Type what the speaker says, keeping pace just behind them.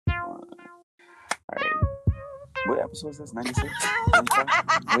All right. What episode is this? 96? 95?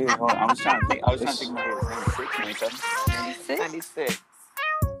 Wait, hold on. I was trying to think. I was trying to think in my head. It's 96, 97? 96.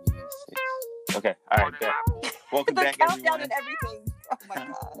 Okay. All right. Bet. Welcome The back, countdown everyone. and everything. Oh my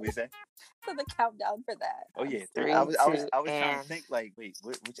god. What you say? So the countdown for that. Oh yeah, Three, I was two, trying to think like, wait,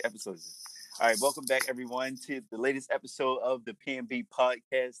 which episode is this? All right, welcome back, everyone, to the latest episode of the PNB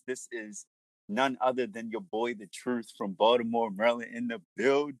podcast. This is none other than your boy, The Truth, from Baltimore, Maryland, in the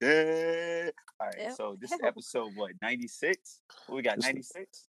building. All right, Ew. so this is episode 96. What we got?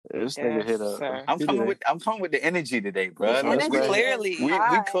 96. This nigga hit a. sir. I'm coming with the energy today, bro. The energy is Clearly. we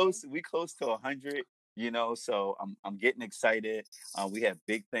high. close to 100. So I'm getting excited. We have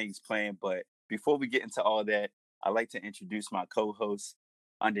big things planned, but before we get into all that, I'd like to introduce my co-host.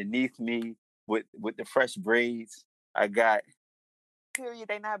 Underneath me with the fresh braids, I got. Period.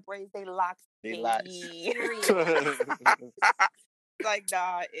 They not braids. They locks. They locks. Like,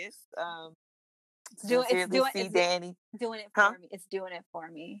 nah, it's doing Danny. doing it Huh? for me. It's doing it for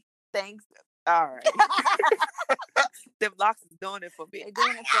me. Thanks. All right. Them locks is doing it for me. They're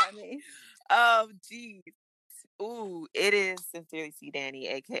doing it for me. Geez. Ooh, it is Sincerely C. Danny,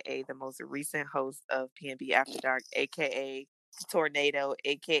 aka the most recent host of PNB After Dark, aka Tornado,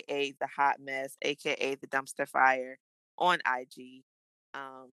 aka the Hot Mess, aka the Dumpster Fire on IG.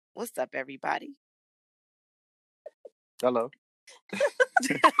 What's up, everybody? Hello.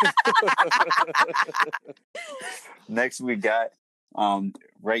 Next, we got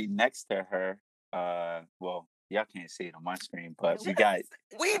right next to her. Well, y'all can't see it on my screen, but we got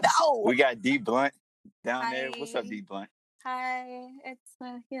D Blunt down there. What's up, Hi. D Blunt? Hi. It's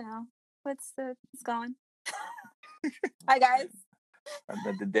it's going. Hi guys.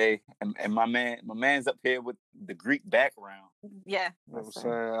 Another day, and my man's up here with the Greek background. Yeah. You know what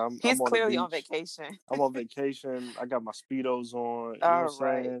I'm saying? He's I'm clearly on on the beach. vacation. I'm on vacation. I got my Speedos on. You know All what I'm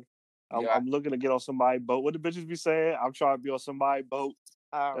right. saying? Yeah. I'm looking to get on somebody's boat. What the bitches be saying? I'm trying to be on somebody's boat.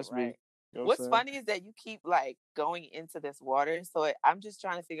 All That's right. me. You know what What's I'm saying? funny is that you keep like going into this water. So I'm just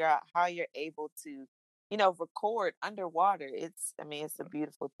trying to figure out how you're able to, record underwater. It's a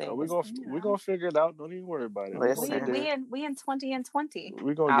beautiful thing. We're gonna figure it out. Don't even worry about it. Listen. We're gonna get We in 20 and 20. there.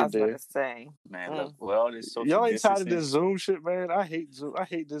 We're gonna I get was going there. to say. Man, look, with all this social Y'all ain't tired distancing, of this Zoom shit, man. I hate Zoom. I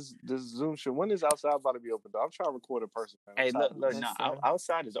hate this Zoom shit. When is outside about to be open though? I'm trying to record in person, man. I'm hey, tired look, of look, this. no, Listen.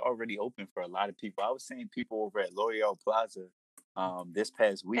 outside is already open for a lot of people. I was seeing people over at L'Oreal Plaza, this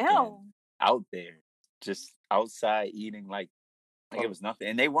past weekend Ew. out there, just outside eating like it was nothing,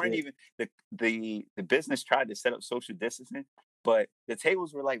 and they weren't Yeah. even the business tried to set up social distancing, but the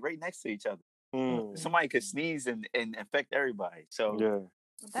tables were like right next to each other. Somebody could sneeze and infect everybody. So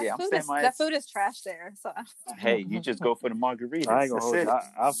Yeah. Yeah, I'm saying That food is trash there. So hey, you just go for the margaritas. I ain't gonna hold That's you.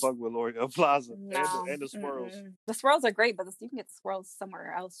 it. I fuck with L'Oreal Plaza no. and the swirls. Mm-mm. The swirls are great, but you can get the swirls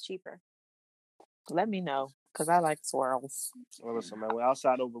somewhere else cheaper. Let me know, because I like swirls. Well, listen, man. We're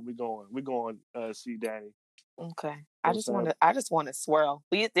outside open. We going. See Danny. Okay. I'm saying? I just want to swirl.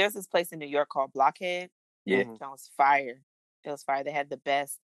 There's this place in New York called Blockhead. Yeah. Mhm. That was fire. It was fire. They had the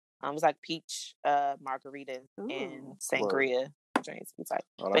best. It was like peach margaritas and Ooh. sangria drinks. It's like,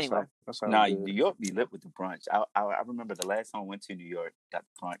 Oh, anyway. that sounds Nah, good. New York be lit with the brunch. I remember the last time I went to New York, got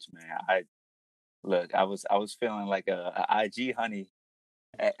the brunch, man. I was feeling like a IG honey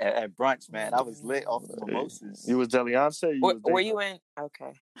at brunch, man. I was lit off the mimosas. You was Deliance? Were you in?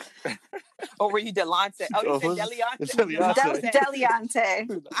 Okay. Or were you Delonte? Oh, you said Deliance? Deliance.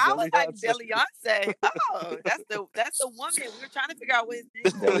 Deliante. I was like Deliance. Oh, that's the woman. We were trying to figure out what his name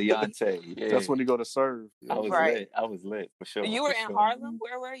was. Deliante, yeah. That's when you go to serve. I was Right. lit. I was lit for sure. You were for in sure. Harlem?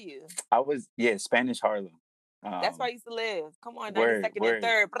 Where were you? I was Spanish Harlem. That's where I used to live. Come on, word, 92nd word.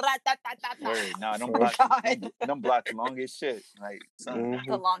 and 3rd. Word. Nah, them Oh, blocks, God. them blocks long as shit. Like son,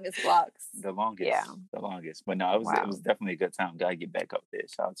 The longest blocks. the longest. Yeah. The longest. But no, it Wow. was definitely a good time. Gotta get back up there.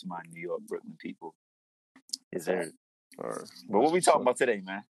 Shout out to my New York, Brooklyn people. Deserved. But what we talking about today,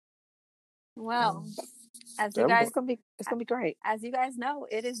 man? Well, as you Them guys It's gonna be great. as you guys know,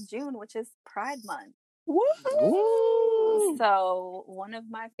 it is June, which is Pride Month. Woo! So one of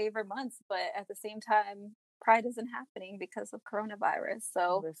my favorite months, but at the same time, Pride isn't happening because of coronavirus.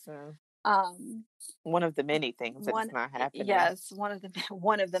 So Listen, one of the many things that's not happening. Yes, one of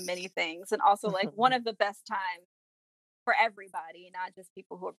the many things, and also like one of the best times for everybody, not just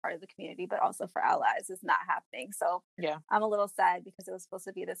people who are part of the community, but also for allies, is not happening. So Yeah. I'm a little sad because it was supposed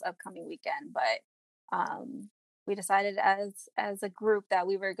to be this upcoming weekend, but we decided as a group that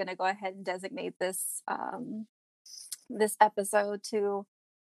we were going to go ahead and designate this this episode to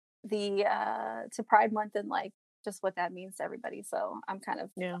Pride Month and like just what that means to everybody. So I'm kind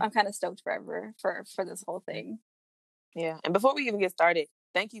of stoked for this whole thing. Yeah. And before we even get started,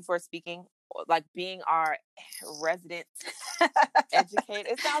 thank you for speaking like being our resident educator.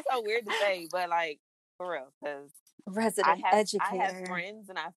 It sounds so weird to say, but like for real, because Resident I have educator. friends,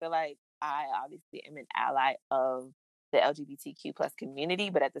 and I feel like I obviously am an ally of the LGBTQ plus community,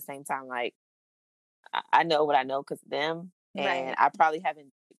 but at the same time, like I know what I know because of them, and Right. I probably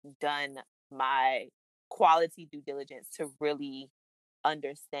haven't done my quality due diligence to really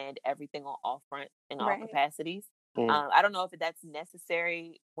understand everything on all fronts in all Right. capacities. Mm. I don't know if that's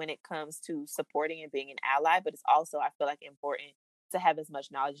necessary when it comes to supporting and being an ally, but it's also, I feel like, important to have as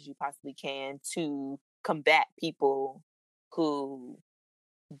much knowledge as you possibly can to combat people who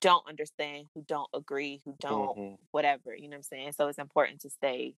don't understand, who don't agree, who don't Mhm. whatever, you know what I'm saying? So it's important to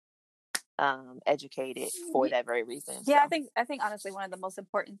stay educated for that very reason. Yeah, so. I think honestly one of the most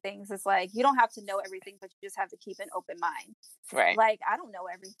important things is like you don't have to know everything, but you just have to keep an open mind. Right. Like I don't know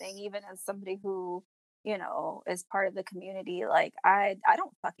everything, even as somebody who, you know, is part of the community. Like I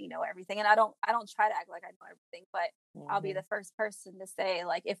don't fucking know everything, and I don't try to act like I know everything, but I'll be the first person to say,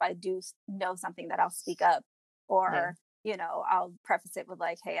 like, if I do know something, that I'll speak up, or you know, I'll preface it with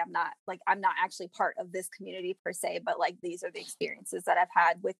like, hey, I'm not actually part of this community per se, but like these are the experiences that I've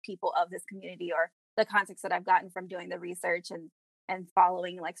had with people of this community, or the context that I've gotten from doing the research and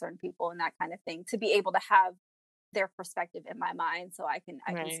following like certain people and that kind of thing, to be able to have their perspective in my mind so I can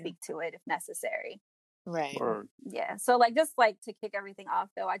speak to it if necessary. Right. Yeah. So like just like to kick everything off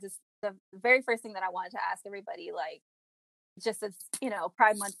though, the very first thing that I wanted to ask everybody, like, just as, you know,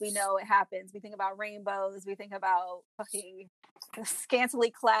 Pride Month, we know it happens. We think about rainbows, we think about fucking scantily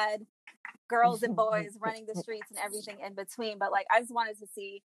clad girls and boys running the streets and everything in between. But like I just wanted to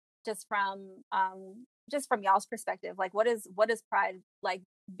see just from y'all's perspective, like what is Pride like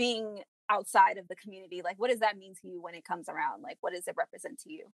being outside of the community? Like what does that mean to you when it comes around? Like what does it represent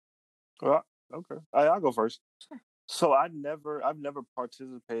to you? Well, okay, I'll go first. Sure. So I've never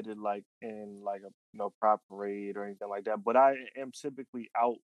participated like in like a pride parade or anything like that, but I am typically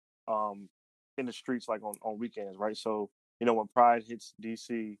out in the streets like on weekends, right? So when Pride hits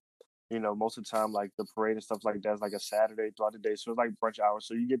DC, most of the time like the parade and stuff like that is like a Saturday throughout the day, so it's like brunch hours.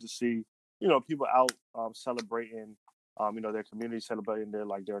 So you get to see people out celebrating their community, celebrating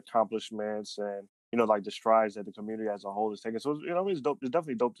their accomplishments and like the strides that the community as a whole is taking. So it's dope. It's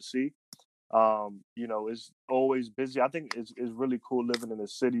definitely dope to see. It's always busy. I think it's really cool living in a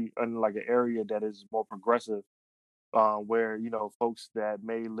city and like an area that is more progressive, where folks that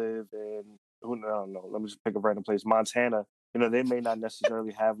may live in I don't know, let me just pick a random place, Montana. They may not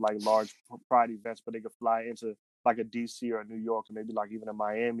necessarily have like large pride events, but they could fly into like a DC or a New York, or maybe like even a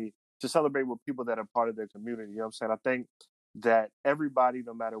Miami to celebrate with people that are part of their community. You know what I'm saying? I think that everybody,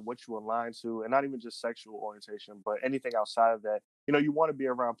 no matter what you align to, and not even just sexual orientation, but anything outside of that, you want to be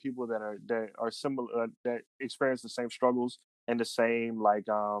around people that are similar, that experience the same struggles and the same like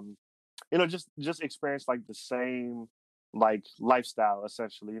just experience like the same like lifestyle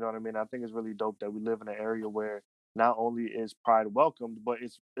essentially. You know what I mean? I think it's really dope that we live in an area where not only is Pride welcomed, but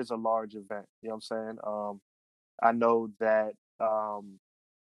it's a large event. You know what I'm saying? I know that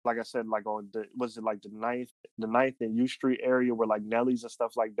like I said, like on was it like the ninth and U Street area where like Nelly's and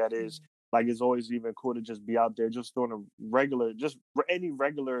stuff like that is, like it's always even cool to just be out there just doing a regular, just any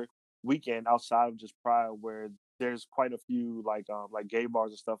regular weekend outside of just Pride, where there's quite a few like gay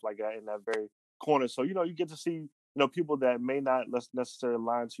bars and stuff like that in that very corner. So you get to see people that may not necessarily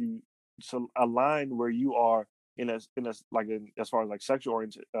align where you are in a like as far as like sexual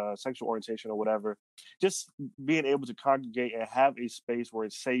orientation or whatever, just being able to congregate and have a space where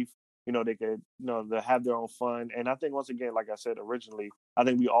it's safe. They could they have their own fun. And I think once again, like I said originally, I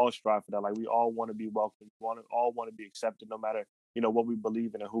think we all strive for that. Like we all want to be welcome, all want to be accepted, no matter what we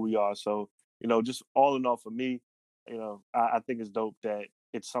believe in and who we are. So just all in all, for me, I think it's dope that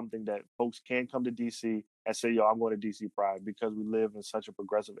it's something that folks can come to DC and say, yo, I'm going to DC Pride, because we live in such a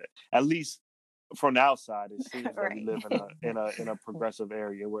progressive, at least from the outside, it seems that we live in a progressive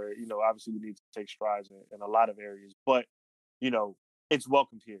area where obviously we need to take strides in a lot of areas, but it's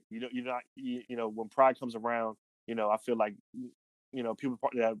welcomed here. You're not when Pride comes around, I feel like people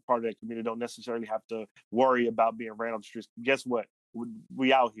part of that community don't necessarily have to worry about being ran on the streets. Guess what?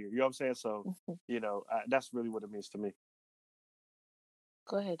 We out here. You know what I'm saying? So that's really what it means to me.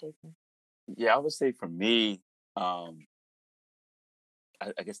 Go ahead, Jason. Yeah, I would say for me, I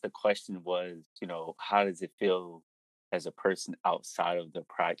guess the question was, how does it feel as a person outside of the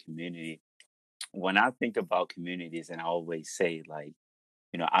Pride community? When I think about communities, and I always say, like,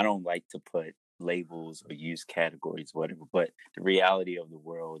 I don't like to put labels or use categories, whatever, but the reality of the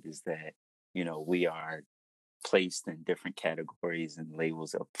world is that, we are placed in different categories and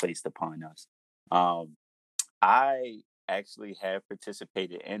labels are placed upon us. I actually have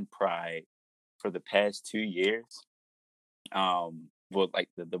participated in Pride for the past 2 years, with like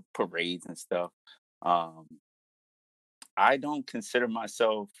the parades and stuff, um, I don't consider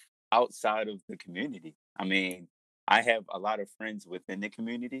myself outside of the community. I mean, I have a lot of friends within the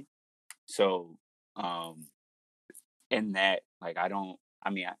community, so um, in that, like, I don't. I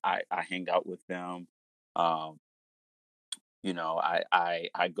mean, I hang out with them. Um,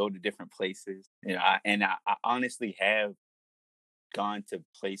 I go to different places. I honestly have gone to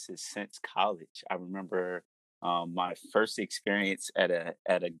places since college. I remember my first experience at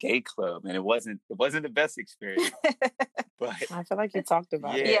a gay club, and it wasn't the best experience, but I feel like you talked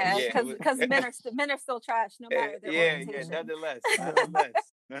about yeah, it. Yeah, yeah, because men are still trash no matter their yeah, orientation.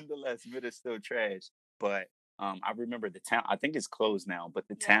 nonetheless, but it's still trash. But I remember the town. I think it's closed now, but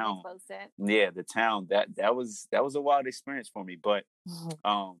the Yeah, they town, closed it. yeah, the town that was a wild experience for me. But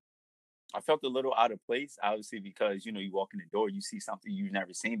um, I felt a little out of place, obviously, because you walk in the door, you see something you've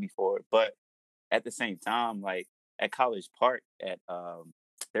never seen before. But at the same time, like at College Park,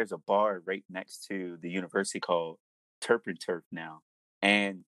 there's a bar right next to the university called Turp and Turf now,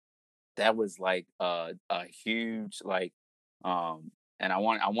 and that was like a huge like, and I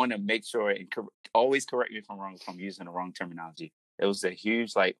want to make sure and always correct me if I'm wrong if I'm using the wrong terminology. It was a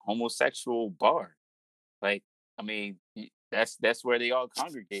huge like homosexual bar. Like, I mean, that's where they all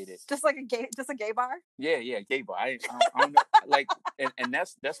congregated. Just a gay bar. Yeah, yeah, gay bar. I don't know, like, and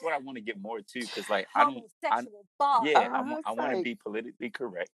that's what I want to get more to, because like Homosexual bar. yeah, It's I want to like, be politically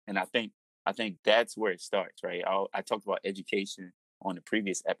correct, and I think that's where it starts, right? I talked about education on the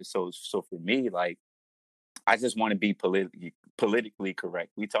previous episodes, so for me, like, I just want to be politically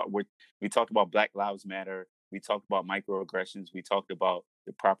correct. We talked about Black Lives Matter. We talked about microaggressions. We talked about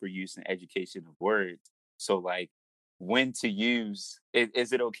the proper use and education of words. So, like, when to use,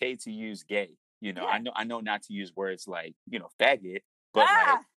 is it okay to use gay? Yeah. I know not to use words like, faggot, but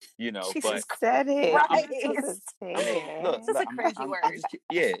Ah, but you said it. Right. You're not supposed to I mean, say look, It's just a cringy I'm word. just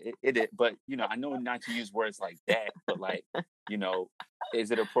yeah, it is. But I know not to use words like that. But like, you know,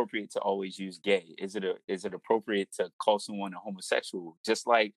 is it appropriate to always use gay? Is it appropriate to call someone a homosexual? Just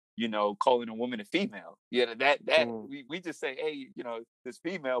like, calling a woman a female. Yeah, that Mm. we just say, hey, this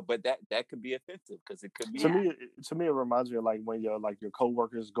female, but that could be offensive because it could To mean Yeah. me, it reminds me of like when your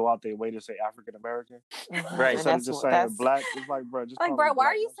coworkers go out their way to say African American Right. And instead of that's just what saying that's black. It's like, bro, just Like, call me bro, why black.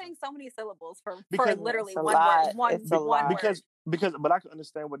 are You you know what I'm saying so many syllables for Because- literally it's a one lot. word? One It's a lot. word. but I can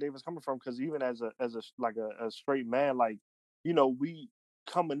understand where David's coming from, because even as a straight man, like, we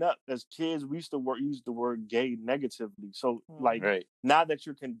coming up as kids, we used to use the word gay negatively. So like, Right. now that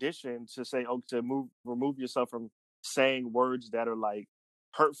you're conditioned to say, to remove yourself from saying words that are like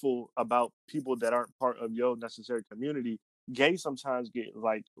hurtful about people that aren't part of your necessary community, gay sometimes get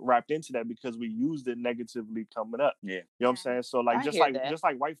like wrapped into that because we used it negatively coming up. Yeah. You know what I'm saying? So like, I hear that. just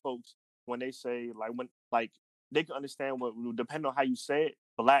like white folks, when they say like they can understand what, depending on how you say it,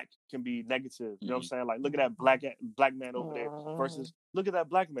 black can be negative. You know what I'm saying? Like, look at that black man over there versus look at that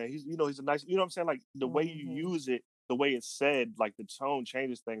black man. He's a nice, you know what I'm saying? Like, the way you use it, the way it's said, like the tone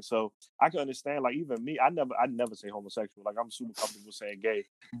changes things. So I can understand, like, even me, I never say homosexual. Like, I'm super comfortable saying gay.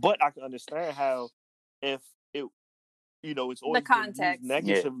 But I can understand how, if it, it's always been used context.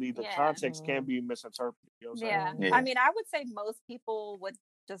 negatively, the Yeah. context can be misinterpreted. You know what I'm saying? Yeah. Yeah. I mean, I would say most people would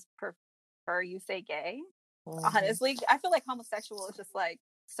just prefer you say gay. Honestly, I feel like homosexual is just like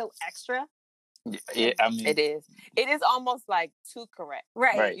so extra. Yeah. I mean, It is almost like too correct.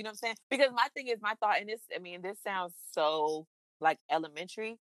 Right. You know what I'm saying? Because my thing is, my thought, and this sounds so like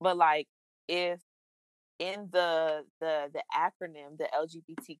elementary, but like, if in the acronym, the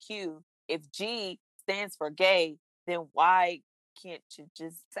LGBTQ, if G stands for gay, then why can't you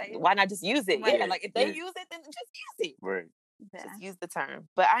just Say it. why not just use it? Right. Yeah, like if they Yeah. use it, then just use it. right. Yeah. Just use the term.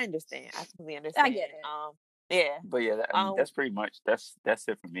 But I understand. I completely understand. get it. Yeah. But yeah, I mean, that's pretty much that's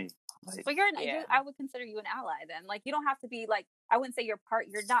it for me. Like, But I would consider you an ally then. Like, you don't have to be like, I wouldn't say you're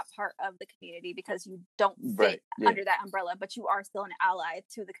not part of the community because you don't fit Right, yeah. under that umbrella, but you are still an ally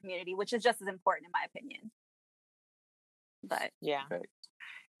to the community, which is just as important in my opinion. But Yeah. Right.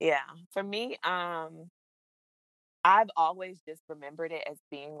 Yeah. For me, I've always just remembered it as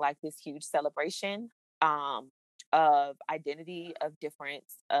being like this huge celebration of identity, of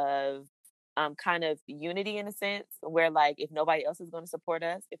difference, of kind of unity in a sense, where like, if nobody else is going to support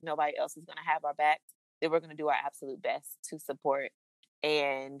us, if nobody else is going to have our backs, then we're going to do our absolute best to support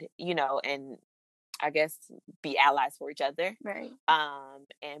and and I guess be allies for each other. right.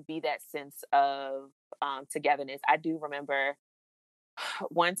 And be that sense of togetherness. I do remember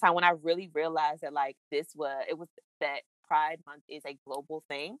one time when I really realized that like it was that Pride Month is a global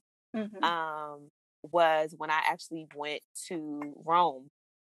thing. Mhm. Was when I actually went to Rome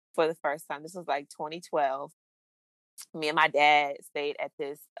for the first time. This was like 2012. Me and my dad stayed at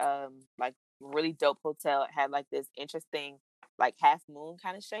this like really dope hotel. It had like this interesting like half moon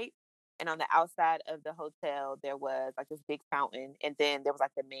kind of shape. And on the outside of the hotel there was like this big fountain, and then there was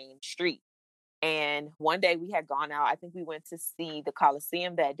like the main street. And one day we had gone out, I think we went to see the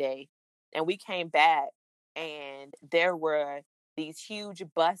Coliseum that day, and we came back and there were these huge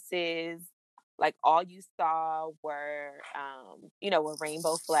buses. Like all you saw were, were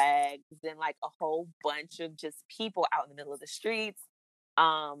rainbow flags and like a whole bunch of just people out in the middle of the streets.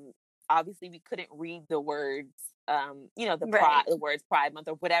 Obviously we couldn't read the words, the words Pride Month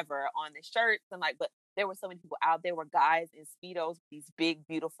or whatever on the shirts, and like, but there were so many people out. There were guys in Speedos, these big,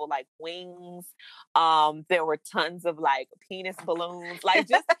 beautiful like wings. There were tons of like penis balloons, like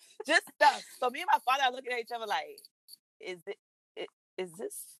just stuff. So me and my father are looking at each other like, is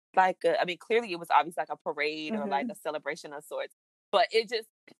this like clearly it was obviously like a parade or like a celebration of sorts. But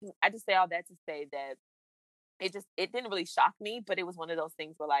I just say all that to say that it didn't really shock me, but it was one of those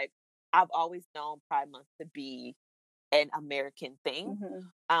things where like I've always known Pride Month to be an American thing.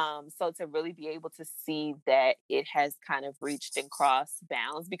 So to really be able to see that it has kind of reached and crossed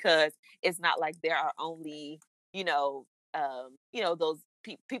bounds, because it's not like there are only, those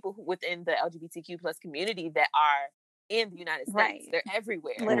people within the LGBTQ plus community that are in the United States. Right. They're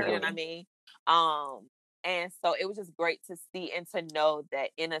everywhere. Literally. You know what I mean? And so it was just great to see and to know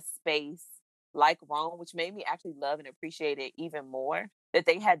that in a space like Rome, which made me actually love and appreciate it even more, that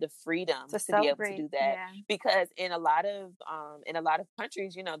they had the freedom to be able to do that. Yeah. Because in a lot of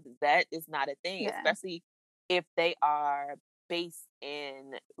countries, that is not a thing, especially if they are based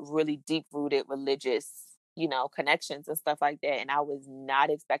in really deep rooted religious, connections and stuff like that. And I was not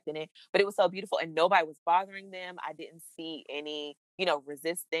expecting it, but it was so beautiful and nobody was bothering them. I didn't see any,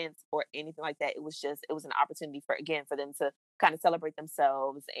 resistance or anything like that. It was an opportunity for them to kind of celebrate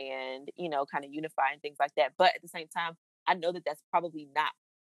themselves and, kind of unify and things like that. But at the same time, I know that that's probably not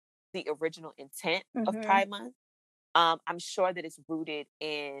the original intent of Pride Month. I'm sure that it's rooted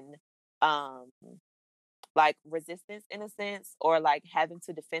in like resistance in a sense, or like having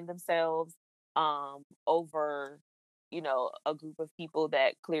to defend themselves over, a group of people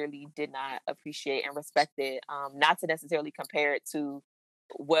that clearly did not appreciate and respect it. Not to necessarily compare it to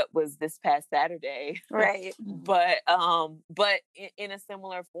what was this past Saturday, right? but in a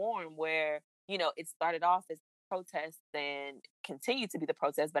similar form where it started off as protests and continued to be the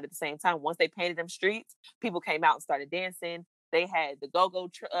protest, but at the same time, once they painted them streets, people came out and started dancing. They had the go-go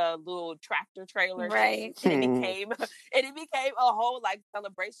little tractor trailer, right? And it became a whole like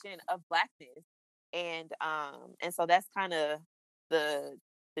celebration of Blackness, and so that's kind of the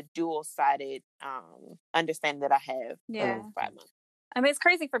dual-sided understanding that I have of Pride Month. I mean, it's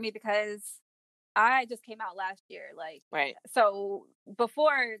crazy for me because I just came out last year, like, right. So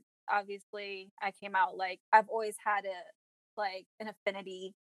before, obviously, I came out, like, I've always had an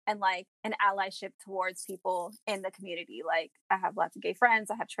affinity and like an allyship towards people in the community. Like, I have lots of gay friends,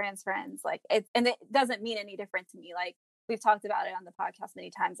 I have trans friends, like it doesn't mean any different to me. Like, we've talked about it on the podcast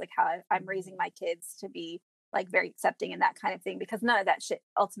many times, like how I'm raising my kids to be like very accepting and that kind of thing, because none of that shit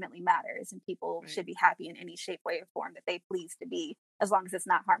ultimately matters, and people should be happy in any shape, way, or form that they please to be, as long as it's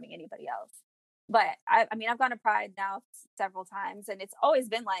not harming anybody else. But I mean, I've gone to Pride now several times, and it's always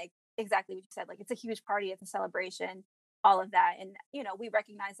been like exactly what you said. Like, it's a huge party, it's a celebration, all of that. And, we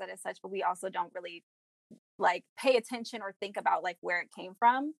recognize that as such, but we also don't really like pay attention or think about like where it came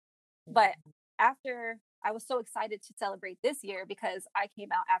from. But after, I was so excited to celebrate this year because I came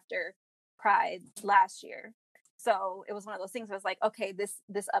out after Pride last year. So it was one of those things where it's like, okay, this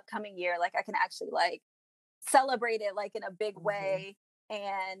upcoming year, like I can actually like celebrate it like in a big way.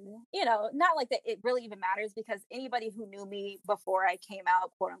 And, not like that it really even matters, because anybody who knew me before I came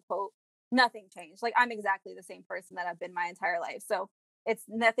out, quote unquote, nothing changed. Like, I'm exactly the same person that I've been my entire life. So it's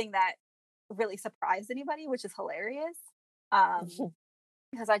nothing that really surprised anybody, which is hilarious.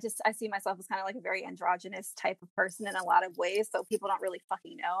 Because I see myself as kind of like a very androgynous type of person in a lot of ways. So people don't really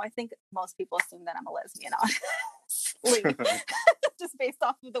fucking know. I think most people assume that I'm a lesbian, honestly, just based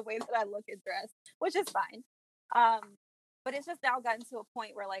off of the way that I look and dress, which is fine. But it's just now gotten to a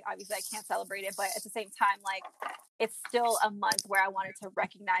point where, like, obviously I can't celebrate it, but at the same time, like, it's still a month where I wanted to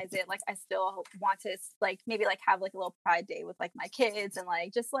recognize it. Like, I still want to, like, maybe, like, have, like, a little Pride Day with, like, my kids, and,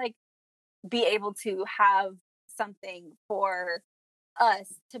 like, just, like, be able to have something for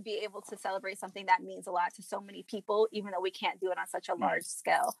us to be able to celebrate something that means a lot to so many people, even though we can't do it on such a large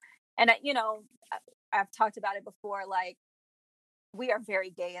scale. And, I've talked about it before, like, we are very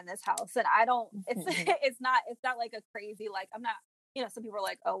gay in this house, and I don't, it's not like a crazy, like, I'm not, some people are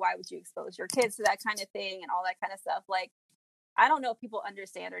like, oh, why would you expose your kids to that kind of thing and all that kind of stuff. Like, I don't know if people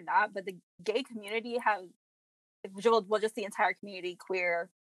understand or not, but the gay community well, just the entire community, queer,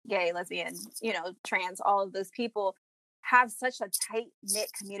 gay, lesbian, trans, all of those people have such a tight knit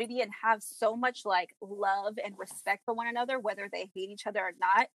community and have so much like love and respect for one another, whether they hate each other or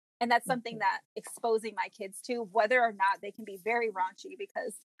not. And that's something that exposing my kids to, whether or not they can be very raunchy,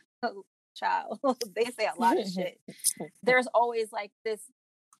 because oh, child, they say a lot of shit. There's always like this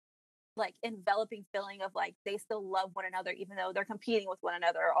like enveloping feeling of like they still love one another, even though they're competing with one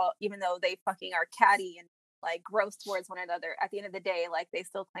another, or even though they fucking are catty and like gross towards one another. At the end of the day, like they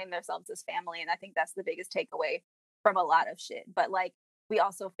still claim themselves as family. And I think that's the biggest takeaway from a lot of shit. But like we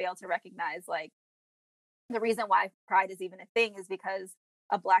also fail to recognize like the reason why pride is even a thing is because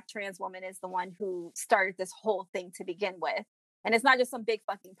a Black trans woman is the one who started this whole thing to begin with. And it's not just some big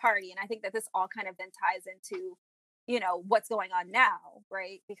fucking party. And I think that this all kind of then ties into, what's going on now,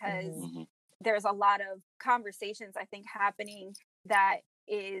 right? Because there's a lot of conversations, I think, happening that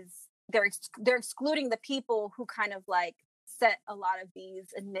is they're excluding the people who kind of like set a lot of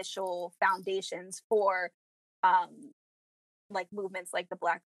these initial foundations for like movements like the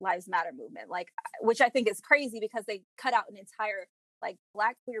Black Lives Matter movement, like, which I think is crazy because they cut out an entire like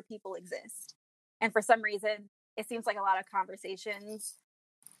Black queer people exist. And for some reason, it seems like a lot of conversations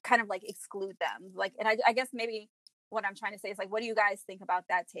kind of like exclude them. Like, and I guess maybe what I'm trying to say is like, what do you guys think about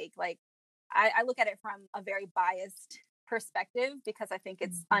that take? Like, I look at it from a very biased perspective because I think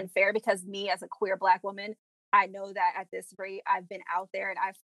it's unfair, because me as a queer Black woman, I know that at this rate I've been out there and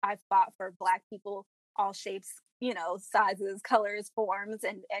I've fought for Black people, all shapes, sizes, colors, forms,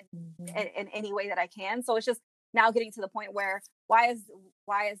 and in any way that I can. So it's just now getting to the point where why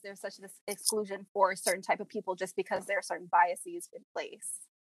is there such this exclusion for a certain type of people just because there are certain biases in place?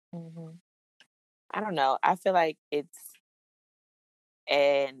 I don't know. I feel like it's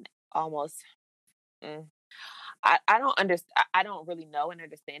an almost I don't understand. I don't really know and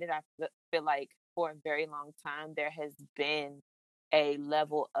understand it. I feel like for a very long time there has been a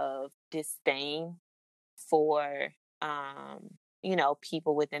level of disdain for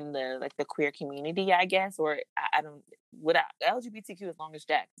people within the queer community, I guess, or I don't, without LGBTQ as long as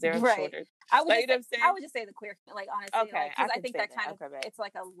Jack, they're right. shorter. I would just say the queer, like, honestly, okay, because I think that kind of it's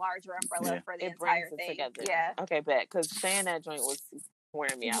like a larger umbrella for the entire thing. Together. Yeah. Okay, bet, because saying that joint was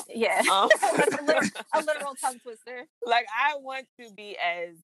wearing me out. Yeah. a literal tongue twister. Like, I want to be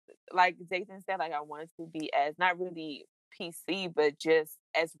as, like Jathan said, like I want to be as not really PC, but just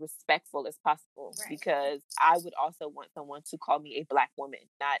as respectful as possible, right. Because I would also want someone to call me a Black woman,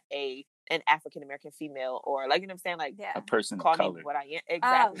 not an African American female, or like, you know what I'm saying, like a person call of color. Me what I am,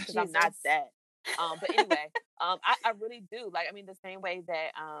 exactly, because I'm not that. But anyway, I really do like. I mean, the same way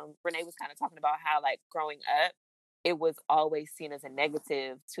that Renee was kind of talking about how like growing up, it was always seen as a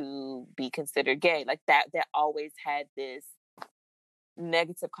negative to be considered gay, like that always had this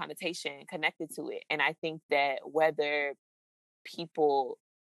negative connotation connected to it. And I think that whether people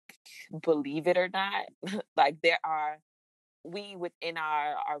believe it or not, like we within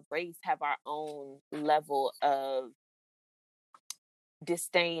our race have our own level of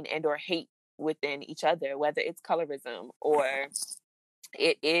disdain and or hate within each other, whether it's colorism or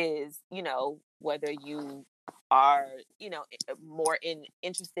it is, whether you are, more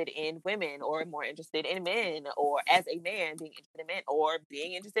interested in women or more interested in men, or as a man being interested in men or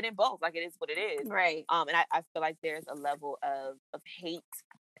being interested in both. Like, it is what it is. Right. And I feel like there's a level of hate,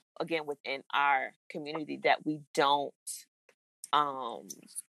 again, within our community that we don't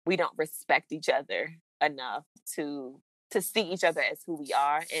respect each other enough to see each other as who we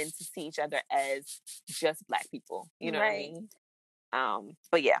are and to see each other as just Black people. You know right. what I mean?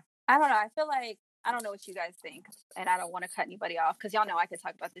 But yeah. I don't know. I feel like, I don't know what you guys think, and I don't want to cut anybody off because y'all know I could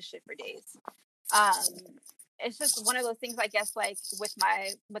talk about this shit for days. It's just one of those things, I guess, like with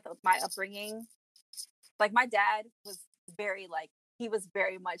my upbringing, like my dad was very he was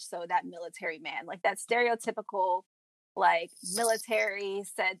very much so that military man, like that stereotypical, like military,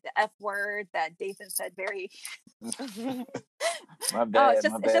 said the F word that Dathan said very. My bad.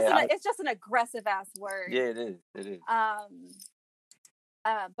 It's just an aggressive ass word. Yeah, it is. It is.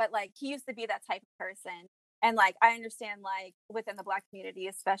 But like he used to be that type of person, and like I understand, like within the Black community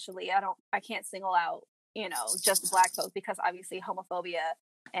especially, I can't single out just Black folks, because obviously homophobia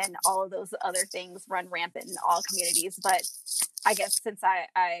and all of those other things run rampant in all communities. But I guess since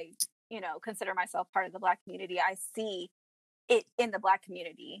I consider myself part of the Black community, I see it in the Black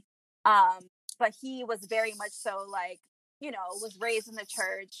community. But he was very much so like, was raised in the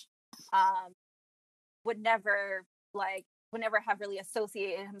church, would never have really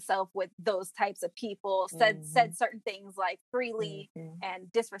associated himself with those types of people, said certain things like freely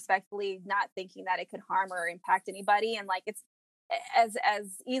and disrespectfully, not thinking that it could harm or impact anybody. And like, as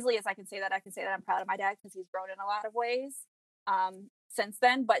easily as I can say that I'm proud of my dad because he's grown in a lot of ways since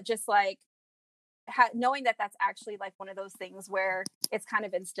then. But just like knowing that that's actually like one of those things where it's kind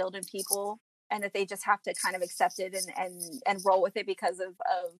of instilled in people and that they just have to kind of accept it and roll with it because of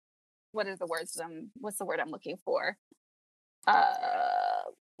what are the words what's the word I'm looking for?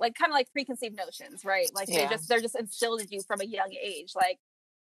 Like kind of like preconceived notions, right? Like they're just instilled in you from a young age. Like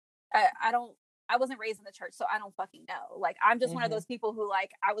I wasn't raised in the church, so I don't fucking know. Like I'm just one of those people who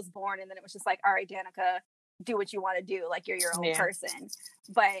like I was born and then it was just like, all right, Danica, do what you want to do. Like you're your own person.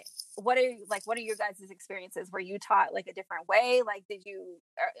 But what are your guys' experiences? Were you taught like a different way? Like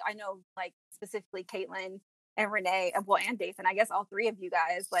I know like specifically Caitlin and Renee, well, and Dathan, I guess all three of you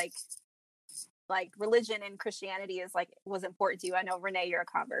guys, like religion and Christianity is like was important to you. I know Renee, you're a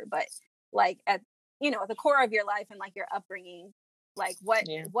convert, but like at the core of your life and like your upbringing, like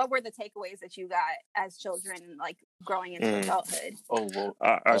what were the takeaways that you got as children and like growing into adulthood? Oh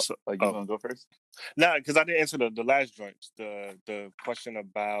well, so, you want to go first? No, because I didn't answer the last joints. The question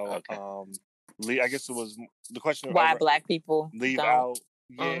about I guess it was the question why Black people leave don't. out.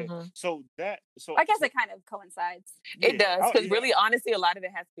 Yeah. So I guess it kind of coincides. It does, because really, honestly, a lot of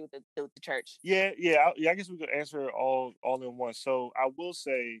it has to do with the church. Yeah. I guess we could answer it all in one. So I will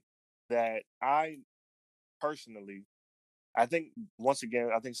say that I personally, I think once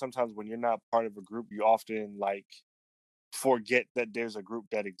again, I think sometimes when you're not part of a group, you often like forget that there's a group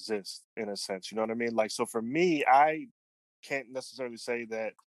that exists in a sense. You know what I mean? Like, so for me, I can't necessarily say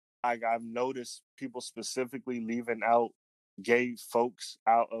that I've noticed people specifically leaving out gay folks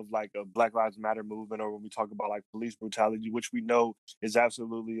out of like a Black Lives Matter movement, or when we talk about like police brutality, which we know is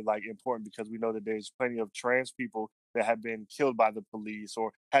absolutely like important because we know that there's plenty of trans people that have been killed by the police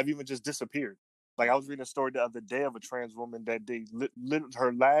or have even just disappeared. Like I was reading a story the other day of a trans woman that they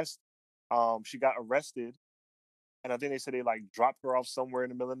her last she got arrested, and I think they said they like dropped her off somewhere in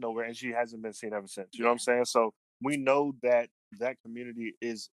the middle of nowhere, and she hasn't been seen ever since. You know what I'm saying? So we know that community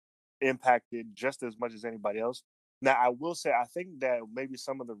is impacted just as much as anybody else. Now, I will say, I think that maybe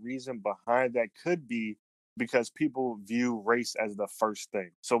some of the reason behind that could be because people view race as the first thing.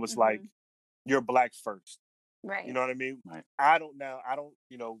 So it's like, you're Black first. Right. You know what I mean? Right. I don't,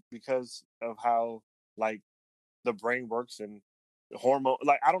 because of how like the brain works and hormone,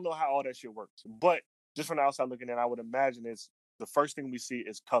 like I don't know how all that shit works. But just from the outside looking in, I would imagine it's the first thing we see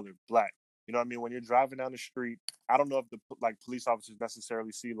is color, Black. You know what I mean? When you're driving down the street, I don't know if the like police officers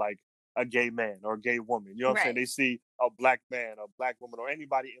necessarily see like a gay man or a gay woman. You know what I'm saying? They see a Black man, a Black woman, or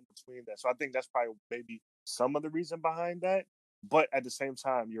anybody in between that. So I think that's probably maybe some of the reason behind that. But at the same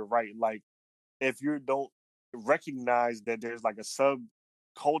time, you're right. Like if you don't recognize that there's like a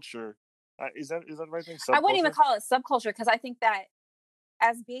subculture, is that the right thing? I wouldn't even call it subculture because I think that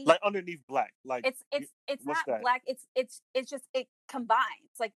as being like underneath Black, like it's not that? Black. It's just it combines.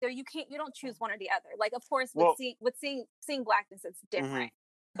 Like there, you don't choose one or the other. Like of course, with seeing Blackness, it's different.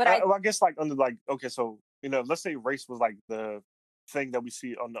 But I guess like under like okay, so let's say race was like the thing that we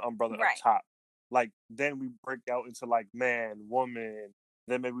see on the umbrella up top. Like then we break out into like man, woman.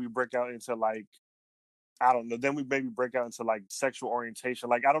 Then maybe we break out into like I don't know. Then we maybe break out into like sexual orientation.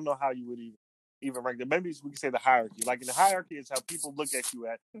 Like I don't know how you would even rank that. Maybe we can say the hierarchy. Like in the hierarchy is how people look at you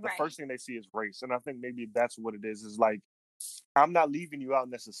at the first thing they see is race. And I think maybe that's what it is like I'm not leaving you out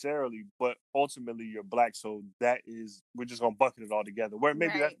necessarily, but ultimately you're Black. So we're just gonna bucket it all together. Where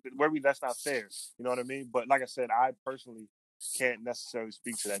maybe that's not fair. You know what I mean? But like I said, I personally can't necessarily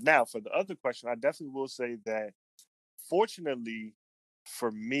speak to that. Now for the other question, I definitely will say that fortunately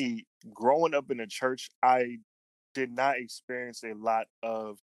for me, growing up in the church, I did not experience a lot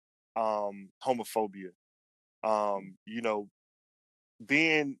of homophobia.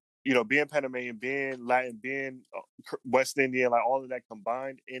 Being Panamanian, being Latin, being West Indian, like all of that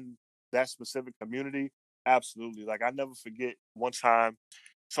combined in that specific community, absolutely. Like I never forget one time.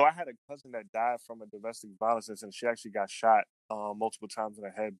 So I had a cousin that died from a domestic violence incident. She actually got shot multiple times in the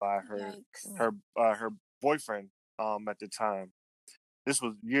head by her boyfriend at the time. This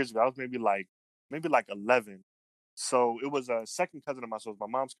was years ago. I was maybe like 11. So it was a second cousin of mine. So it was my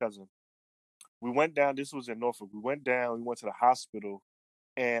mom's cousin. We went down. This was in Norfolk. We went down. We went to the hospital,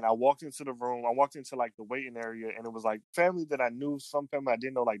 and I walked into the room. I walked into like the waiting area, and it was like family that I knew, some family I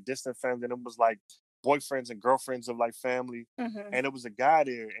didn't know, like distant family. And it was like boyfriends and girlfriends of like family. And it was a guy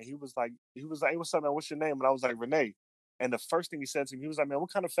there, and he was like, "Hey, what's up, man? What's your name?" And I was like, "Renee." And the first thing he said to me, he was like, "Man,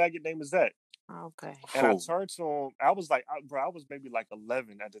 what kind of faggot name is that?" Okay. And I turned to him. I was like, I was maybe like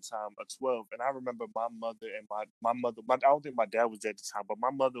 11 at the time, or 12. And I remember my mother and my mother. I don't think my dad was there at the time, but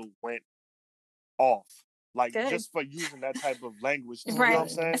my mother went off like Good. just for using that type of language. You know Right. what I'm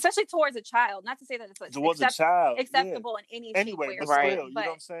saying? Especially towards a child. Not to say that it's Towards a child, yeah. acceptable in any shape, Anyway, way, or but Right. still, form. you know But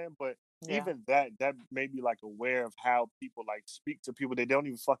what I'm saying? But Yeah. even that made me like aware of how people like speak to people they don't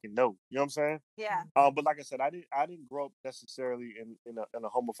even fucking know. You know what I'm saying? yeah, But like I said, I didn't grow up necessarily in a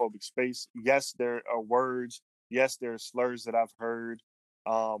homophobic space. Yes, there are words. Yes, there are slurs that I've heard,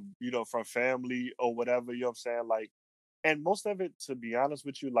 you know, from family or whatever. You know what I'm saying? Like, and most of it, to be honest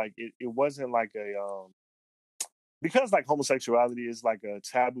with you, like it wasn't like a because like homosexuality is like a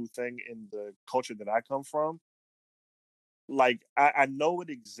taboo thing in the culture that I come from. Like I know it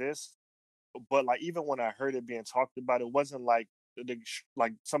exists, but like even when I heard it being talked about, it wasn't like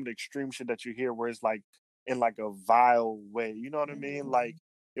like some of the extreme shit that you hear where it's like in like a vile way. You know what I mean? Like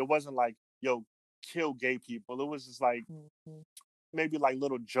it wasn't like yo kill gay people. It was just like maybe like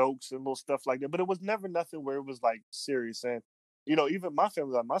little jokes and little stuff like that. But it was never nothing where it was like serious. And you know, even my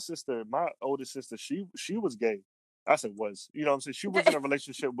family, like my sister, my oldest sister, she was gay. I said was. You know what I'm saying? She was in a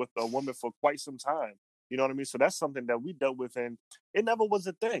relationship with a woman for quite some time. You know what I mean? So that's something that we dealt with, and it never was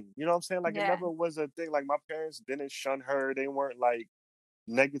a thing. You know what I'm saying? Like it Yeah. never was a thing. Like my parents didn't shun her. They weren't like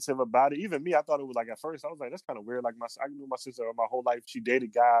negative about it. Even me, I thought it was like at first I was like, that's kind of weird. Like I knew my sister my whole life. She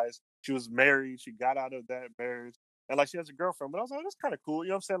dated guys. She was married. She got out of that marriage, and like she has a girlfriend. But I was like, that's kind of cool. You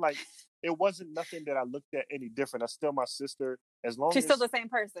know what I'm saying? Like it wasn't nothing that I looked at any different. That's still my sister. As long she's as still the same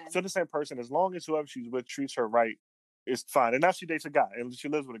person. still the same person. As long as whoever she's with treats her right, it's fine. And now she dates a guy, and she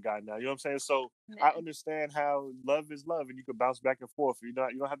lives with a guy now. You know what I'm saying? So Yeah. I understand how love is love, and you can bounce back and forth. You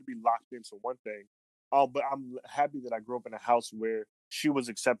don't have to be locked into one thing. But I'm happy that I grew up in a house where she was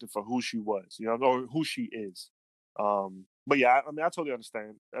accepted for who she was, you know, or who she is. But yeah, I mean, I totally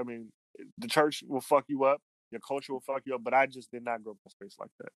understand. I mean, the church will fuck you up, your culture will fuck you up, but I just did not grow up in a space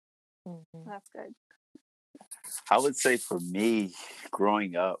like that. That's good. I would say for me,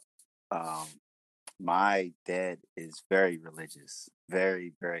 growing up, my dad is very religious,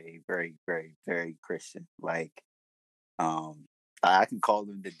 very, very, very, very, very Christian. Like, I can call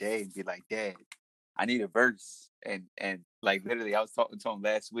him today and be like, Dad, I need a verse. And like literally I was talking to him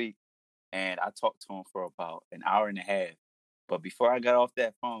last week and I talked to him for about an hour and a half. But before I got off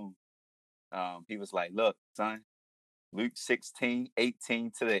that phone, he was like, look, son, Luke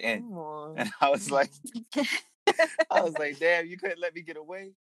 16:18 to the end. Come on. And I was like, damn, you couldn't let me get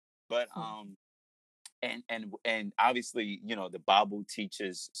away. But and obviously, you know, the Bible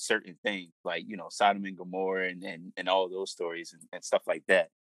teaches certain things like, you know, Sodom and Gomorrah and all those stories and stuff like that.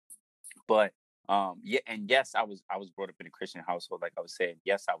 But yeah, and yes, I was brought up in a Christian household, like I was saying.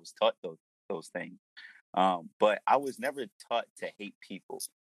 Yes, I was taught those things. But I was never taught to hate people,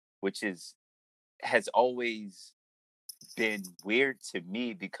 which has always been weird to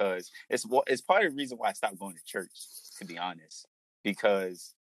me because it's part of the reason why I stopped going to church, to be honest.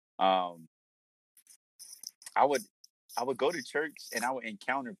 Because I would go to church and I would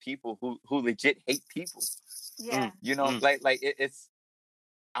encounter people who legit hate people. Yeah. You know, like it's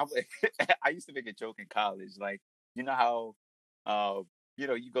I used to make a joke in college, like, you know how you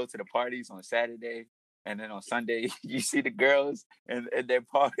know, you go to the parties on Saturday and then on Sunday you see the girls and their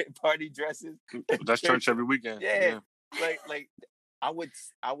party dresses. That's church every weekend. Yeah. Like I would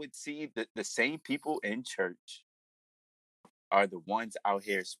see the same people in church are the ones out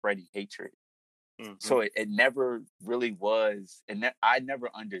here spreading hatred. So it never really was, and I never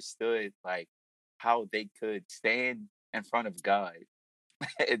understood like how they could stand in front of God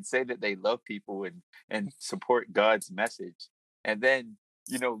and say that they love people and support God's message, and then,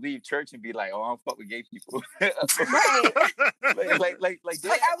 you know, leave church and be like, oh, I don't fuck with gay people. Right. like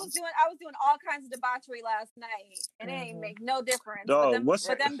I was doing all kinds of debauchery last night, and it ain't make no difference. No,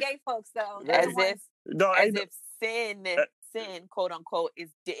 but them gay folks though, Right. As if sin, quote unquote, is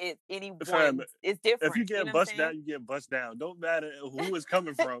anyone is different. If you get bust down, you get bust down. Don't matter who it's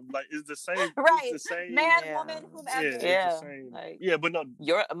coming from. Like it's the same. Right. It's the same. Man, Yeah. woman, whomever. Yeah, Yeah. it's the same. Like, yeah, but no.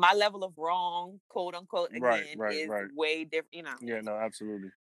 my level of wrong, quote unquote, again, is way different. You know. Yeah, no,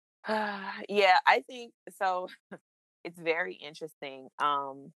 absolutely. Yeah, I think so. It's very interesting.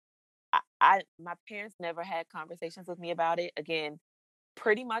 My parents never had conversations with me about it. Again,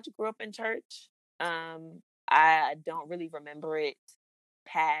 pretty much grew up in church. I don't really remember it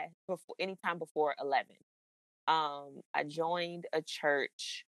anytime before 11. I joined a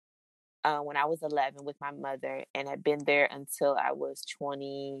church when I was 11 with my mother, and had been there until I was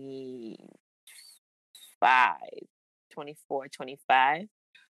 25, 24, 25.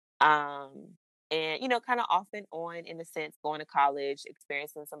 And, you know, kind of off and on, in a sense, going to college,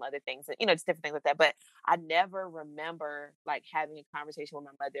 experiencing some other things, you know, just different things like that. But I never remember like having a conversation with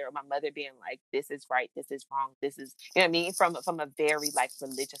my mother, or my mother being like, this is right, this is wrong, this is, you know what I mean? From a very like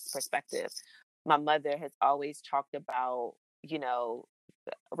religious perspective. my mother has always talked about, you know,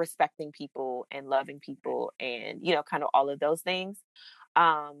 respecting people and loving people and, you know, kind of all of those things.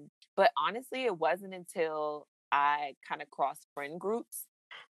 But honestly, it wasn't until I kind of crossed friend groups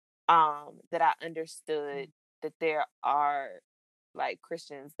that I understood that there are like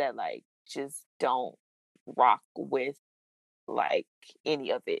Christians that like just don't rock with like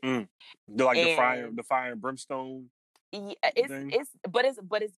any of it. They're like And the fire and brimstone yeah, thing. it's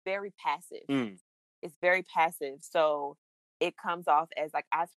very passive. It's very passive. So it comes off as like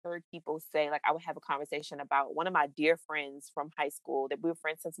I've heard people say, like I would have a conversation about one of my dear friends from high school that we were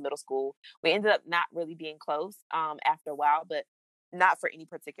friends since middle school. We ended up not really being close after a while, but not for any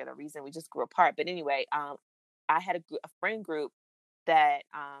particular reason. We just grew apart. But anyway, I had a friend group that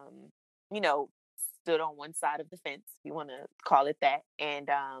you know, stood on one side of the fence, if you want to call it that. And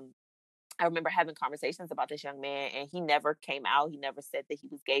I remember having conversations about this young man, and he never came out. He never said that he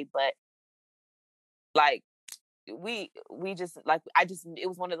was gay, but like we just like it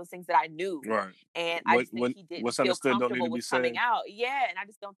was one of those things that I knew, right? And I just think he didn't what's feel understood don't need comfortable to be with coming said. out. Yeah, and I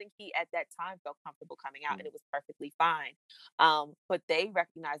just don't think he at that time felt comfortable coming out, and it was perfectly fine. But they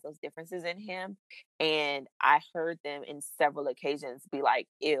recognized those differences in him, and I heard them in several occasions be like,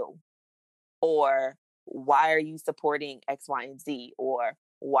 "Ew," or "Why are you supporting X, Y, and Z?" or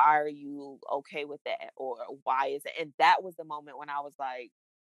 "Why are you okay with that?" or "Why is it?" And that was the moment when I was like,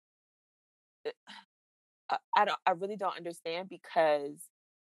 I really don't understand, because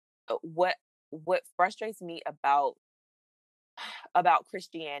what frustrates me about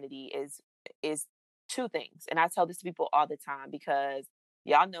Christianity is two things. And I tell this to people all the time, because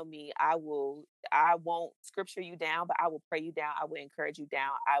y'all know me. I won't scripture you down, but I will pray you down. I will encourage you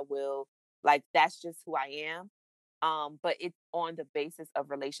down. I will, like, that's just who I am. But it's on the basis of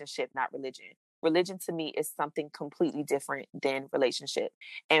relationship, not religion. Religion to me is something completely different than relationship.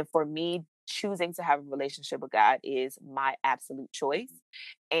 And for me, choosing to have a relationship with God is my absolute choice.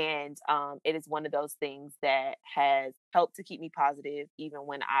 And it is one of those things that has helped to keep me positive, even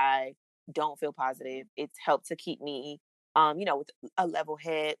when I don't feel positive. It's helped to keep me, with a level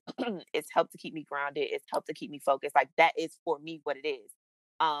head. It's helped to keep me grounded. It's helped to keep me focused. Like, that is for me what it is.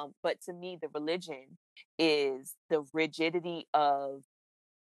 But to me, the religion is the rigidity of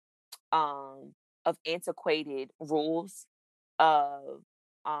antiquated rules, of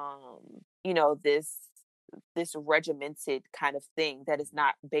this regimented kind of thing that is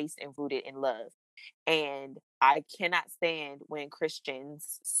not based and rooted in love. And I cannot stand when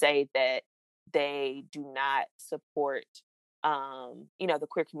Christians say that they do not support the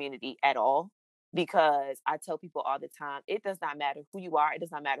queer community at all, because I tell people all the time, it does not matter who you are, it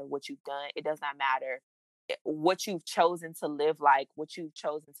does not matter what you've done, it does not matter what you've chosen to live, like what you've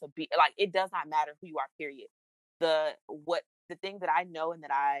chosen to be, like it does not matter who you are, period. The thing that I know and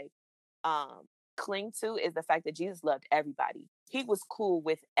that I cling to is the fact that Jesus loved everybody. He was cool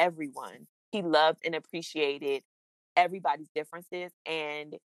with everyone. He loved and appreciated everybody's differences,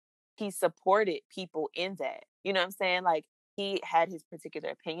 and he supported people in that. You know what I'm saying? Like, he had his particular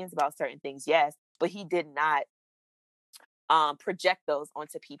opinions about certain things, yes, but he did not project those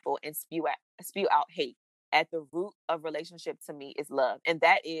onto people and spew out hate. At the root of relationship to me is love, and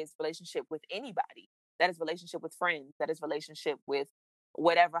that is relationship with anybody. That is relationship with friends. That is relationship with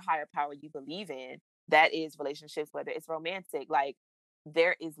whatever higher power you believe in. That is relationships, whether it's romantic. Like,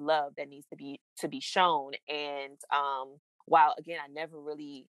 there is love that needs to be shown. And while again, I never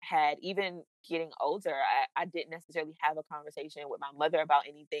really had, even getting older, I didn't necessarily have a conversation with my mother about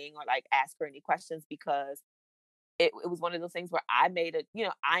anything, or like ask her any questions, because it was one of those things where I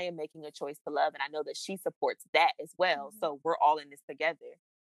am making a choice to love, and I know that she supports that as well. Mm-hmm. So we're all in this together.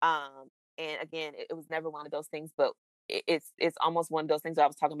 And again, it was never one of those things, but it's almost one of those things that I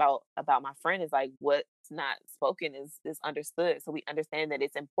was talking about my friend, is like, what's not spoken is understood. So we understand that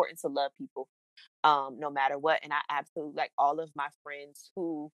it's important to love people, no matter what. And I absolutely, like, all of my friends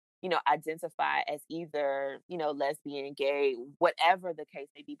who, identify as either, lesbian, gay, whatever the case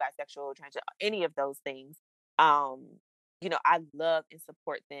may be, bisexual, transgender, any of those things, I love and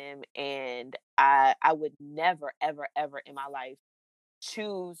support them. And I would never, ever, ever in my life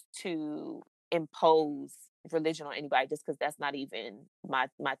choose to impose religion on anybody, just because that's not even my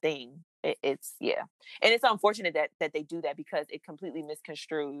thing. It's yeah. And it's unfortunate that they do that, because it completely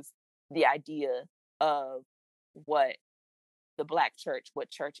misconstrues the idea of what the Black church, what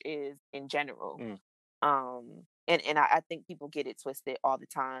church is in general. And I think people get it twisted all the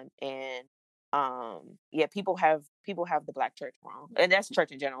time. And people have the Black church wrong, and that's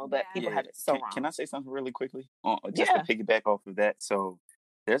church in general, but people have it so wrong. Can I say something really quickly, just to piggyback off of that? So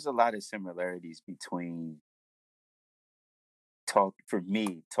there's a lot of similarities between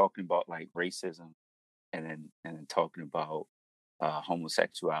talking about like racism and then talking about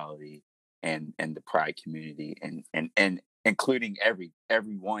homosexuality and the pride community and including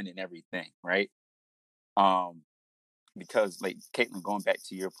everyone and everything, right? Because like Caitlin, going back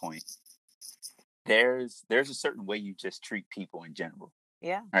to your point, there's a certain way you just treat people in general.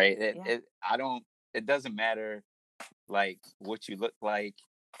 Yeah. Right. Yeah. It doesn't matter like what you look like,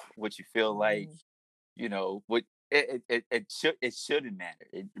 what you feel like, you know, what it shouldn't matter.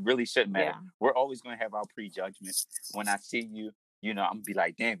 It really shouldn't matter. Yeah. We're always going to have our prejudgments. When I see you, you know, I'm gonna be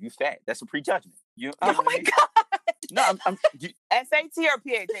like, damn, you fat. That's a prejudgment. You know Oh what I my mean? God. No, SAT or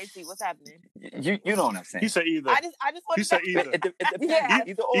PHAT? What's happening? you know what I'm saying. He said either. I just want He to said know. either. It depends. Yeah.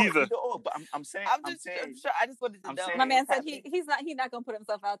 Either or. But I'm saying. I'm sure. I just wanted to I'm know. saying- My man what's said happening. he's not gonna put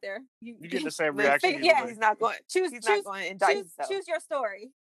himself out there. You get the same Listen, reaction. yeah, either way. he's not going. Choose He's not going to indict himself. choose your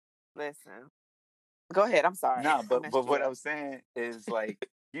story. Listen, go ahead. I'm sorry. No, I but messed you what up. I'm saying is like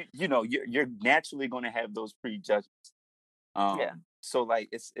you know you're naturally going to have those prejudgments. Yeah. So like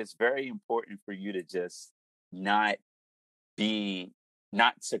it's very important for you to just not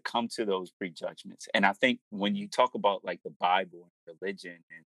succumb to those prejudgments. And I think when you talk about like the Bible and religion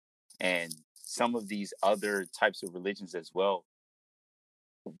and some of these other types of religions as well,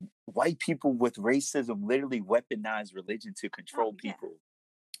 white people with racism literally weaponize religion to control yeah. people.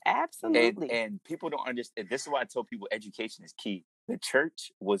 Absolutely. And people don't understand. This is why I tell people education is key. The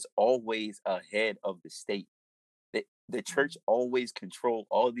church was always ahead of the state. The church always controlled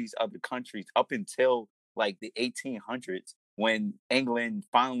all these other countries up until like the 1800s, when England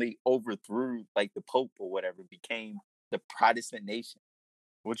finally overthrew like the Pope or whatever, became the Protestant nation.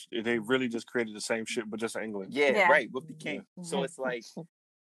 Which they really just created the same shit, but just in England. Yeah, right. With the king. Yeah. So it's like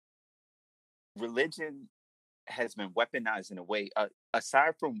religion has been weaponized in a way,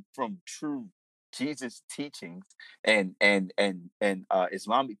 aside from true Jesus teachings and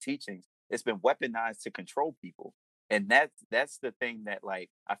Islamic teachings. It's been weaponized to control people, and that's the thing that like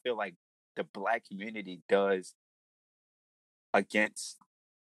I feel like the Black community does against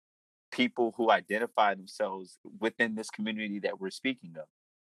people who identify themselves within this community that we're speaking of,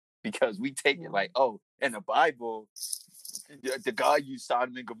 because we take it like, oh, in the Bible, the God used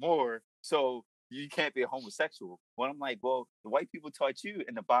Sodom and Gomorrah, so you can't be a homosexual. Well, I'm like, well, the white people taught you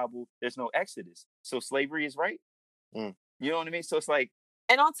in the Bible there's no Exodus, so slavery is right. You know what I mean? So it's like,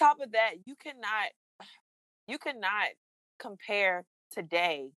 and on top of that, you cannot compare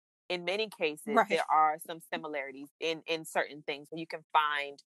today. In many cases, Right. there are some similarities in certain things where you can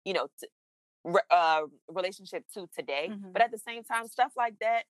find, you know, relationship to today. Mhm. But at the same time, stuff like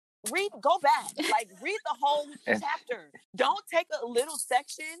that, go back, like read the whole chapter. Don't take a little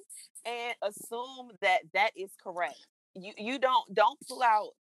section and assume that is correct. You don't pull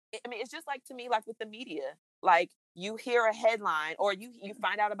out. I mean, it's just like, to me, like with the media, like you hear a headline or you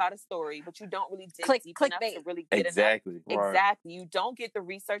find out about a story, but you don't really dig deep enough to really get exactly enough. Right. Exactly. You don't get the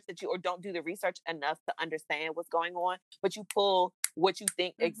research or don't do the research enough to understand what's going on, but you pull what you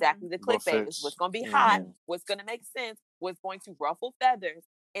think exactly the What clickbait fits. is, what's going to be hot, what's going to make sense, what's going to ruffle feathers,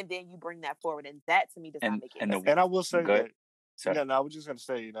 and then you bring that forward, and that to me does not make it. And I will say Good. that. No, I was just gonna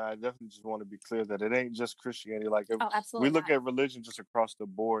say, you know, I definitely just want to be clear that it ain't just Christianity. Like, if absolutely we look not. at religion just across the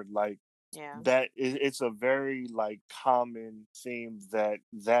board, like Yeah. it's a very like common theme that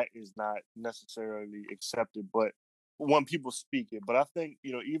is not necessarily accepted, but when people speak it. But I think,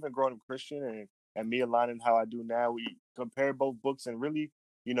 you know, even growing up Christian and me aligning how I do now, we compare both books, and really,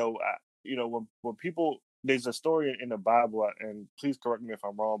 you know, when people, there's a story in the Bible, and please correct me if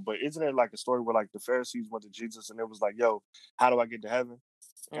I'm wrong, but isn't it like a story where like the Pharisees went to Jesus and it was like, yo, how do I get to heaven?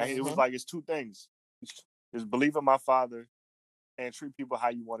 And it was like, it's two things. It's believe in my Father and treat people how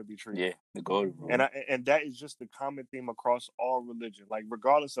you want to be treated. Yeah, the golden rule. And that is just the common theme across all religion. Like,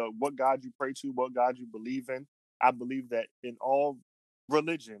 regardless of what God you pray to, what God you believe in, I believe that in all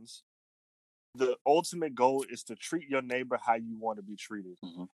religions, the ultimate goal is to treat your neighbor how you want to be treated.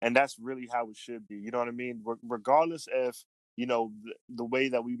 And that's really how it should be. You know what I mean? Regardless if, you know, the way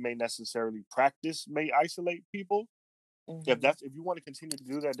that we may necessarily practice may isolate people. If you want to continue to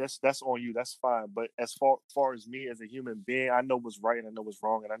do that, that's on you. That's fine. But as far as me as a human being, I know what's right and I know what's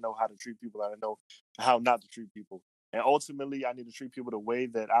wrong, and I know how to treat people and I know how not to treat people. And ultimately, I need to treat people the way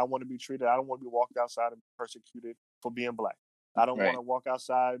that I want to be treated. I don't want to be walked outside and persecuted for being Black. I don't want to walk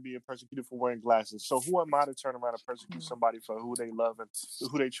outside and be persecuted for wearing glasses. So who am I to turn around and persecute somebody for who they love and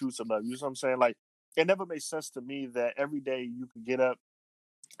who they choose to love? You know what I'm saying? Like, it never made sense to me that every day you could get up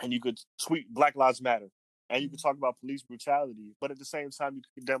and you could tweet Black Lives Matter and you could talk about police brutality, but at the same time you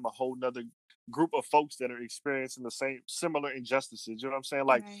could condemn a whole nother group of folks that are experiencing the similar injustices. You know what I'm saying?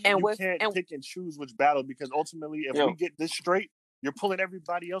 Like, you can't pick and choose which battle, because ultimately, if we get this straight, you're pulling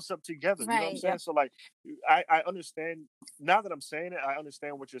everybody else up together. You know what I'm Right. saying? Yep. So like, I understand now that I'm saying it. I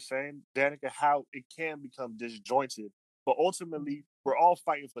understand what you're saying, Danica. How it can become disjointed, but ultimately we're all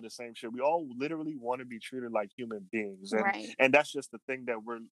fighting for the same shit. We all literally want to be treated like human beings, and Right. that's just the thing that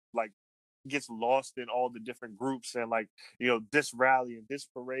we're like gets lost in all the different groups and like, you know, this rally and this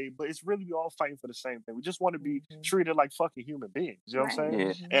parade, but it's really we all fighting for the same thing. We just want to be treated like fucking human beings. You know what I'm Right.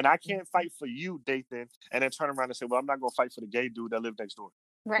 saying? Yeah. And I can't fight for you, Dathan, and then turn around and say, well, I'm not gonna fight for the gay dude that lived next door.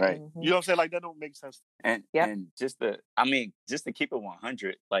 Right. Right. You know what I'm saying? Like that don't make sense. And Yep. and just to keep it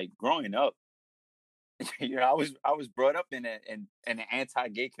 100, like growing up, you know, I was brought up in an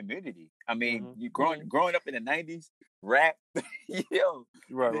anti-gay community. I mean, Mhm. you growing up in the 90s, rap, yo,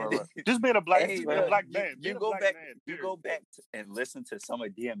 Right, man, right, right. Just being a black, hey, just being a look, black you, man, you being a go black back, man. you Period. go back and listen to some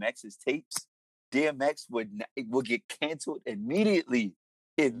of DMX's tapes. DMX would get canceled immediately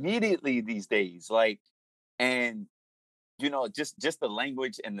these days. Like, and you know, just the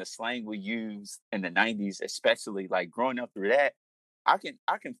language and the slang we use in the 90s, especially like growing up through that, I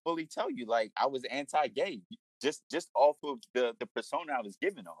can fully tell you, like, I was anti-gay just off of the persona I was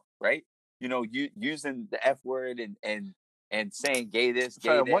given off, right? You know, you using the F word and saying gay this, gay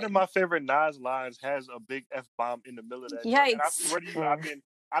Fam, that. one of my favorite Nas lines has a big F bomb in the middle of that joint. And I Yikes. swear to you, I've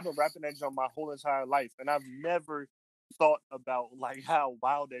been rapping that joint my whole entire life, and I've never thought about like how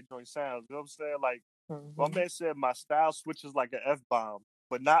wild that joint sounds. You know what I'm saying? Like my man said, my style switches like an F bomb,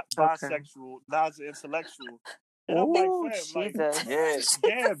 but not bisexual, not intellectual. And I'm like, Ooh, fam, like, Jesus. Yeah,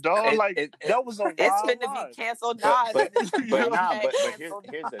 damn, dog, like it, that was a It's wild finna be line. canceled but Nas. but It's finna be but nah, hashtag but canceled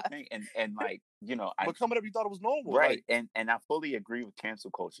here's the Nas. thing, and like, you know, But coming up, you thought it was normal, right, like, and I fully agree with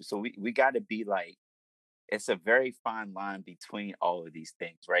cancel culture. So we got to be like, it's a very fine line between all of these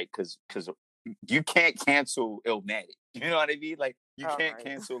things, right? Because you can't cancel Illmatic. You know what I mean? Like you All can't right.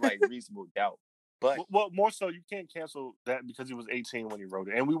 cancel like Reasonable Doubt. But well, more so, you can't cancel that because he was 18 when he wrote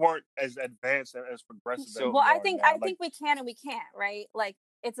it, and we weren't as advanced and as progressive as So- we Well, I are think now. I think we can and we can't, right? Like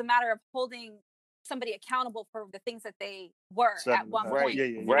it's a matter of holding somebody accountable for the things that they were Setting at the one past. point, Yeah,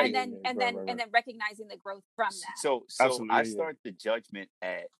 yeah, Right. and then and then right. and then recognizing the growth from that. so Absolutely, I yeah, yeah. start the judgment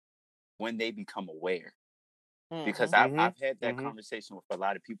at when they become aware. Because Mhm. I've had that conversation with a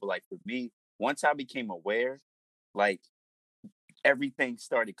lot of people. Like for me, once I became aware, like everything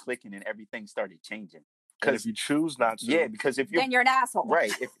started clicking and everything started changing. And if you choose not to, Because if you're Then you're an asshole.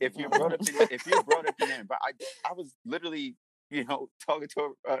 right, if you're brought up in that, but I was literally, you know, talking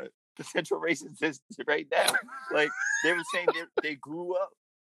to a potential racist right now. Like they were saying they grew up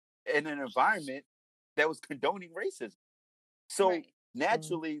in an environment that was condoning racism, so Right.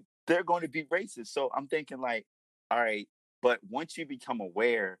 naturally they're going to be racist. So I'm thinking like, all right, but once you become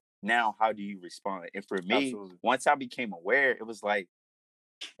aware, now how do you respond? And for me, Absolutely. once I became aware, it was like,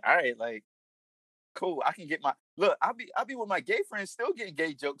 all right, like, cool, I can get my look. I'll be with my gay friends still getting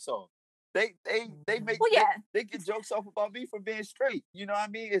gay jokes off. They make Well, yeah. they get jokes off about me for being straight. You know what I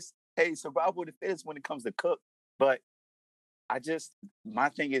mean? It's hey, survival of the fittest when it comes to cook. But I just my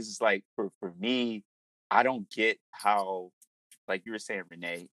thing is like for me, I don't get how, like you were saying,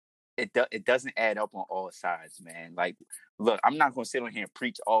 Renee, it doesn't add up on all sides, man. Like, look, I'm not gonna sit on here and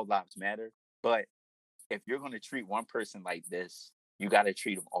preach all lives matter, but if you're gonna treat one person like this, you got to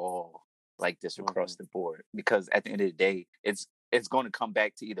treat them all like this across the board. Because at the end of the day, it's going to come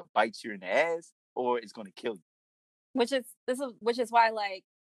back to either bite you in the ass or it's going to kill you. Which is why like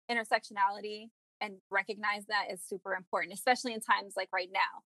intersectionality and recognize that is super important, especially in times like right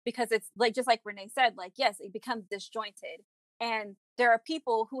now, because it's like just like Renee said, like yes, it becomes disjointed, and there are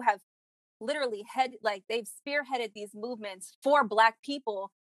people who have literally they've spearheaded these movements for Black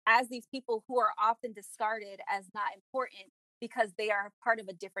people as these people who are often discarded as not important because they are part of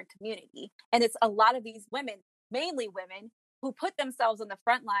a different community, and it's a lot of these women, mainly women, who put themselves on the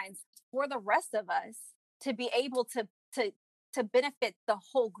front lines for the rest of us to be able to benefit the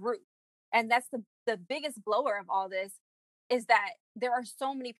whole group. And that's the biggest blower of all this, is that there are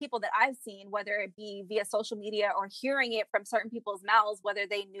so many people that I've seen, whether it be via social media or hearing it from certain people's mouths, whether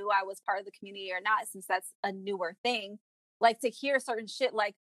they knew I was part of the community or not, since that's a newer thing, like to hear certain shit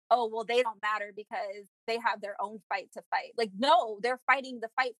like, oh, well, they don't matter because they have their own fight to fight. Like, no, they're fighting the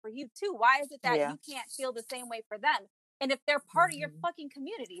fight for you too. Why is it that you can't feel the same way for them? And if they're part of your fucking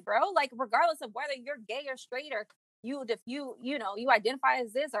community, bro, like regardless of whether you're gay or straight or you identify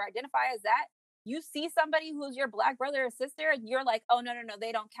as this or identify as that, you see somebody who's your Black brother or sister and you're like, oh, no,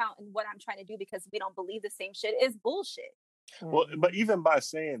 they don't count in what I'm trying to do because we don't believe the same shit, is bullshit. Well, but even by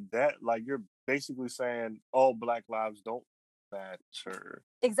saying that, like you're basically saying all Black lives don't matter.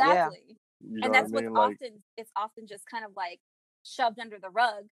 Exactly. You know And that's what I mean? what's often, it's often just kind of like shoved under the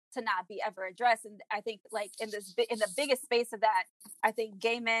rug to not be ever addressed. And I think like in the biggest space of that, I think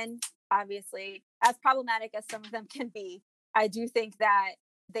gay men, obviously, as problematic as some of them can be, I do think that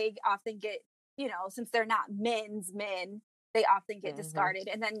they often get, since they're not men's men, they often get discarded.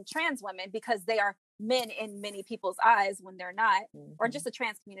 And then trans women, because they are men in many people's eyes when they're not, or just the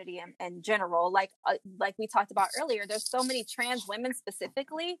trans community in general. Like we talked about earlier, there's so many trans women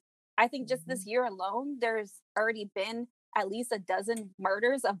specifically. I think just this year alone, there's already been at least a dozen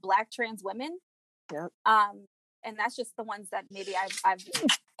murders of Black trans women. Yep. And that's just the ones that maybe I've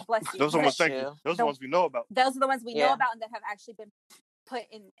bless you. Those are the ones, thank you. Those are the ones we know about. Those are the ones we know about and that have actually been put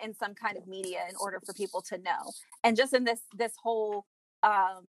in some kind of media in order for people to know. And just in this whole,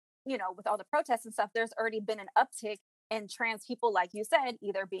 with all the protests and stuff, there's already been an uptick in trans people, like you said,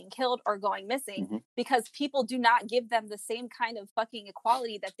 either being killed or going missing because people do not give them the same kind of fucking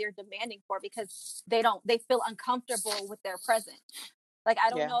equality that they're demanding for because they feel uncomfortable with their presence. Like, I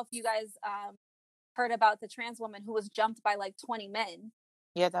don't know if you guys heard about the trans woman who was jumped by like 20 men.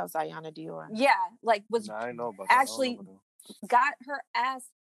 Yeah, that was Ayana Dior. Yeah, like I didn't know about actually got her ass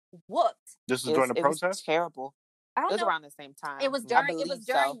whooped. This was during the protest? Was terrible. I don't know. It was around the same time. It was during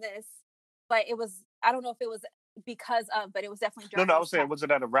this, but it was, I don't know if it was because of, but it was definitely during. No, I was saying, was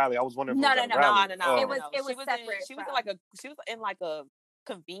it at a rally? I was wondering. No. It was separate. She was in like a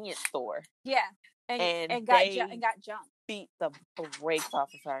convenience store. Yeah, and got jumped. Beat the brakes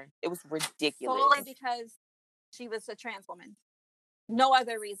off of her. It was ridiculous. Solely because she was a trans woman. No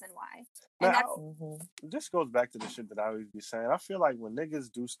other reason why. And this goes back to the shit that I always be saying. I feel like when niggas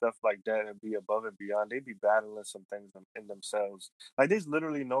do stuff like that and be above and beyond, they be battling some things in themselves. Like, there's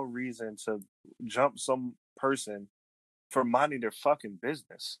literally no reason to jump some person for minding their fucking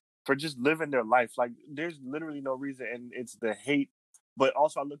business, for just living their life. Like, there's literally no reason, and it's the hate. But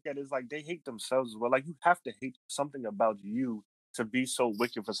also, I look at it as like they hate themselves as well. Like, you have to hate something about you to be so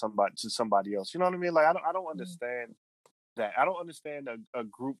wicked for somebody else. You know what I mean? Like, I don't understand that. I don't understand a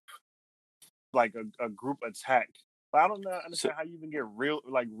group, like a group attack. But I don't understand how you even get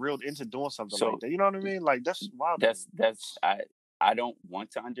reeled into doing something like that. You know what I mean? Like, that's wild. I don't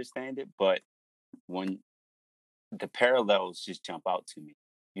want to understand it, but when the parallels just jump out to me,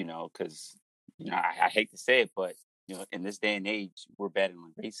 because I hate to say it, but in this day and age, we're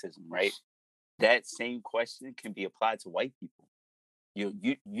battling racism, right? That same question can be applied to white people.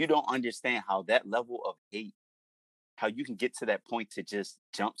 You don't understand how that level of hate, how you can get to that point to just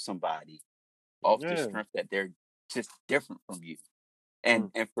jump somebody off the strength that they're just different from you.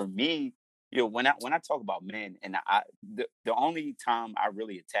 And for me, when I talk about men, and the only time I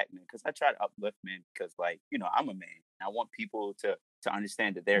really attack men, because I try to uplift men, because I'm a man, and I want people to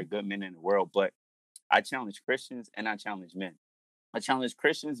understand that there are good men in the world, but I challenge Christians and I challenge men. I challenge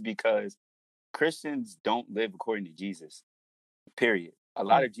Christians because Christians don't live according to Jesus, period.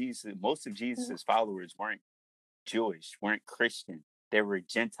 Most of Jesus' followers weren't Jewish, weren't Christian. They were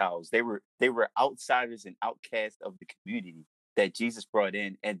Gentiles. They were outsiders and outcasts of the community that Jesus brought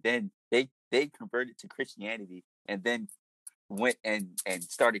in. And then they converted to Christianity and then went and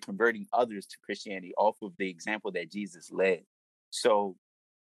started converting others to Christianity off of the example that Jesus led. So,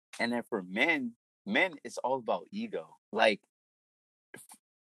 and then for men, it's all about ego. Like,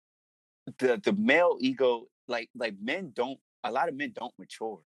 the male ego, like a lot of men don't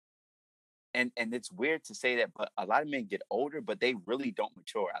mature. And it's weird to say that, but a lot of men get older, but they really don't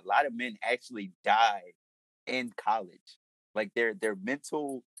mature. A lot of men actually die in college. Like, their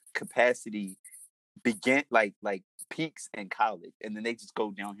mental capacity begin like peaks in college, and then they just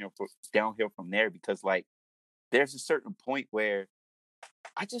go downhill from there, because like there's a certain point where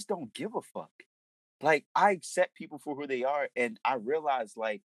I just don't give a fuck. Like, I accept people for who they are, and I realize,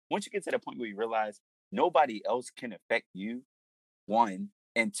 like, once you get to that point where you realize nobody else can affect you, one,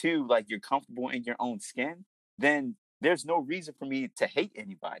 and two, like, you're comfortable in your own skin, then there's no reason for me to hate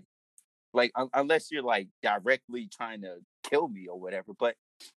anybody. Like, unless you're like directly trying to kill me or whatever. But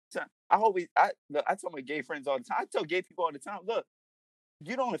I tell my gay friends all the time. I tell gay people all the time, look,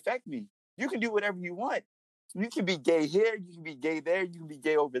 you don't affect me. You can do whatever you want. You can be gay here, you can be gay there, you can be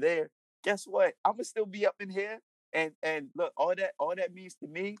gay over there. Guess what? I'm gonna still be up in here. And look, all that means to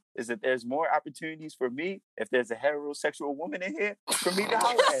me is that there's more opportunities for me if there's a heterosexual woman in here for me to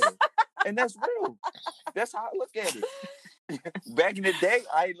holler at her. And that's real. That's how I look at it. Back in the day,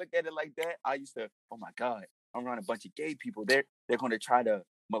 I didn't look at it like that. I used to, oh my God, I'm around a bunch of gay people. They're gonna try to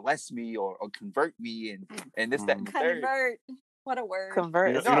molest me or convert me and this, that, and the third. Convert. What a word.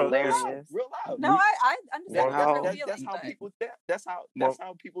 Convert is No, hilarious. real loud. No, I understand. That's how people think. That's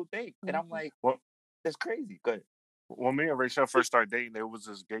how people think. And I'm like, that's crazy. Good. When me and Rachel first started dating, there was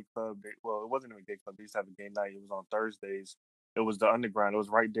this gay club. Well, it wasn't even a gay club. They used to have a gay night. It was on Thursdays. It was the Underground. It was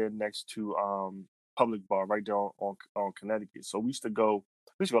right there next to Public Bar, right there on Connecticut. So we used to go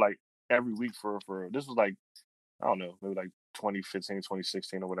like every week for this was like, I don't know, maybe like 2015,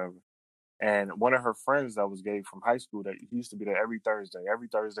 2016 or whatever. And one of her friends that was gay from high school, that he used to be there every Thursday. Every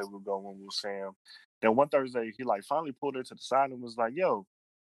Thursday we would go when we would see him. Then one Thursday he like finally pulled her to the side and was like, "Yo,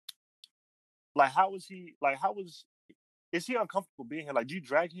 like is he uncomfortable being here? Like, do you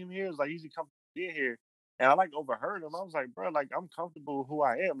drag him here? It's like, is he comfortable being here?" And I like overheard him. I was like, bro, like I'm comfortable with who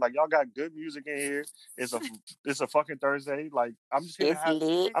I am. Like y'all got good music in here. It's a fucking Thursday. Like I'm just here to It's have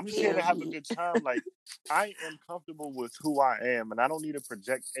lit, I'm just here to have a period. good time. Like I am comfortable with who I am, and I don't need to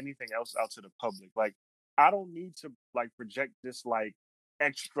project anything else out to the public. Like I don't need to like project this like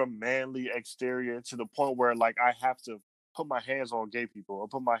extra manly exterior to the point where like I have to put my hands on gay people or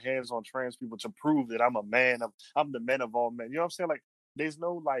put my hands on trans people to prove that I'm a man. I'm the man of all men. You know what I'm saying? Like there's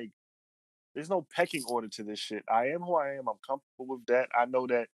no pecking order to this shit. I am who I am. I'm comfortable with that. I know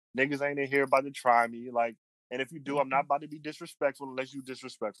that niggas ain't in here about to try me. Like, and if you do, I'm not about to be disrespectful unless you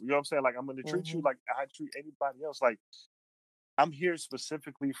disrespectful. You know what I'm saying? Like, I'm gonna treat you like I treat anybody else. Like, I'm here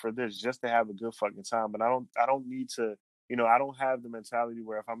specifically for this, just to have a good fucking time. And I don't need to, I don't have the mentality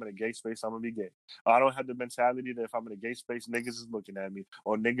where if I'm in a gay space, I'm gonna be gay. Or I don't have the mentality that if I'm in a gay space, niggas is looking at me,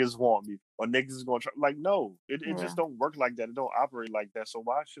 or niggas want me, or niggas is gonna try. Like, no, it just don't work like that. It don't operate like that. So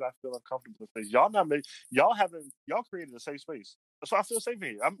why should I feel uncomfortable in space? Y'all created a safe space. So I feel safe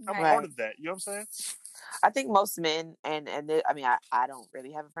here. I'm part of that. You know what I'm saying? I think most men, I don't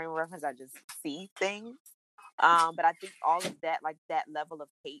really have a frame of reference. I just see things. But I think all of that, like that level of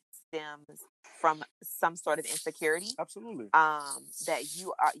hate, stems from some sort of insecurity. Absolutely. That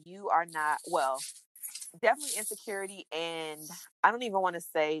you are not, well, definitely insecurity, and I don't even want to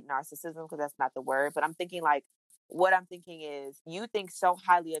say narcissism because that's not the word, but I'm thinking like, what I'm thinking is you think so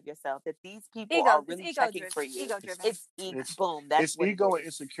highly of yourself that these people are really checking for you. It's boom. That's it's ego and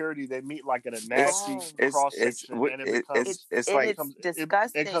insecurity. They meet like in a nasty cross section, and it becomes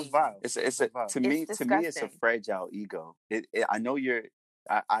disgusting. It becomes vile. To me, it's a fragile ego. I know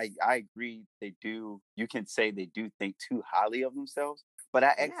I agree. They do. You can say they do think too highly of themselves, but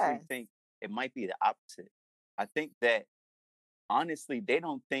I actually think it might be the opposite. I think that honestly, they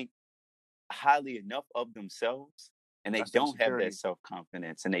don't think highly enough of themselves, and they don't have that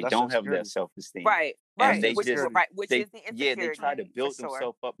self-confidence, and they don't have that self-esteem. Right. And they which is the insecurity. Yeah, they try to build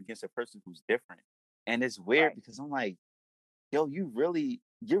themselves up against a person who's different. And it's weird because I'm like, yo, you're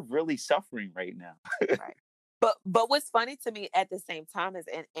really suffering right now. Right. But what's funny to me at the same time is,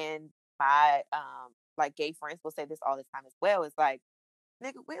 and my like gay friends will say this all the time as well, is like,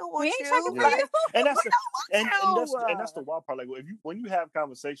 nigga, we don't want you. Like, and that's the wild part. Like when you have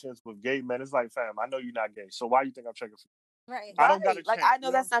conversations with gay men, it's like, fam, I know you're not gay, so why you think I'm checking for you? Right. I don't got a like, I know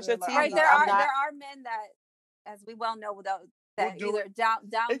that's not your team. Right. There are men that, as we well know, that either down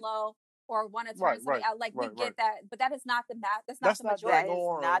low or want to turn something out. Like we get that, but that is not the That's not the majority.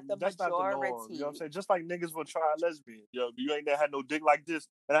 Not the that's majority. Not the norm. You know what I'm saying? Just like niggas will try a lesbian. Yo, you ain't never had no dick like this.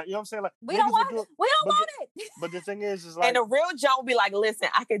 And you know what I'm saying? Like we don't want it. But the thing is like, and the real Joe will be like, listen,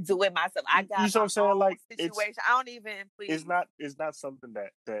 I can do it myself. I got you know what I'm saying? Like situation. I don't even please. It's not something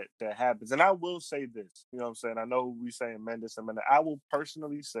that happens. And I will say this. You know what I'm saying? I know we saying men this and men that. I will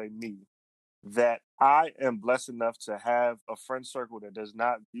personally say that I am blessed enough to have a friend circle that does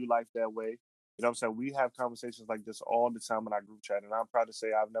not view life that way. You know what I'm saying? We have conversations like this all the time in our group chat, and I'm proud to say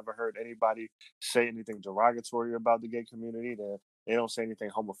I've never heard anybody say anything derogatory about the gay community. They don't say anything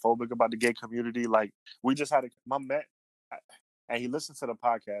homophobic about the gay community. Like, we just had my man, and he listened to the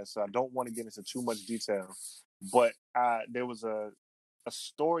podcast, so I don't want to get into too much detail, but there was a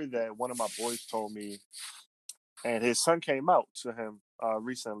story that one of my boys told me, and his son came out to him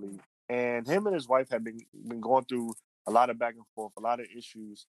recently, and him and his wife had been going through a lot of back and forth, a lot of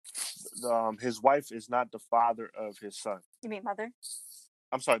issues. His wife is not the father of his son. You mean mother?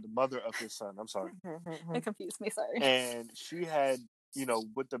 I'm sorry, the mother of his son. I'm sorry. It confused me, sorry. And she had,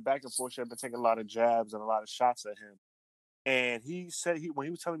 with the back and forth, she had been taking a lot of jabs and a lot of shots at him. And he said, when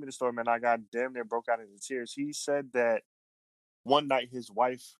he was telling me the story, man, I got damn near broke out into tears. He said that one night his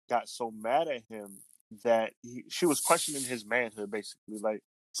wife got so mad at him that she was questioning his manhood, basically, like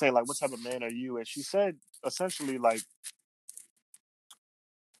saying, like, what type of man are you? And she said, essentially, like,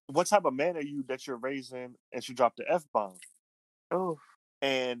 what type of man are you that you're raising? And she dropped the F-bomb. Oh.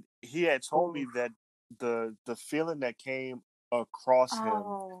 And he had told me that the feeling that came across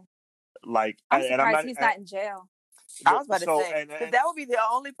him, like, I'm surprised he's not in jail. I was about to say, that would be the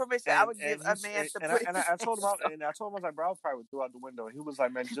only permission I would give a man to put. And I told him, I was like, bro, I was probably threw out the window. And he was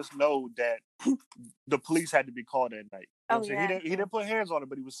like, man, just know that the police had to be called that night. You know what I'm saying? He didn't put hands on it,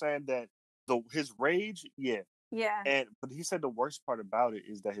 but he was saying that his rage, Yeah. But he said the worst part about it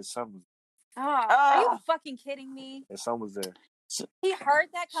is that his son was Are you fucking kidding me? his son was there. He heard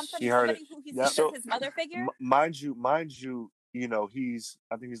that come from He heard somebody it. who he Yep. sees as his mother figure. Mind you, you know,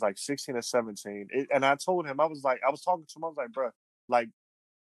 I think he's like 16 or 17. And I told him, I was talking to him, I was like, bro, like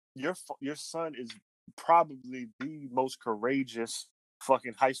your son is probably the most courageous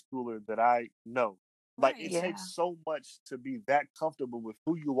fucking high schooler that I know. Like it takes so much to be that comfortable with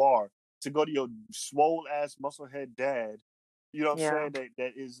who you are to go to your swole ass musclehead dad. You know what I'm saying?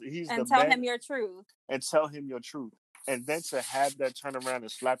 He's and the tell man, him your truth. And tell him your truth. And then to have that turn around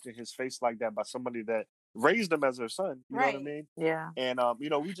and slapped in his face like that by somebody that raised him as their son, you know what I mean? Yeah. And you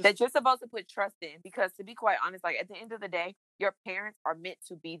know, we just that you're supposed to put trust in, because to be quite honest, like at the end of the day, your parents are meant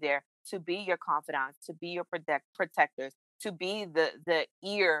to be there, to be your confidants, to be your protectors, to be the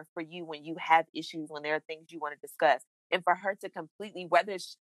ear for you when you have issues, when there are things you want to discuss. And for her to completely, whether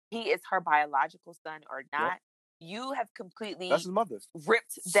he is her biological son or not, you have completely that's his mother.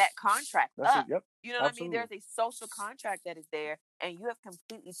 ripped that contract up. You know what Absolutely. I mean? There's a social contract that is there, and you have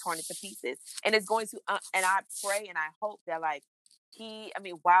completely torn it to pieces. And it's going to, and I pray and I hope that like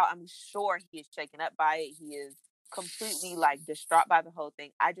while I'm sure he is shaken up by it, he is completely like distraught by the whole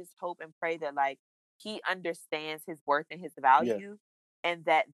thing. I just hope and pray that like he understands his worth and his value, and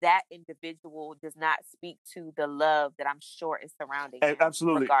that individual does not speak to the love that I'm sure is surrounding him.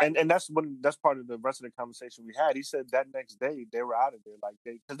 Absolutely. And that's part of the rest of the conversation we had. He said that next day they were out of there, like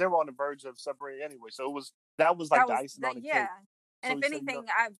because they were on the verge of separating anyway. So that was the icing on the cake. And if anything,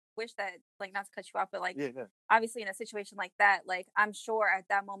 I wish that, like, not to cut you off, but like, obviously in a situation like that, like, I'm sure at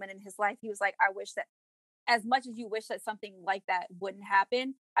that moment in his life, he was like, I wish that, as much as you wish that something like that wouldn't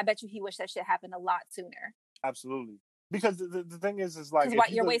happen, I bet you he wished that shit happened a lot sooner. Absolutely. Because the thing is like,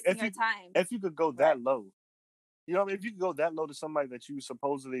 you're wasting your time. If you could go that low, you know what I mean? If you could go that low to somebody that you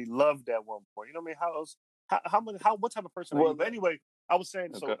supposedly loved at one point, you know what I mean? How else, what type of person are you? But anyway, I was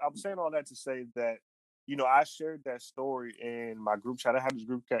saying all that to say that, you know, I shared that story in my group chat. I have this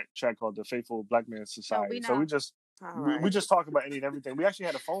group chat called the Faithful Black Man Society. So we just talk about any and everything. We actually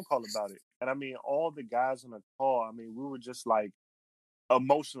had a phone call about it. And I mean, all the guys on the call, I mean, we were just like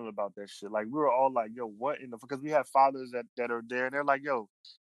emotional about that shit. Like we were all like, yo, what in the, because we have fathers that are there and they're like, yo,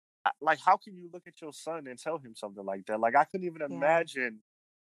 like, how can you look at your son and tell him something like that? Like, I couldn't even imagine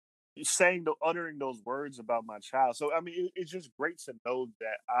uttering those words about my child. So, I mean, it's just great to know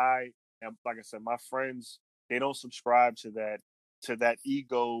that I am, like I said, my friends, they don't subscribe to that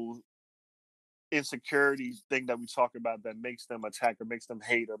ego insecurity thing that we talk about that makes them attack or makes them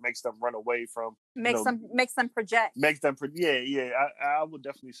hate or makes them run away from, makes them project. I would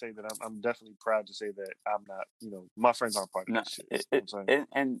definitely say that I'm definitely proud to say that I'm not, you know, my friends aren't part of that shit.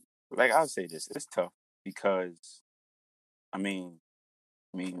 And like I'll say this, it's tough because I think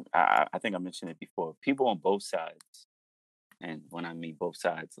I mentioned it before. People on both sides, and when I mean both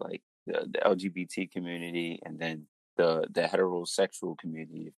sides, like the LGBT community and then the heterosexual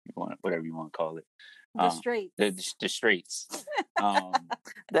community, if you want, whatever you want to call it, the straights, the straights,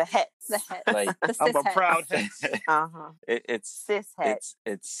 the hets, like the I'm a proud het. It's cis het.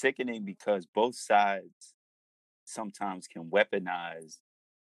 It's sickening because both sides sometimes can weaponize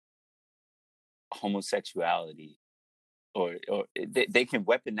homosexuality, or they can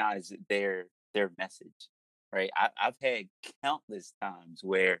weaponize their message, right? I've had countless times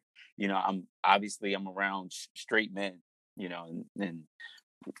where, you know, I'm around straight men, you know, and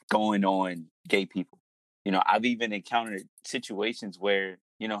going on gay people. You know, I've even encountered situations where,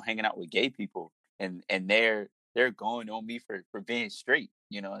 you know, hanging out with gay people and they're going on me for being straight.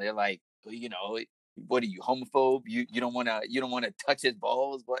 You know, they're like, you know, what are you, homophobe? You don't want to touch his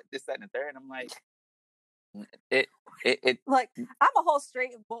balls, what, this, that, and the third. And I'm like, it like, I'm a whole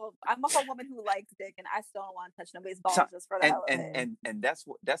woman who likes dick, and I still don't want to touch nobody's balls just for the hell of it. And this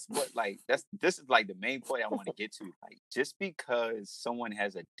is like the main point I want to get to. Like, just because someone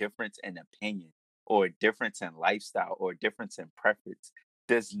has a difference in opinion or a difference in lifestyle or a difference in preference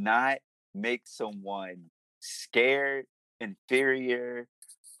does not make someone scared, inferior,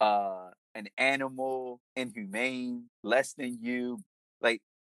 an animal, inhumane, less than you. Like,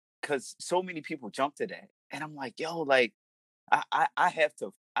 because so many people jump to that, and I'm like, yo, like, I have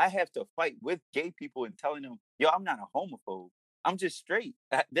to fight with gay people and telling them, yo, I'm not a homophobe. I'm just straight.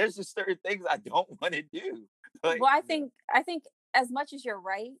 There's just certain things I don't want to do. Like, well, I think as much as you're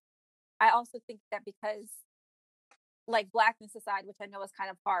right, I also think that because, like, blackness aside, which I know is kind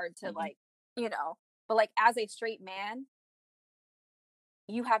of hard to like, you know, but like as a straight man,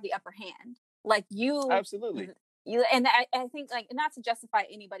 you have the upper hand. Like you absolutely. And I think, like, not to justify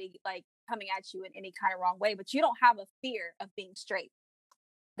anybody like coming at you in any kind of wrong way, but you don't have a fear of being straight.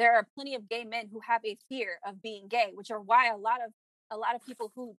 there are plenty of gay men who have a fear of being gay, which are why a lot of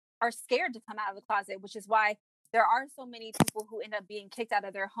people who are scared to come out of the closet, which is why there are so many people who end up being kicked out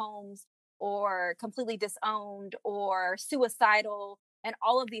of their homes or completely disowned or suicidal and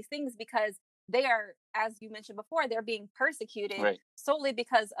all of these things, because they are, as you mentioned before, they're being persecuted solely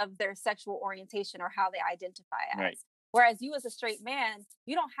because of their sexual orientation or how they identify as. Right. Whereas you as a straight man,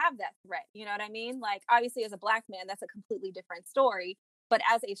 you don't have that threat. You know what I mean? Like, obviously as a black man, that's a completely different story. But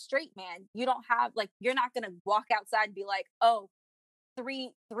as a straight man, you don't have, like, you're not going to walk outside and be like, oh,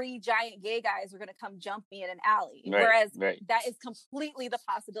 three giant gay guys are going to come jump me in an alley. Whereas that is completely the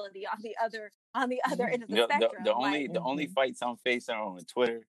possibility on the other end of the spectrum. The only fights I'm facing are on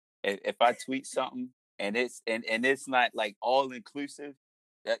Twitter. If I tweet something and it's not like all inclusive,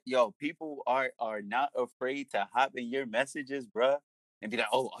 people are not afraid to hop in your messages, bruh, and be like,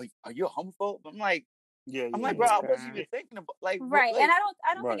 oh, are you a homophobe? I'm like, bro, I wasn't even thinking about and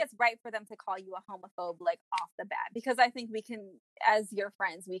I don't think it's right for them to call you a homophobe like off the bat, because I think we can, as your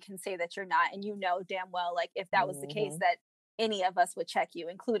friends, we can say that you're not, and you know damn well, like, if that was the case, that any of us would check you,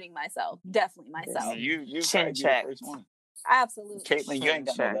 including myself, definitely myself. You chin check. First one. Absolutely. Caitlin, you ain't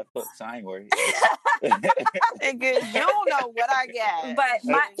got no left hook, so I ain't worried. Nigga, you don't know what I got. But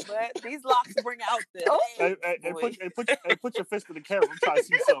these locks bring out the put your fist in the camera. I'm trying to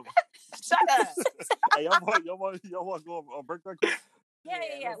see something. Shut up. Hey, y'all want to go on break real quick?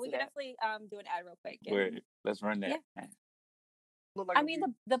 Yeah. We can definitely do an ad real quick. Let's run that. Yeah. I mean,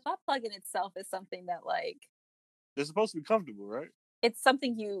 the butt plug in itself is something that, like, they're supposed to be comfortable, right? It's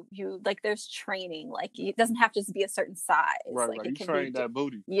something you like. There's training. Like, it doesn't have to just be a certain size. Right, like, right. You train that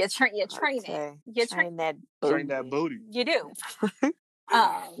booty. You train it. You train that booty. Train that booty. You do.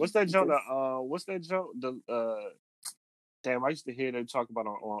 What's that joke? What's that joke? Damn, I used to hear them talk about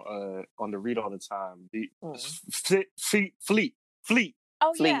on the read all the time. The fleet.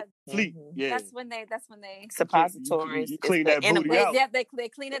 Oh fleet. Yeah, fleet. Yeah. That's when they suppositories. You clean that booty out. Yeah, they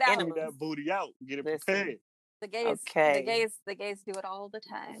clean it out. Clean that booty out. Get it prepared. The gays do it all the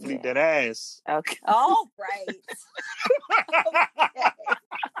time. Fleet that ass. Okay. All right.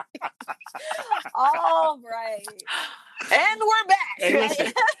 All right. And we're back. Hey,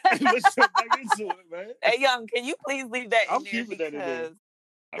 let's jump back into it, man. Hey, Young, can you please leave that I'm in there? keeping that in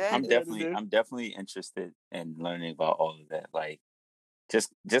there. I'm definitely interested in learning about all of that. Like,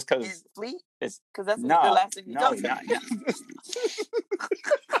 just because fleet, it's because that's the last thing you told me.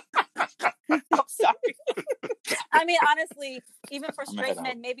 I'm sorry. I mean, honestly, even for straight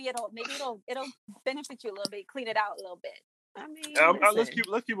men, maybe it'll benefit you a little bit, clean it out a little bit. I mean, let's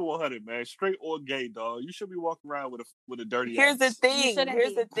keep it 100, man. Straight or gay, dog. You should be walking around with a dirty Here's ass. the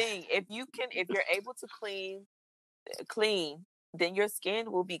thing. If you're able to clean, then your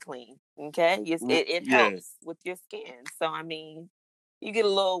skin will be clean. Okay? It helps with your skin. So, I mean, you get a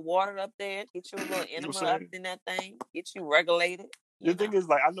little water up there, get you a little enema up in that thing, get you regulated. The thing is,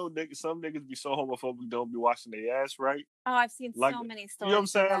 like, I know some niggas be so homophobic, don't be washing their ass right. Oh, I've seen so many stories. You know what I'm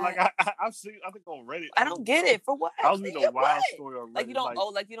saying? Like, I've seen, I think on Reddit. I don't get it. For what? I was reading a wild story on Reddit.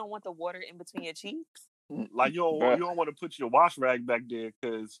 Like, you don't want the water in between your cheeks? Like, you don't want to put your wash rag back there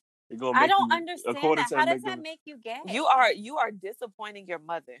because it's going to make I don't understand that. How does that make you gay? You are disappointing your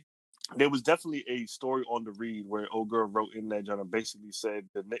mother. There was definitely a story on the read where old girl wrote in that journal, basically said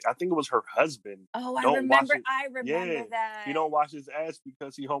that I think it was her husband. Oh, I remember that. He don't wash his ass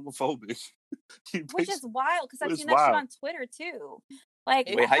because he's homophobic. Which is wild, because I've seen that shit on Twitter too. Like,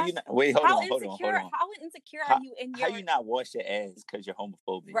 hold on. How insecure are you in your? How you not wash your ass because you're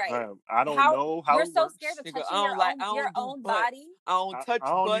homophobic? Right. I don't know how you're so scared of touching your own body. I don't touch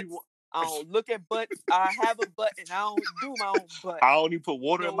butts. I don't look at butts. I have a butt and I don't do my own butt. I only put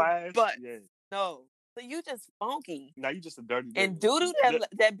water in my ass. Butt. Yeah. No. So you just funky. Now you just a dirty. And doo-doo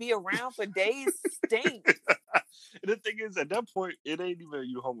that be around for days stinks. And the thing is, at that point, it ain't even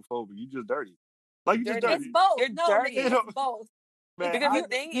you homophobic. You just dirty. Like, you just dirty. It's both. You're dirty. It's both. Man, because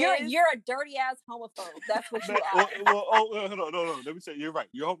you're a dirty ass homophobe. That's what you are. Hold on. Let me say, you're right.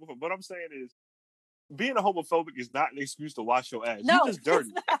 You're homophobe. What I'm saying is, being a homophobic is not an excuse to wash your ass. No, you just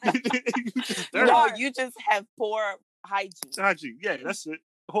dirty. You just dirty. No, you just have poor hygiene. Yeah, that's it.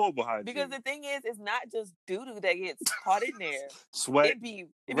 Horrible hygiene. Because the thing is, it's not just doo-doo that gets caught in there. Sweat. It be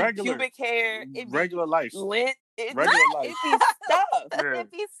pubic hair. It be regular life. Lint. Regular life. It be stuff. Yeah.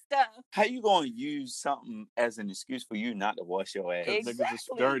 It be stuff. How you gonna use something as an excuse for you not to wash your ass? Exactly. Niggas is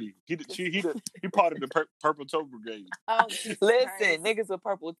dirty. He part of the Purple Toe Brigade. Oh, listen, niggas with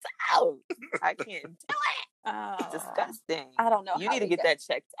purple towels. I can't do it. Oh, It's disgusting. I don't know. You need to get that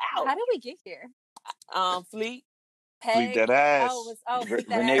checked out. How did we get here? Fleet. Fleet that ass. Fleet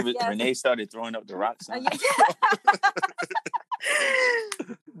that ass. Yes. Renee started throwing up the rocks.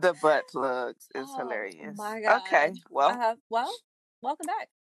 The butt plugs is Oh hilarious. my God. Okay, well, Well, welcome back.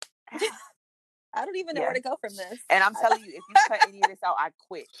 I don't even know where yeah. to go from this. And I'm telling you, if you cut any of this out, I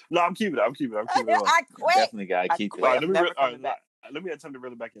quit. No, I'm keeping it. I'm keeping it on. I quit. Definitely gotta I keep quit. it. All right, I'm let me never re- all right, coming back. let me attempt to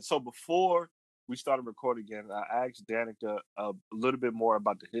reel it back in. So before we started recording again, I asked Danica a little bit more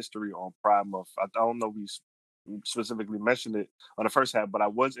about the history on Pride Month. I don't know if we specifically mentioned it on the first half, but I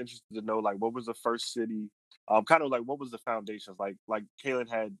was interested to know, like, what was the first city? Kind of like what was the foundations? Like Kaylin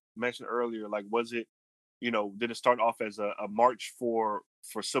had mentioned earlier, like was it, did it start off as a march for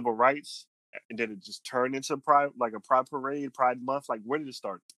civil rights, and then it just turned into pride, like a pride parade, Pride Month? Like, where did it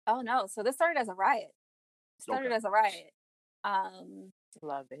start? Oh no! So this started as a riot. Okay.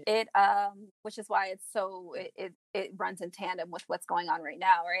 Love it. It which is why it's so it runs in tandem with what's going on right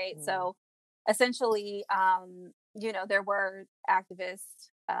now, right? Mhm. So essentially, there were activists,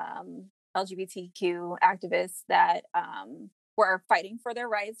 LGBTQ activists that were fighting for their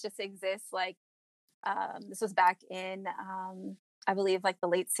rights just to exist. Like this was back in I believe like the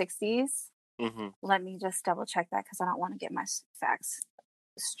late 60s. Mm-hmm. Let me just double check that because I don't want to get my facts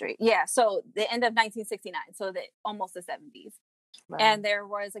straight. Yeah, so the end of 1969, so almost the 70s. Right. And there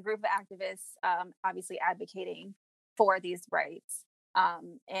was a group of activists obviously advocating for these rights.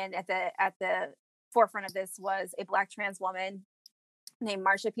 And at the forefront of this was a Black trans woman named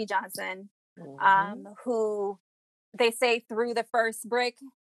Marsha P. Johnson, who they say threw the first brick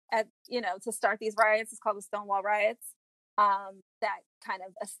to start these riots. It's called the Stonewall Riots. That kind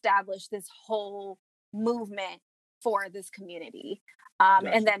of established this whole movement for this community. Gotcha.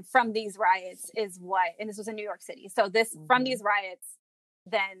 And then from these riots and this was in New York City. So from these riots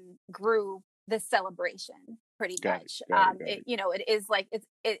then grew this celebration pretty much. It is like,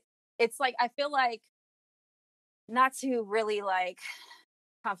 it's like, I feel like, not to really like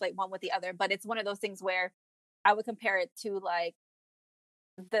conflate one with the other, but it's one of those things where I would compare it to like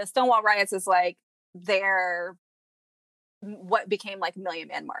the Stonewall Riots is like what became like Million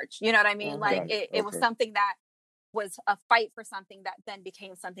Man March. You know what I mean? Like it was something that was a fight for something that then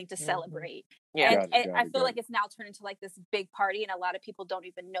became something to celebrate. Yeah. And I feel like it's now turned into like this big party, and a lot of people don't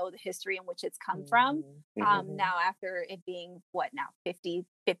even know the history in which it's come from. Now after it being 50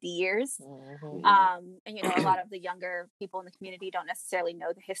 years. And a lot of the younger people in the community don't necessarily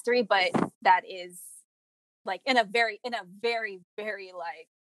know the history, but that is like in a very, very like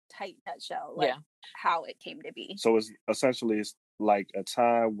tight nutshell, like how it came to be. So it's like a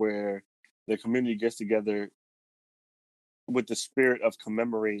time where the community gets together with the spirit of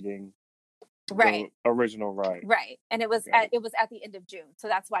commemorating the original riot. Right. And it was at the end of June. So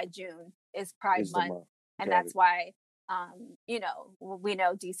that's why June is Pride Month. And that's why we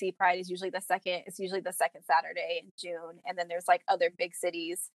know DC Pride is usually the second Saturday in June. And then there's like other big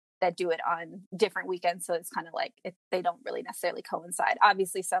cities that do it on different weekends. So it's kind of like they don't really necessarily coincide.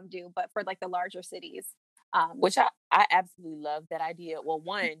 Obviously some do, but for like the larger cities. Which I absolutely love that idea. Well,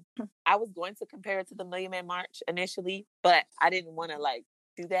 one, I was going to compare it to the Million Man March initially, but I didn't want to like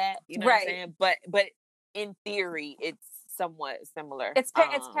do that. You know what I'm saying? But in theory, it's somewhat similar. It's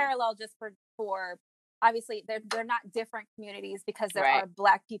parallel just for obviously they're not different communities because there are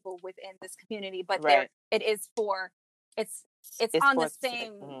Black people within this community, but it is for it's on the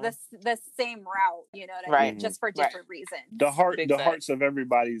same the same route, you know what I mean? Just for different reasons. The hearts of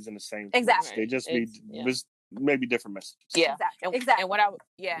everybody's in the same place. Exactly. They just maybe different messages. Yeah, exactly. And what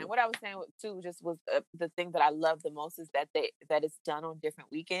I was saying too just was the thing that I love the most is that it's done on different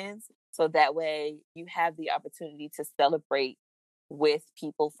weekends, so that way you have the opportunity to celebrate with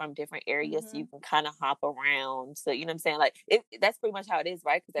people from different areas, so you can kind of hop around. So you know what I'm saying? Like that's pretty much how it is,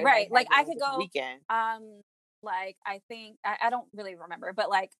 right? Right. Like I could go weekend. Like I think I don't really remember, but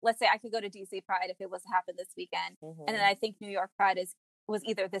like let's say I could go to DC Pride if it was to happen this weekend, and then I think New York Pride was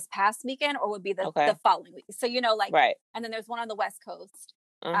either this past weekend or would be the following week. So and then there's one on the West Coast,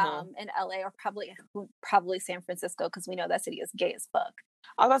 in LA or probably San Francisco, because we know that city is gay as fuck.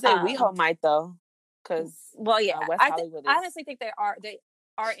 I was gonna say WeHo might though, because West Hollywood I honestly think they are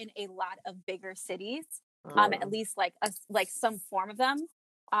in a lot of bigger cities, at least like some form of them,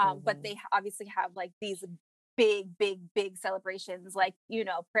 but they obviously have like these big celebrations, like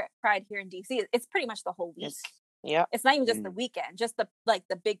Pride here in DC. It's pretty much the whole week. Yeah, it's not even just the weekend, just the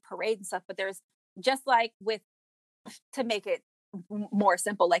big parade and stuff. But there's just like to make it more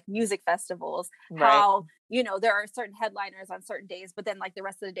simple, like music festivals, how there are certain headliners on certain days, but then like the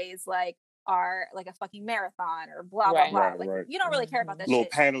rest of the days like are like a fucking marathon or blah blah blah. You don't really care about that little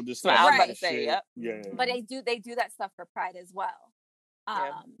shit. panel discussion. I was about to say, But they do that stuff for Pride as well.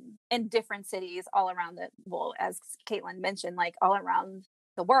 In different cities all around as Caitlin mentioned, like all around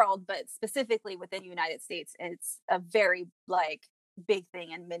the world, but specifically within the United States, it's a very like big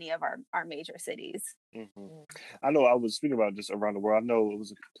thing in many of our major cities. I know I was speaking about just around the world. I know it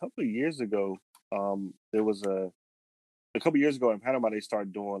was a couple of years ago. There was a couple of years ago in Panama, they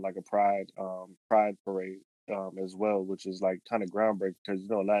started doing like a pride parade as well, which is like kind of groundbreaking because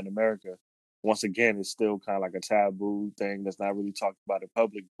Latin America, once again, is still kind of like a taboo thing that's not really talked about in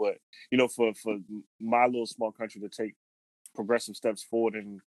public. But for my little small country to take progressive steps forward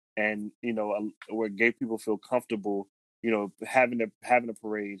and where gay people feel comfortable, having a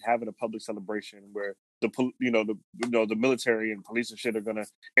parade, having a public celebration where the military and police and shit are gonna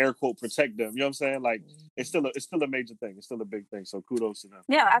air quote protect them. You know what I'm saying? Like it's still a major thing. It's still a big thing. So kudos to them.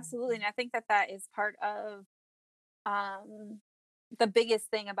 Yeah, absolutely. And I think that is part of the biggest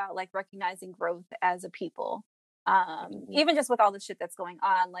thing about like recognizing growth as a people. Even just with all the shit that's going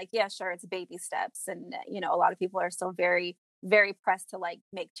on, like, yeah, sure, it's baby steps. And, a lot of people are still very, very pressed to like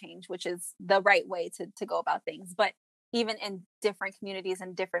make change, which is the right way to go about things. But even in different communities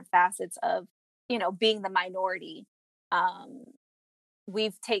and different facets of, being the minority,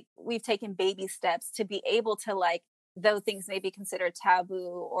 we've taken baby steps to be able to like, though things may be considered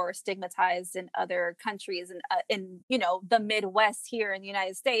taboo or stigmatized in other countries and in the Midwest here in the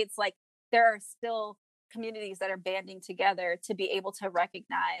United States, like there are still communities that are banding together to be able to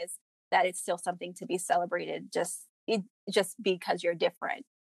recognize that it's still something to be celebrated just because you're different.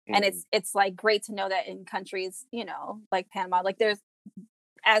 And it's like great to know that in countries, like Panama, like there's,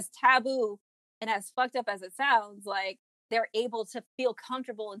 as taboo and as fucked up as it sounds, like they're able to feel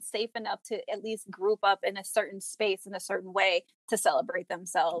comfortable and safe enough to at least group up in a certain space in a certain way to celebrate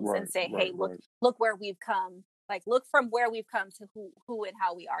themselves and say, hey, look where we've come. Like, look from where we've come to who and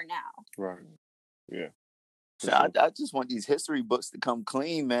how we are now. Right. Yeah. So I just want these history books to come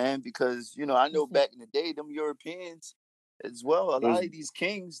clean, man, because, I know back in the day, them Europeans as well, a lot of these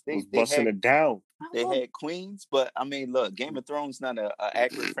kings, they busting it down. They had queens, but I mean, look, Game of Thrones not a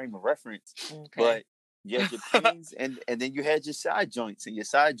accurate frame of reference, but you had your queens, and then you had your side joints, and your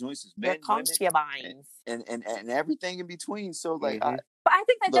side joints is men, concubines, and everything in between. So like, but I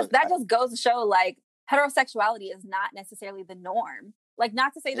think that just goes to show like heterosexuality is not necessarily the norm. Like,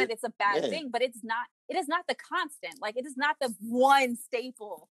 not to say that it's a bad thing, but it is not the constant. Like, it is not the one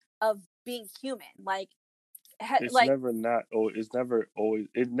staple of being human. Like, it's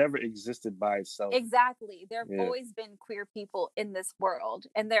never existed by itself. Exactly. There have always been queer people in this world,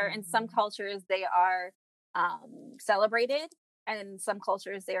 and in some cultures they are celebrated, and in some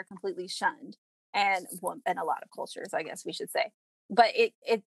cultures they are completely shunned, and in a lot of cultures, I guess we should say. But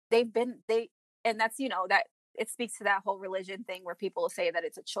and that's that it speaks to that whole religion thing where people say that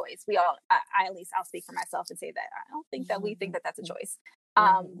it's a choice. I'll speak for myself and say that I don't think that we think that that's a choice.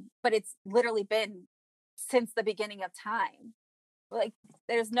 But it's literally been since the beginning of time. Like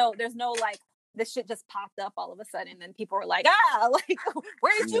there's no like this shit just popped up all of a sudden and people were like, like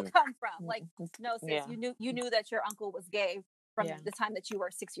where did you come from? Like, no, sis, you knew that your uncle was gay from the time that you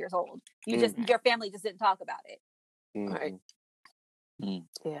were 6 years old. Your family just didn't talk about it. Right.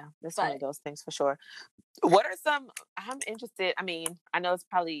 Yeah, that's one of those things for sure. What are some? I'm interested. I mean, I know it's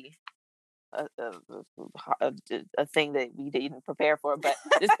probably a thing that we didn't prepare for, but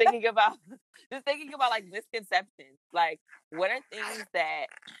just thinking about like misconceptions. Like, what are things that,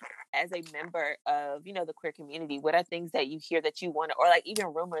 as a member of the queer community, what are things that you hear that you want, or like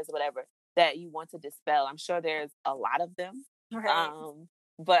even rumors, or whatever, that you want to dispel? I'm sure there's a lot of them, right.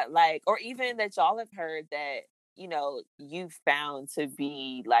 But like, or even that y'all have heard that you found to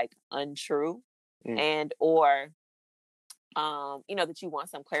be like untrue, and or that you want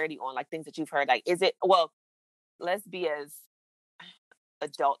some clarity on, like things that you've heard. Like, is it, well, let's be as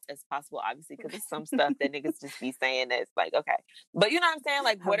adult as possible, obviously, because there's some stuff that niggas just be saying that's like, okay, but you know what I'm saying?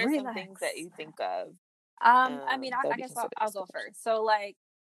 Like, what are some things that you think of? I mean, I guess I'll go first. So like,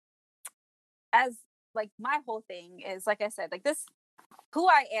 as like my whole thing is, like I said, like this, who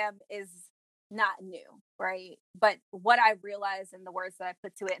I am is not new, right? But what I realize and the words that I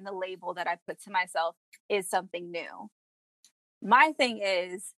put to it and the label that I put to myself is something new. My thing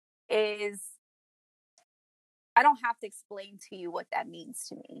is I don't have to explain to you what that means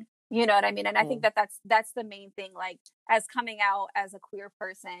to me. You know what I mean? And I think that's the main thing. Like, as coming out as a queer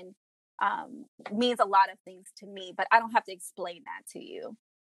person means a lot of things to me, but I don't have to explain that to you.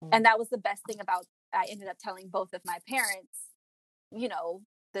 And that was the best thing about, I ended up telling both of my parents,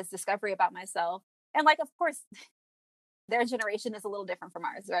 this discovery about myself. And like, of course, their generation is a little different from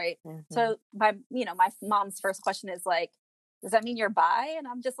ours, right? So my mom's first question is like, does that mean you're bi? And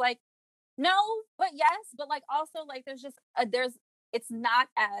I'm just like, no, but yes. But like, also like, there's it's not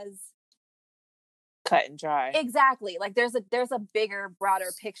as cut and dry. Exactly. Like there's a bigger,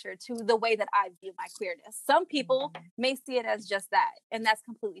 broader picture to the way that I view my queerness. Some people may see it as just that, and that's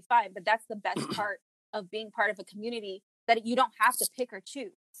completely fine. But that's the best part of being part of a community, that you don't have to pick or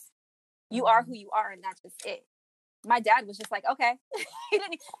choose. You are who you are, and that's just it. My dad was just like, okay. he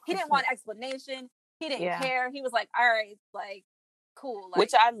didn't want explanation. He didn't care. He was like, all right, like, cool. Like,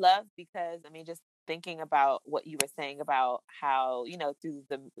 which I love, because I mean, just thinking about what you were saying about how, you know, through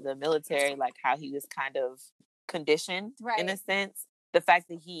the military, like how he was kind of conditioned in a sense. The fact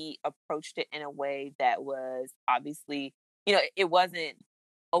that he approached it in a way that was obviously, you know, it wasn't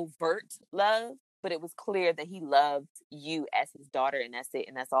overt love, but it was clear that he loved you as his daughter, and that's it,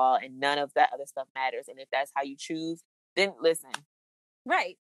 and that's all, and none of that other stuff matters. And if that's how you choose, then listen.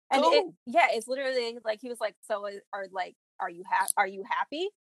 Right. And it's literally like, he was like, so are you happy?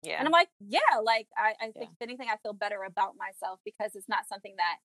 Yeah. And I'm like, yeah, like I think if anything, I feel better about myself, because it's not something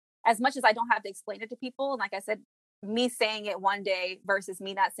that, as much as I don't have to explain it to people, and like I said, me saying it one day versus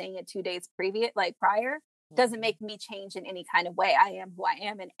me not saying it 2 days prior doesn't make me change in any kind of way. I am who I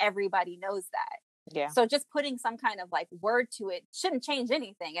am, and everybody knows that. Yeah. So just putting some kind of like word to it shouldn't change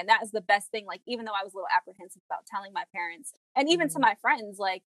anything. And that is the best thing. Like, even though I was a little apprehensive about telling my parents, and even to my friends,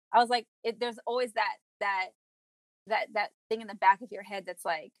 like I was like, there's always that thing in the back of your head that's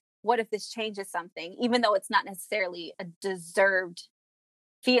like, what if this changes something, even though it's not necessarily a deserved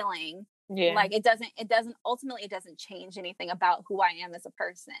feeling. Like it doesn't ultimately, it doesn't change anything about who I am as a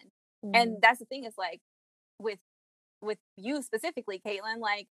person. And that's the thing, is like with you specifically, Caitlin,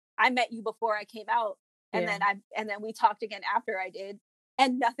 like I met you before I came out, and then we talked again after I did,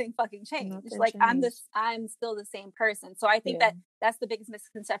 and nothing fucking changed. I'm still the same person. So I think that's the biggest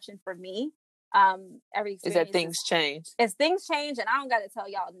misconception for me. Every experience is that things change. As things change, and I don't got to tell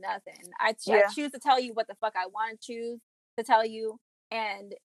y'all nothing. I choose to tell you what the fuck I want to choose to tell you,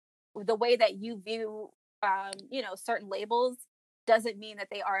 and the way that you view, you know, certain labels doesn't mean that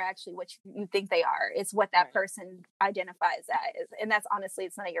they are actually what you think they are. It's what that person identifies as, and that's honestly,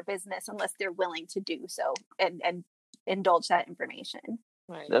 it's none of your business unless they're willing to do so and indulge that information.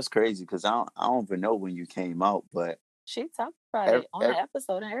 Right. That's crazy, because I don't even know when you came out, but she talked about it on the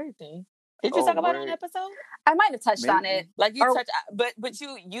episode and everything. Did you talk about it on the episode? I might have touched on it. Like you touched, but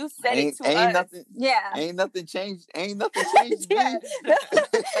you said it to us. Nothing, ain't nothing changed. Ain't nothing changed.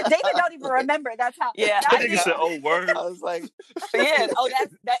 David don't even remember. That's how. I think it's an old word. I was like,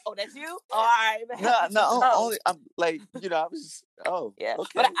 that's you. All right. Only I'm like, you know, I was just, okay.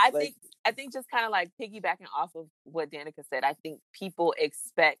 But I think just kind of like piggybacking off of what Danica said, I think people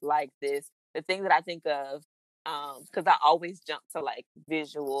expect like this. The thing that I think of, because I always jump to like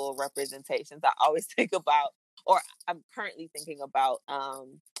visual representations. I always think about, or I'm currently thinking about,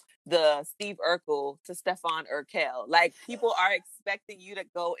 the Steve Urkel to Stefan Urkel. Like, people are expecting you to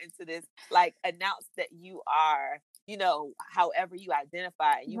go into this, like, announce that you are, you know, however you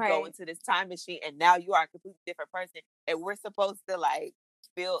identify, and you go into this time machine, and now you are a completely different person, and we're supposed to like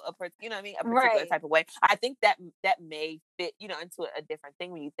feel a particular type of way. I think that may fit, you know, into a different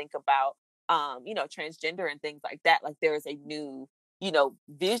thing when you think about you know, transgender and things like that. Like, there is a new, you know,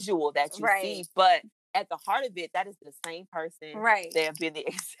 visual that you see, but at the heart of it, that is the same person. Right. They have been the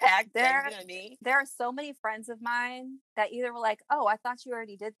exact same, you know what I mean? There are so many friends of mine that either were like, oh, I thought you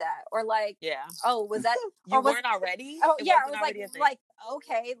already did that. Or like, oh, was that you weren't already? Oh, it was like,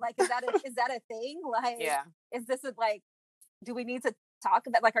 okay, like, is that a thing? Like, is this like, do we need to talk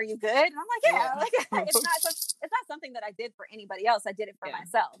about, like, are you good? And I'm like, like, it's not something that I did for anybody else. I did it for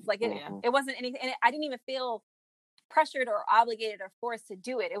myself. Like, it wasn't anything, and I didn't even feel pressured or obligated or forced to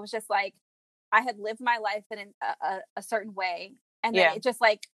do it. It was just like, I had lived my life in a certain way, and then it just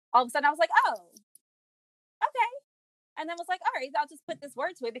like, all of a sudden I was like, oh, okay, and then was like, all right, I'll just put this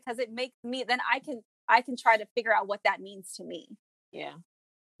word to it, because it makes me, then I can try to figure out what that means to me. Yeah.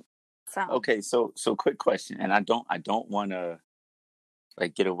 So okay, so quick question, and I don't want to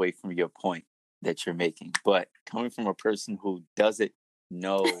like get away from your point that you're making, but coming from a person who doesn't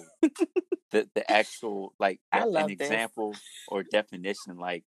know the actual, like, an example or definition,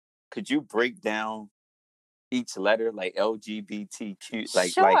 like, could you break down each letter, like LGBTQ,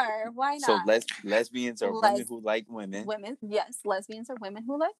 like, sure, like, why not? So lesbians are women who like women. Yes, lesbians are women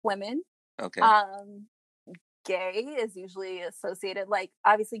who like women. Okay. Gay is usually associated, like,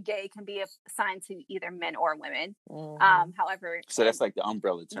 obviously gay can be assigned to either men or women. However, so that's like the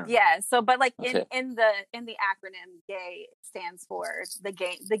umbrella term. Yeah. So, but like in the acronym, gay stands for the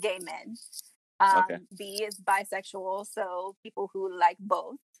gay men. B is bisexual, so people who like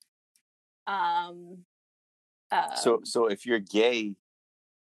both. So if you're gay,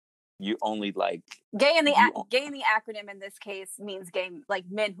 you only like Gay in the you. gay in the acronym in this case means gay, like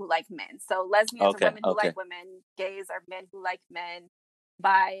men who like men. So lesbians are Okay, women who okay. like women. Gays are men who like men.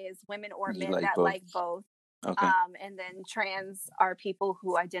 Bi is women or You men like that both. like both. Okay. And then trans are people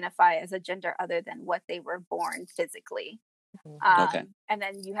who identify as a gender other than what they were born physically. Okay. And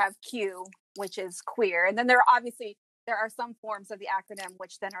then you have Q, which is queer. And then there are some forms of the acronym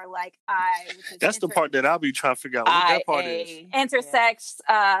which then are like I, which is That's the part that I'll be trying to figure out what that part is. intersex,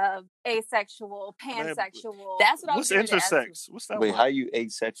 asexual, pansexual. That's what I What's was getting to ask you. intersex? What's that? Wait, word? how you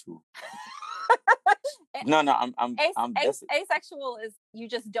asexual? No, I'm Asexual is you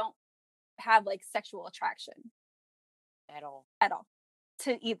just don't have like sexual attraction At all.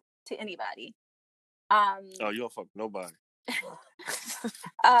 to anybody. Oh, you don't fuck nobody.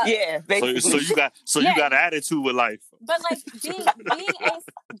 Yeah, basically. So you got you got an attitude with life. But like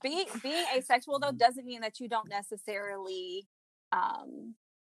being asexual though doesn't mean that you don't necessarily have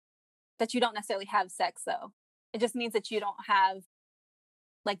sex though. It just means that you don't have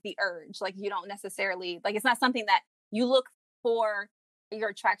like the urge. Like you don't necessarily like it's not something that you look for your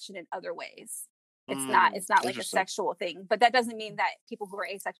attraction in other ways. It's not like a sexual thing. But that doesn't mean that people who are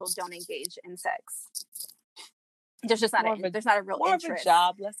asexual don't engage in sex. There's just not there's not a real more interest. Of a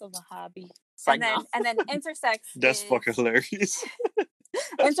job, less of a hobby. And then intersex. That's fucking hilarious.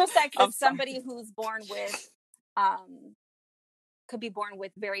 Intersex is somebody who's born with, could be born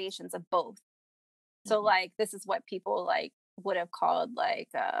with variations of both. So like this is what people like would have called like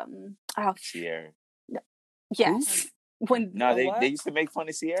Sierra. Yes. When they used to make fun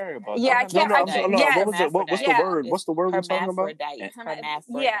of Sierra about I can't. No. What's the word? What's the word we're talking about?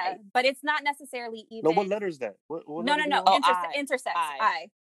 Yeah, but it's not necessarily even. No, what letter is that? What no. Intersex.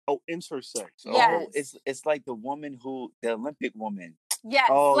 I. Oh, intersex. Yes. Oh, it's like the woman the Olympic woman. Yes.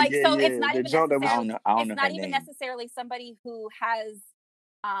 Oh, like yeah, so, yeah. it's not even necessarily. I don't it's know not her even name. necessarily somebody who has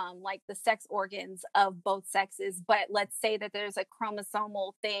like the sex organs of both sexes, but let's say that there's a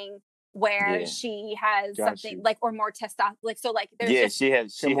chromosomal thing where she has something like or more testosterone. Like so, like there's she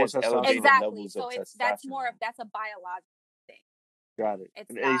has elevated exactly. levels So of it's testosterone. that's a biological thing. Got it.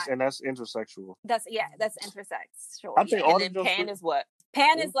 And that's intersexual. That's intersex. Sure. I think all of those Pan is what?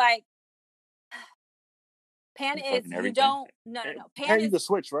 Pan is like. Pan is you don't no. Pan is the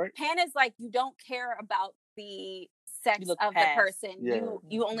switch, right? Pan is like you don't care about the sex of the person. Yeah.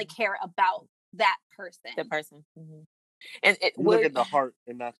 You only care about that person. The person. Mm-hmm. And you look at the heart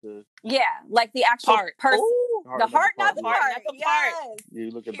and not the like the actual person. The heart, not the part. Not the part. Yeah, you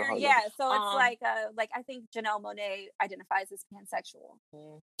look at the heart. Yeah, so it's like I think Janelle Monáe identifies as pansexual.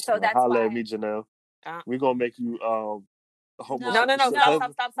 So that's holla at me, Janelle. We're gonna make you No.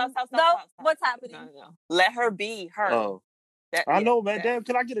 Stop. No, what's happening? No. Let her be her. Oh. I know, man. Damn,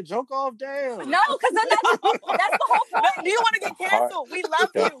 can I get a joke off? Damn. No, because then that's the whole point. Do you want to get canceled? We love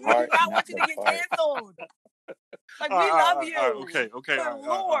you. We do not want you to get canceled. Like, we love you. Okay. Good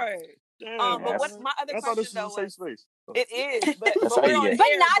Lord. Damn, but what's my other question? I thought this was though a safe space. It is, but we're on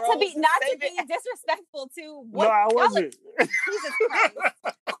air, not to be Save disrespectful to what. No, I wasn't. Jesus Christ.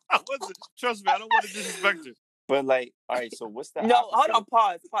 I wasn't. Trust me, I don't want to disrespect you. But like, all right. So what's the No, hold on.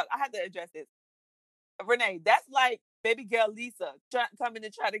 Pause. I have to address this. Renee, that's like baby girl Lisa coming to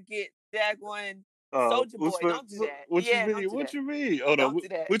try to get Dagon Soldier Boy. Don't do that. What you mean? Oh no,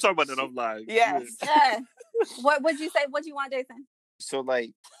 we talk about that offline. Yes. What would you say? What do you want, Jason? So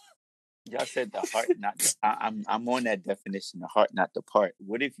like, y'all said the heart, not the, I'm on that definition. The heart, not the part.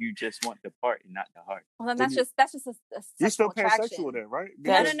 What if you just want the part and not the heart? Well, then that's just a you're still attraction. pansexual then, right?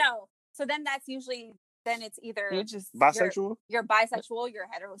 No. So then that's usually. Then it's either you're just bisexual. You're bisexual. You're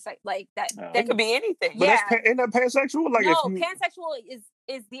heterosexual. Like that. Then it could be anything. But isn't that pansexual? Like pansexual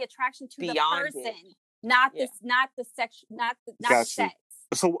is the attraction to the person, not the sex, not sex.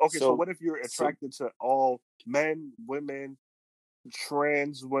 So what if you're attracted to all men, women,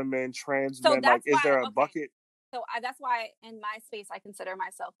 trans women, trans men? Like, is there a bucket? So that's why in my space I consider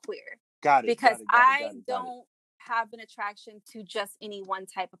myself queer. Got it. Because I don't have an attraction to just any one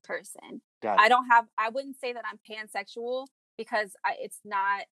type of person. I wouldn't say that I'm pansexual because it's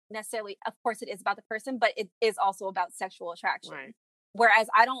not necessarily, of course it is about the person, but it is also about sexual attraction. Right. Whereas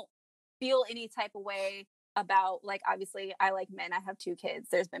I don't feel any type of way about, like, obviously I like men. I have 2 kids.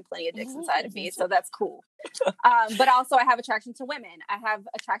 There's been plenty of dicks inside of me, so that's cool. But also I have attraction to women. I have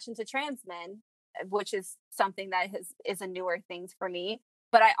attraction to trans men, which is something that is a newer thing for me.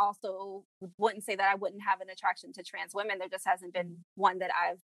 But I also wouldn't say that I wouldn't have an attraction to trans women. There just hasn't been one that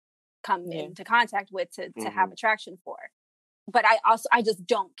I've come into contact with to have attraction for. But I just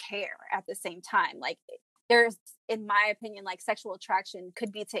don't care at the same time. Like, there's, in my opinion, like, sexual attraction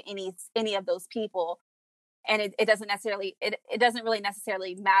could be to any of those people. and it doesn't necessarily it doesn't really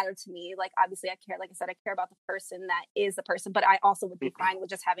necessarily matter to me. Like, obviously I care, like I said, I care about the person that is the person, but I also would be fine with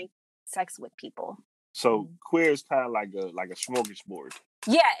just having sex with people. So queer is kind of like a smorgasbord.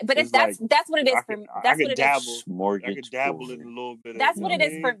 Yeah, but if that's what it is for me. That's what it is. I could dabble in a little bit. That's what it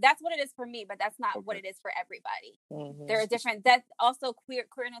is for. That's what it is for me, but that's not what it is for everybody. There are different. That also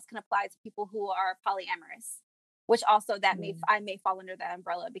queerness can apply to people who are polyamorous, which also I may fall under that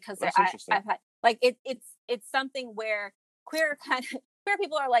umbrella because I've had like it's something where queer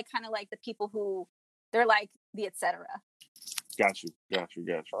people are like kind of like the people who they're like the etc. Got you.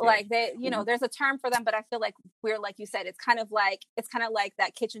 Like they, there's a term for them, but I feel like we're, like you said, it's kind of like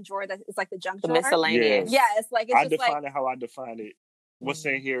that kitchen drawer that is like the junk drawer. Miscellaneous. Yeah, it's like I define it how I define it. What's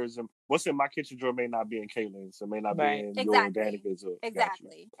in here is what's in my kitchen drawer may not be in Caitlin's, it may not be in your Danica's.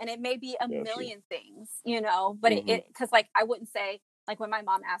 Exactly, and it may be a million things, but it because like I wouldn't say like when my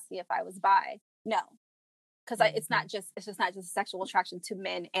mom asked me if I was bi, no, because it's just not just sexual attraction to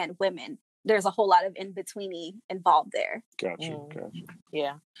men and women. There's a whole lot of in-betweeny involved there. Gotcha.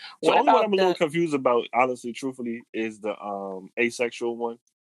 Yeah. So the only one I'm a little confused about, honestly, truthfully, is the asexual one.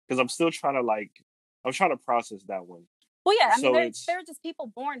 Because I'm still trying to process that one. Well, yeah, I mean, there are just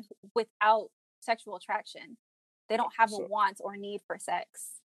people born without sexual attraction. They don't have a want or need for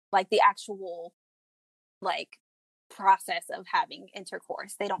sex. Like the actual, like, process of having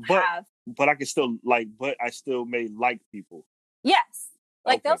intercourse. They don't have... But I still may like people. Yes.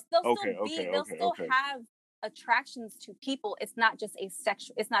 Like they'll still have attractions to people. It's not just it's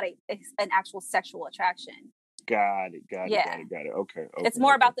not an actual sexual attraction. Got it. Okay. It's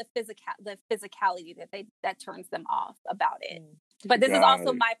more about the physicality that turns them off about it. But this is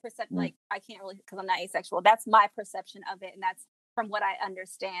also my perception. Like, I can't really, because I'm not asexual. That's my perception of it, and that's from what I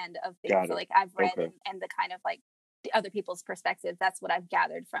understand of things. So, like, I've read and the kind of like the other people's perspectives. That's what I've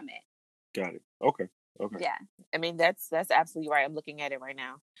gathered from it. Got it. Okay. Yeah. I mean, that's absolutely right. I'm looking at it right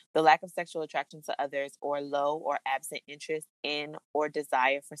now. The lack of sexual attraction to others or low or absent interest in or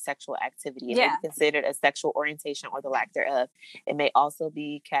desire for sexual activity. It may be considered a sexual orientation or the lack thereof. It may also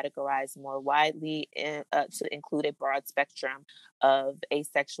be categorized more widely to include a broad spectrum of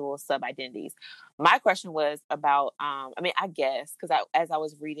asexual sub-identities. My question was about, I guess, because as I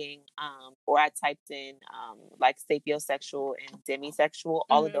was reading, or I typed in like sapiosexual and demisexual,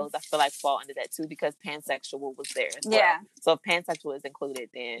 all of those I feel like fall under that too, because pansexual was there as well. Yeah. So if pansexual is included,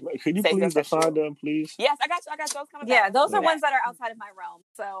 then can you please define them, please? Yes, I got you. Those coming back. Yeah, those are ones that are outside of my realm.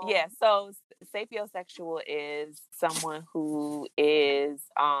 So yeah, so sapiosexual is someone who is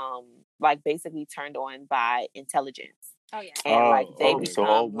like basically turned on by intelligence. Oh yeah, and like they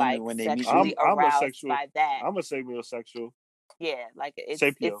become like sexually aroused by that. I'm a sapiosexual. Yeah, like it's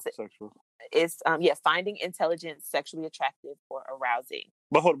sapiosexual. It's finding intelligence sexually attractive or arousing.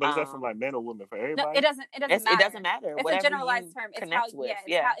 But hold on, is that from like men or women? For everybody? No, it doesn't matter. It doesn't matter. It's a generalized term. It's how, with.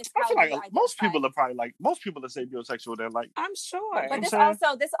 It's how I feel like most people are probably like most people are sapiosexual. They're like, I'm sure. But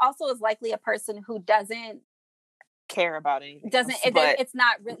this also is likely a person who doesn't care about anything. It's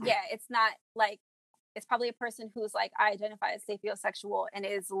not like. It's probably a person who's like, I identify as sapiosexual and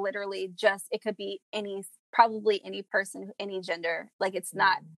is literally just, it could be probably any person, any gender. Like it's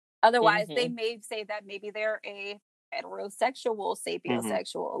not, otherwise they may say that maybe they're a heterosexual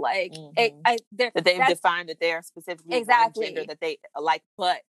sapiosexual. Like that they've defined that they're specifically one gender that they like,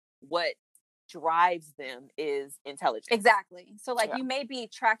 but what drives them is intelligence. Exactly. So like you may be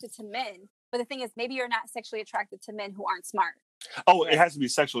attracted to men, but the thing is maybe you're not sexually attracted to men who aren't smart. Oh, it has to be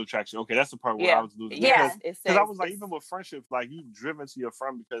sexual attraction. Okay, that's the part where I was losing. Yeah, because I was like, even with friendships, like you driven to your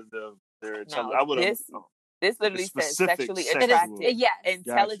friend because of their intelligence. I would have. This literally says sexually attractive. Yes,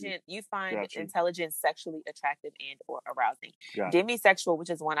 intelligent. You find intelligence sexually attractive and or arousing. Demisexual,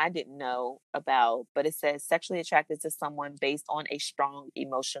 which is one I didn't know about, but it says sexually attracted to someone based on a strong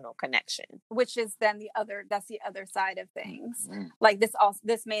emotional connection. Which is then that's the other side of things. Like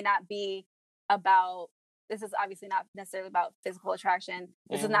this may not be about. This is obviously not necessarily about physical attraction.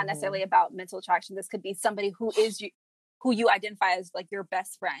 This is not necessarily about mental attraction. This could be somebody who you identify as like your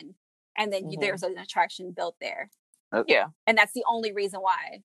best friend. And then there's an attraction built there. Yeah. And that's the only reason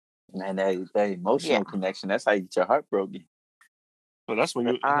why. Man, that emotional connection, that's how you get your heart broken. Well, that's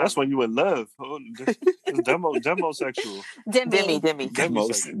when you in love. It's demosexual.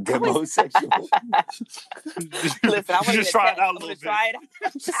 Demosexual. Listen, I want to try it out a little bit.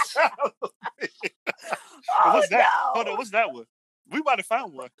 What's that? Hold on, what's that one? We might have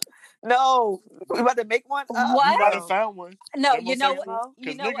found one. No, we about to make one. What? We might have found one. No, you know what?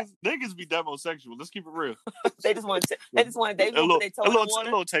 Because niggas be demosexual. Let's keep it real. They just want a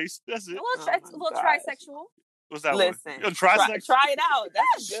little taste. That's it. A little trisexual. What's that Listen, one? try it out.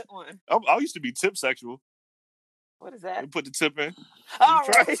 That's a good one. I used to be tip sexual. What is that? You put the tip in. All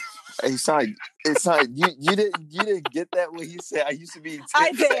try. right. Hey, son, you didn't get that when he said I used to be.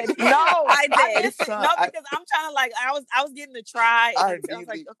 I did. No, I did. missed it. No, because I'm trying to like I was getting to try, and I I was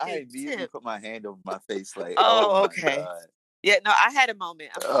like, immediately, okay, tip. put my hand over my face like, Oh, oh okay. my God. Yeah, no, I had a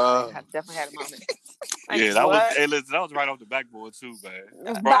moment. I'm sorry. I definitely had a moment. Like, Yeah, that what? was. Hey, listen, that was right off the backboard too, man.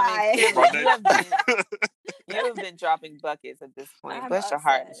 Bro, I mean, Bye. seriously, you have been dropping buckets at this point. I'm Bless your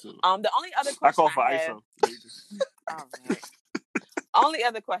heart. upset. The only other I question call for I have. ISO. All right. Only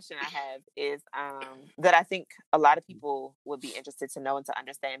other question I have is that I think a lot of people would be interested to know and to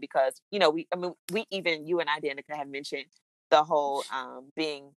understand, because you and I, Danica, have mentioned the whole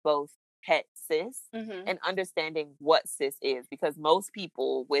being both het cis and understanding what cis is, because most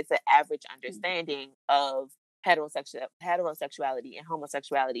people with an average understanding of heterosexuality and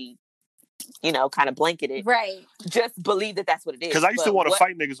homosexuality, kind of blanketed, Right. just believe that that's what it is. Because I used to want to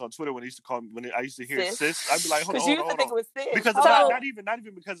fight niggas on Twitter when they used to call me, when I used to hear cis. I'd be like, hold on, you used to think it was cis. Because not even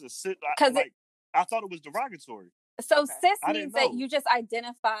because of cis. I thought it was derogatory. So cis means that you just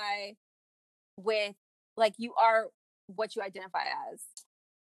identify with, like, you are what you identify as.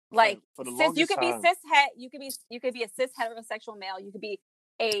 Like, for the cis, you could time. be cis het, you could be a cis heterosexual male, you could be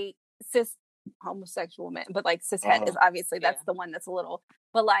a cis homosexual man, but like cis het is obviously that's the one that's a little,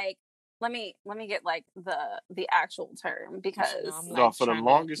 but like let me get like the actual term, because for the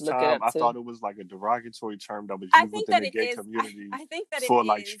longest time I thought it was like a derogatory term that was used within the gay community. I think that for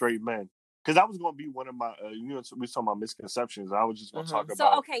like straight men. Because that was going to be one of my, we were talking about misconceptions. I was just going to talk about.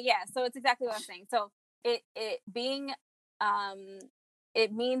 So okay, yeah. So it's exactly what I'm saying. So it being,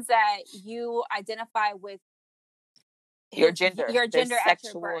 it means that you identify with your gender at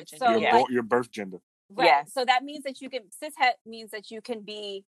your birth. Gender. So your birth gender. Right. Yes. So that means that you can, cis het means that you can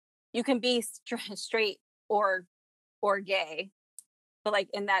be straight or gay. But like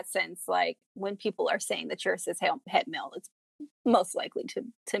in that sense, like when people are saying that you're a cis het male, it's most likely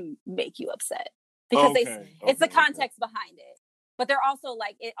to make you upset, because it's the context behind it. But they're also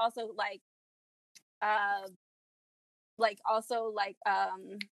like, it also like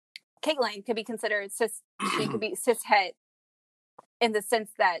Caitlyn could be considered cis. She could be cis het in the sense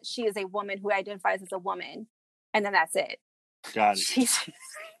that she is a woman who identifies as a woman, and then that's it. Got it.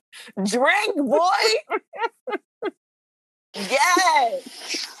 Drink, boy.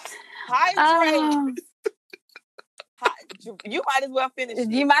 Yes. Hydrate. You might as well finish it.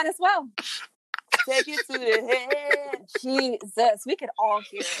 You might as well. Take it to the head. Jesus, we could all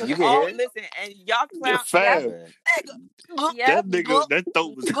hear it. You can hear it? Listen, and y'all can That nigga, that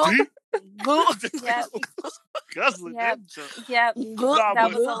throat was deep. Yep. Guzzling that junk. Yep.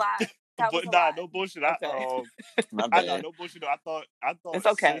 That was a lot. No bullshit. No bullshit. I thought it's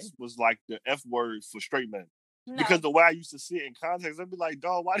okay. cis was like the F word for straight men. No. Because the way I used to see it in context, I'd be like,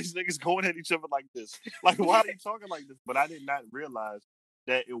 dog, why these niggas going at each other like this? Like, why are they talking like this? But I did not realize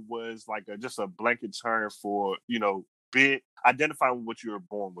that it was like just a blanket term for, identifying with what you were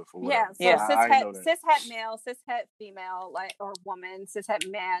born with. Or whatever. Cis het male, cis het female, like, or woman, cis het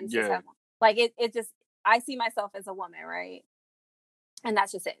man, cis het, like it just, I see myself as a woman, right? And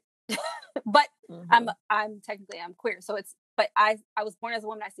that's just it. But I'm technically queer, so it's, but I was born as a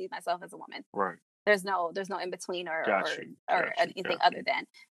woman, I see myself as a woman. Right. There's no in between or anything other than.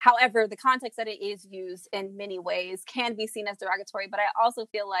 However, the context that it is used in many ways can be seen as derogatory, but I also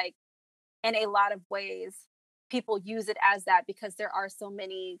feel like in a lot of ways people use it as that because there are so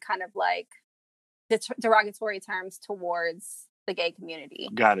many kind of like derogatory terms towards the gay community.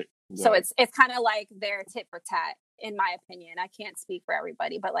 Got it. So it's kind of like they're tit for tat, in my opinion. I can't speak for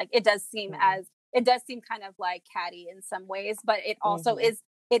everybody, but like it does seem kind of like catty in some ways, but it also is.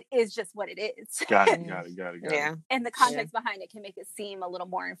 It is just what it is. Got it. Yeah. And the context behind it can make it seem a little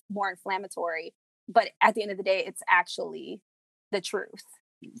more inflammatory, but at the end of the day, it's actually the truth.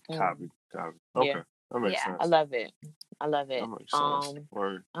 Copy. Okay. That makes sense. I love it. That makes sense.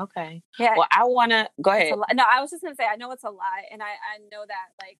 Okay. Yeah. Well, I want to go ahead. No, I was just gonna say, I know it's a lie, and I know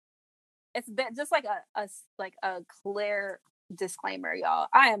that, like, it's been just like a clear disclaimer, y'all.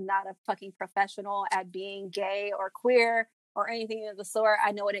 I am not a fucking professional at being gay or queer or anything of the sort.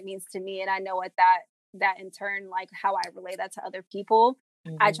 I know what it means to me, and I know what that in turn, like, how I relay that to other people.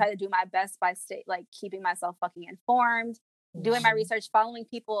 I try to do my best by keeping myself fucking informed, doing my research, following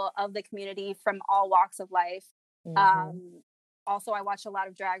people of the community from all walks of life. Also, I watch a lot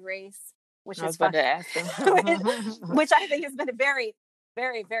of Drag Race, which is fun, which I think has been very,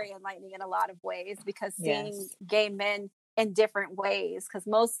 very, very enlightening in a lot of ways, because seeing gay men in different ways, because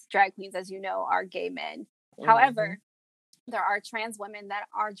most drag queens, as you know, are gay men. However, there are trans women that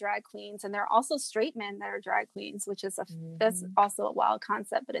are drag queens, and there are also straight men that are drag queens, which is that's also a wild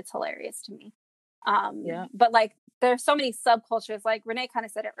concept, but it's hilarious to me. But like there's so many subcultures. Like Renee kind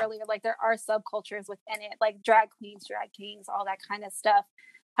of said it earlier, like there are subcultures within it, like drag queens, drag kings, all that kind of stuff.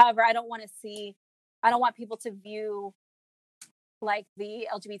 However, I don't want people to view like the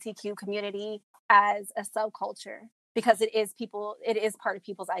LGBTQ community as a subculture, because it is part of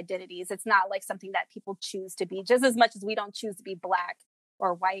people's identities. It's not like something that people choose to be, just as much as we don't choose to be Black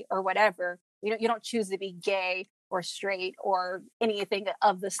or white or whatever. You don't choose to be gay or straight or anything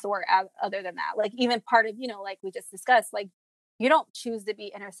of the sort other than that. Like even part of, like we just discussed, like you don't choose to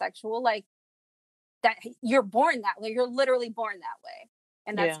be intersexual, like that you're born that way. You're literally born that way.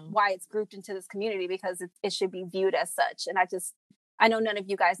 And that's why it's grouped into this community, because it should be viewed as such. And I know none of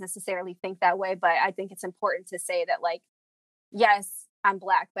you guys necessarily think that way, but I think it's important to say that, like, yes, I'm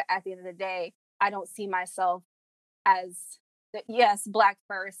Black, but at the end of the day, I don't see myself as Black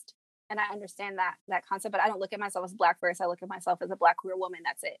first. And I understand that concept, but I don't look at myself as Black first. I look at myself as a Black queer woman.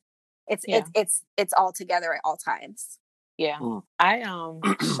 That's it. It's all together at all times. Yeah. I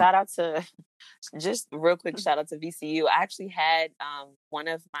shout out to just real quick shout out to VCU. I actually had one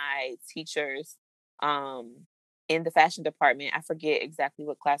of my teachers in the fashion department. I forget exactly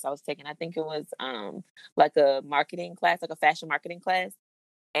what class I was taking. I think it was like a marketing class, like a fashion marketing class.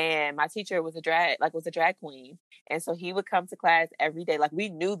 And my teacher was a drag queen. And so he would come to class every day. Like we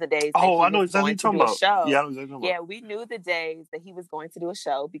knew the days that he was going to do a show. Yeah, I know exactly what you're talking about. Yeah, we knew the days that he was going to do a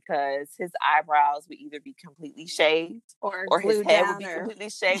show because his eyebrows would either be completely shaved or his head would be completely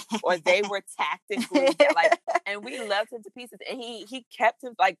shaved or they were tacked and glued down. Like, and we loved him to pieces. And he kept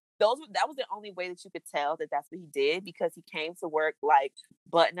him like that was the only way that you could tell that that's what he did, because he came to work like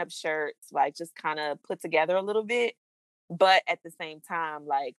button up shirts, like just kind of put together a little bit. But at the same time,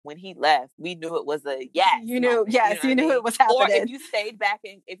 like when he left, we knew it was a yes. You knew it was happening. Or if you stayed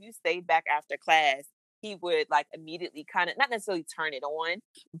back after class, he would like immediately kind of not necessarily turn it on,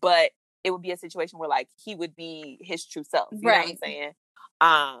 but it would be a situation where like he would be his true self. You know what I'm saying?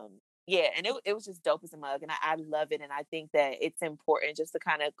 Yeah, and it was just dope as a mug, and I love it, and I think that it's important just to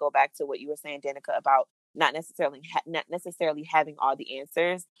kind of go back to what you were saying, Danica, about not necessarily having all the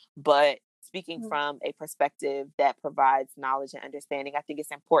answers, but speaking from a perspective that provides knowledge and understanding. I think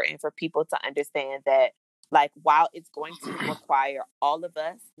it's important for people to understand that, like, while it's going to require all of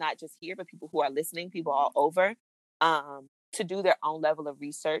us, not just here, but people who are listening, people all over, to do their own level of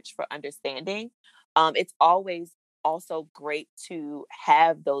research for understanding, it's always also great to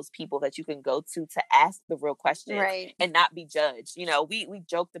have those people that you can go to ask the real questions and not be judged. We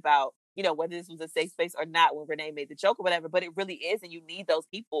joked about, whether this was a safe space or not when Renee made the joke or whatever, but it really is. And you need those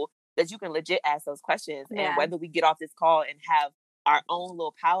people that you can legit ask those questions. And whether we get off this call and have our own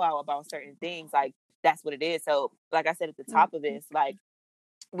little powwow about certain things, like that's what it is. So like I said at the top of this, like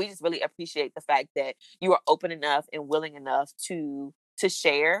we just really appreciate the fact that you are open enough and willing enough to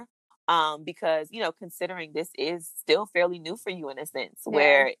share. Because, considering this is still fairly new for you in a sense,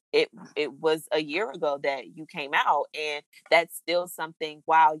 where it was a year ago that you came out, and that's still something,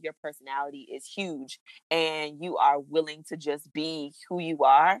 while your personality is huge and you are willing to just be who you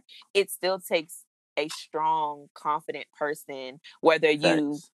are, it still takes a strong, confident person, whether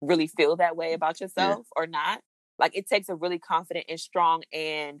you really feel that way about yourself or not. Like it takes a really confident and strong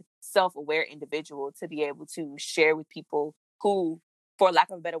and self-aware individual to be able to share with people who, for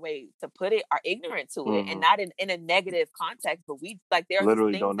lack of a better way to put it, are ignorant to it, and not in a negative context, but we like there are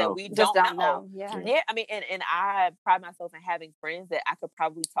literally things that we just don't know. Yeah. I mean, and I pride myself in having friends that I could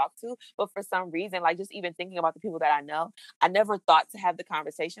probably talk to, but for some reason, like just even thinking about the people that I know, I never thought to have the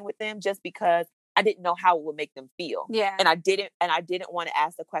conversation with them just because I didn't know how it would make them feel. Yeah. And I didn't want to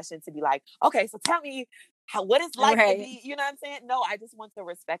ask the question to be like, okay, so tell me what it's like to be, you know what I'm saying? No, I just want to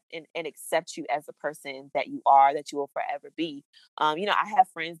respect and accept you as a person that you are, that you will forever be. I have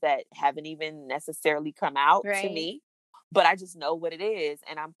friends that haven't even necessarily come out to me, but I just know what it is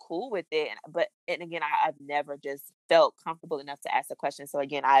and I'm cool with it. And again, I've never just felt comfortable enough to ask a question. So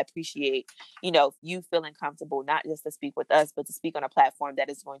again, I appreciate, you feeling comfortable, not just to speak with us, but to speak on a platform that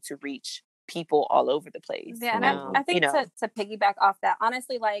is going to reach people all over the place. Yeah. And I think to piggyback off that,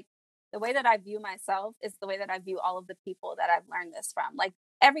 honestly, like, the way that I view myself is the way that I view all of the people that I've learned this from. Like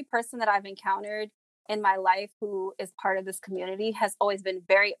every person that I've encountered in my life who is part of this community has always been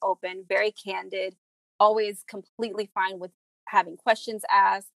very open, very candid, always completely fine with having questions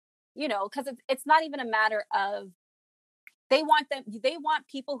asked, because it's not even a matter of they want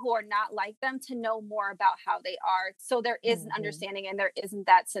people who are not like them to know more about how they are. So there is an understanding and there isn't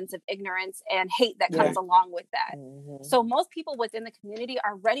that sense of ignorance and hate that comes along with that. So most people within the community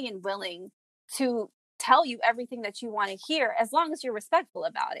are ready and willing to tell you everything that you want to hear, as long as you're respectful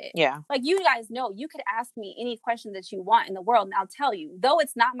about it. Yeah. Like you guys know, you could ask me any question that you want in the world and I'll tell you, though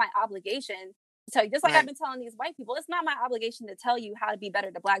it's not my obligation tell you. Just like I've Right. been telling these white people, it's not my obligation to tell you how to be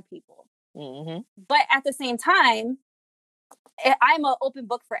better to Black people. Mm-hmm. But at the same time, I'm an open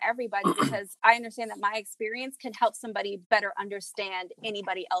book for everybody because I understand that my experience can help somebody better understand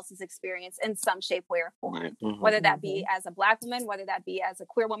anybody else's experience in some shape, way, or form. Mhm. Whether that be as a Black woman, whether that be as a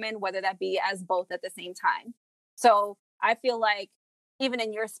queer woman, whether that be as both at the same time. So I feel like even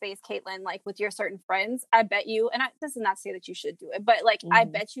in your space, Caitlin, like with your certain friends, I bet you, and this is not to say that you should do it, but like I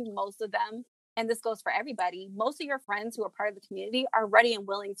bet you most of them, and this goes for everybody, most of your friends who are part of the community are ready and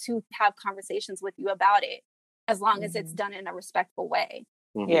willing to have conversations with you about it, as long as it's done in a respectful way.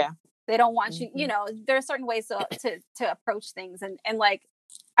 Mhm. Yeah. They don't want you, you know, there are certain ways to approach things, and like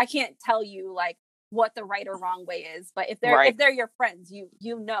I can't tell you like what the right or wrong way is, but if they're your friends,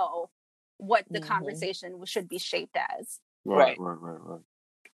 you know what the conversation should be shaped as. Right.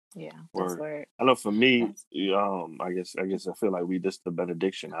 Yeah, Word. that's right. I know for me, I guess I feel like we just the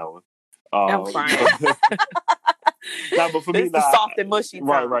benediction hour. I'm crying. Nah, but for This me, is the soft and mushy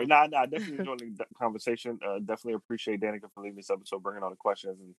time. right. Nah, definitely enjoying the conversation. Definitely appreciate Danica for leading this episode, bringing all the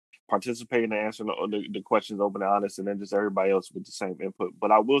questions and participating and answering the questions open and honest, and then just everybody else with the same input.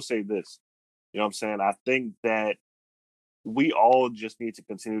 But I will say this, you know what I'm saying? I think that we all just need to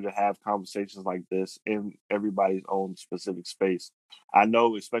continue to have conversations like this in everybody's own specific space. I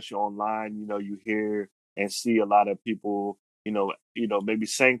know, especially online, you know, you hear and see a lot of people, you know, maybe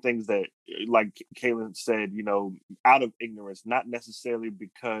saying things that, like Kaylin said, you know, out of ignorance, not necessarily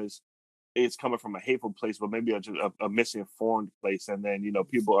because it's coming from a hateful place, but maybe a misinformed place. And then, you know,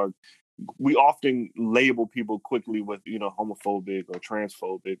 we often label people quickly with, you know, homophobic or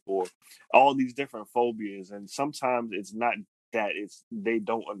transphobic or all these different phobias. And sometimes it's not that, it's they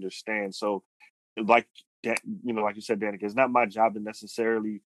don't understand. So like that, you know, like you said, Danica, it's not my job to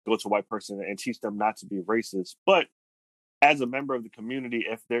necessarily go to a white person and teach them not to be racist. But as a member of the community,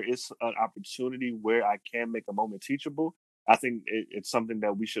 if there is an opportunity where I can make a moment teachable, I think it's something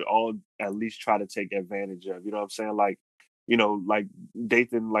that we should all at least try to take advantage of. You know what I'm saying? Like, you know, like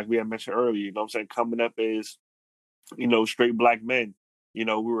Dathan, like we had mentioned earlier, you know what I'm saying? Coming up as, you know, straight Black men, you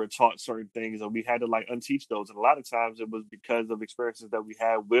know, we were taught certain things and we had to like unteach those. And a lot of times it was because of experiences that we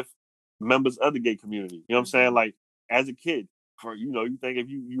had with members of the gay community. You know what I'm saying? Like as a kid, for, you know, you think if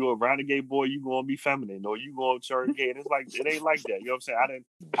you're around a gay boy, you gonna be feminine or you gonna turn gay. And it's like, it ain't like that. You know what I'm saying?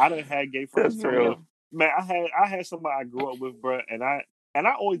 I didn't had gay friends That's coming real. up. Man, I had somebody I grew up with, bro, and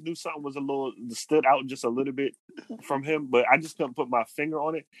I always knew something was a little stood out just a little bit from him, but I just couldn't put my finger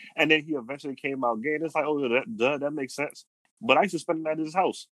on it. And then he eventually came out gay, and it's like, oh, that makes sense. But I used to spend it at his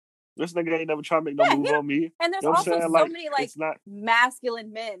house. This nigga ain't never trying to make no move on me. And there's You know what I'm also saying? so Like, many like it's not.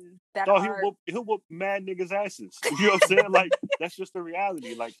 masculine men that No, are. he'll whoop mad niggas' asses. You know what I'm saying? Like, that's just the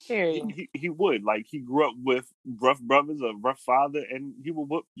reality. Like, he would. Like, he grew up with rough brothers, a rough father, and he will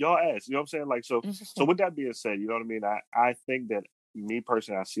whoop y'all ass. You know what I'm saying? Like, so with that being said, you know what I mean? I think that me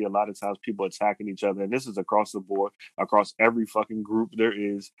personally, I see a lot of times people attacking each other, and this is across the board, across every fucking group there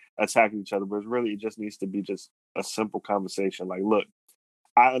is, attacking each other. But it's really, it just needs to be just a simple conversation. Like, look,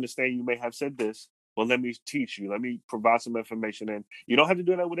 I understand you may have said this, but let me teach you. Let me provide some information. And you don't have to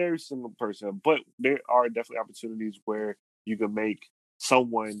do that with every single person, but there are definitely opportunities where you can make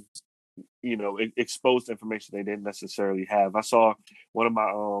someone, you know, expose the information they didn't necessarily have. I saw one of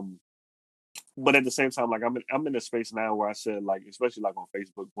my but at the same time, like I'm in a space now where I said, like, especially like on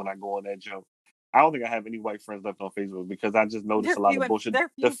Facebook, when I go on that jump, I don't think I have any white friends left on Facebook because I just noticed a lot of bullshit.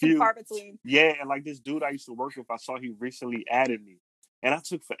 They're few and far between. Yeah, and like this dude I used to work with, I saw he recently added me. And I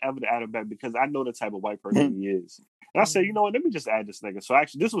took forever to add him back because I know the type of white person he is. And I said, you know what, let me just add this nigga. So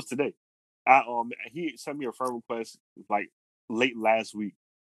actually, this was today. He sent me a friend request like late last week.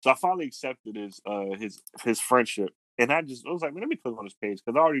 So I finally accepted his friendship. And I was like, man, let me click on his page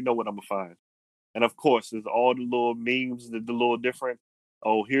because I already know what I'm gonna find. And of course, there's all the little memes, the little different.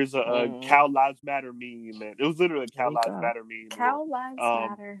 Oh, here's a Cow Lives Matter meme, man. It was literally a Cow Lives Matter meme. Cow Lives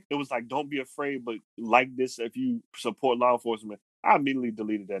Matter. It was like, don't be afraid, but like this if you support law enforcement. I immediately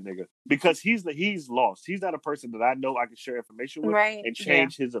deleted that nigga because he's lost. He's not a person that I know I can share information with and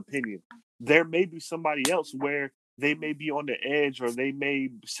change his opinion. There may be somebody else where they may be on the edge or they may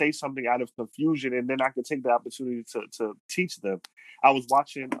say something out of confusion, and then I can take the opportunity to teach them. I was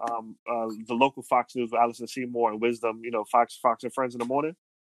watching the local Fox News with Allison Seymour and Wisdom, you know, Fox and Friends in the morning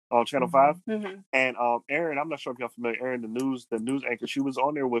on Channel 5. And Erin, I'm not sure if y'all familiar, Erin, the news anchor, she was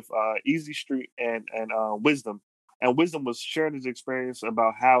on there with Easy Street and Wisdom. And Wisdom was sharing his experience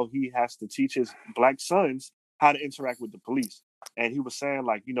about how he has to teach his Black sons how to interact with the police. And he was saying,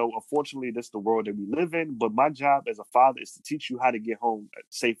 like, you know, unfortunately, this is the world that we live in. But my job as a father is to teach you how to get home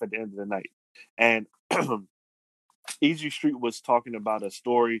safe at the end of the night. And Easy Street was talking about a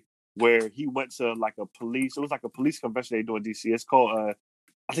story where he went to like a police. It was like a police convention they do in DC. It's called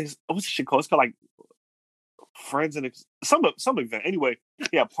I think what's the shit called? It's called like Friends and some event. Anyway,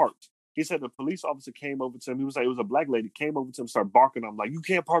 yeah, parked. He said the police officer came over to him. He was like, it was a black lady came over to him, started barking. I'm like, you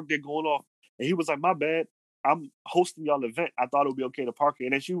can't park there, going off. And he was like, my bad. I'm hosting y'all event. I thought it would be okay to park here.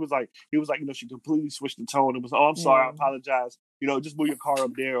 And then he was like, she completely switched the tone. It was, oh, I'm sorry, I apologize. Just move your car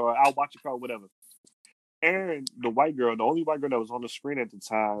up there, or I'll watch your car, whatever. Erin, the only white girl that was on the screen at the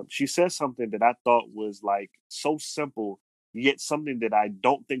time, she said something that I thought was like so simple, yet something that I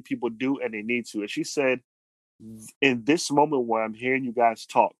don't think people do and they need to. And she said, in this moment where I'm hearing you guys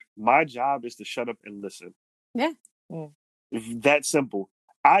talk, my job is to shut up and listen. Yeah. That simple.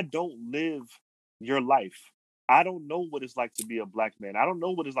 I don't live your life. I don't know what it's like to be a black man. I don't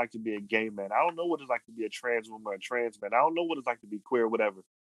know what it's like to be a gay man. I don't know what it's like to be a trans woman or a trans man. I don't know what it's like to be queer or whatever.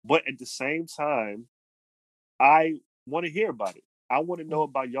 But at the same time, I want to hear about it. I want to know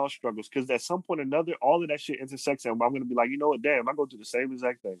about y'all struggles, because at some point or another, all of that shit intersects, and I'm going to be like, you know what, damn, I go through the same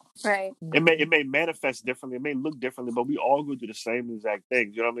exact thing. Right. It may manifest differently, it may look differently, but we all go through the same exact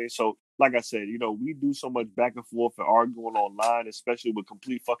things. You know what I mean? So, like I said, we do so much back and forth and arguing online, especially with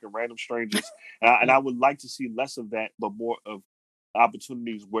complete fucking random strangers. And I would like to see less of that, but more of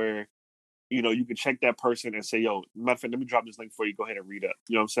opportunities where you can check that person and say, yo, matter of fact, let me drop this link for you. Go ahead and read up.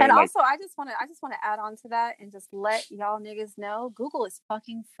 You know what I'm saying? And also, I just want to add on to that and just let y'all niggas know, Google is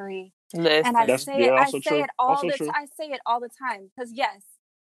fucking free. Listen. And I say it all the time. Because yes,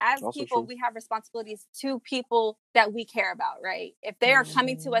 as Also people, true. we have responsibilities to people that we care about, right? If they are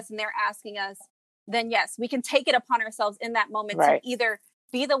coming to us and they're asking us, then yes, we can take it upon ourselves in that moment to either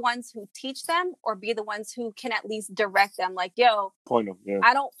be the ones who teach them or be the ones who can at least direct them. Like, yo, point them. Yeah.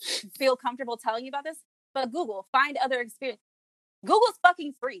 I don't feel comfortable telling you about this, but Google, find other experience. Google's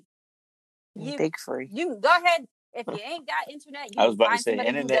fucking free. Big free. You can go ahead. If you ain't got internet, you I was about can to find say,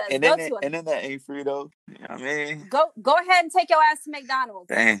 somebody who does. internet ain't free though. You know what I mean? Go ahead and take your ass to McDonald's.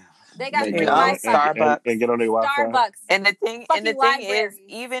 Damn. They got And free get on Wi-Fi. and get on their Wi-Fi. Starbucks. And the thing is, libraries.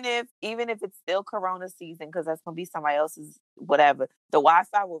 even if it's still Corona season, because that's gonna be somebody else's whatever, the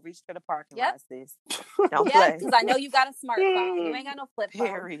Wi-Fi will reach to the parking lot, sis. Don't play. Because I know you got a smartphone. You ain't got no flip phone.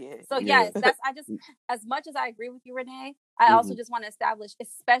 Period. So yes, as much as I agree with you, Renee, I also just want to establish,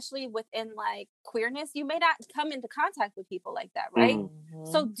 especially within like queerness, you may not come into contact with people like that, right?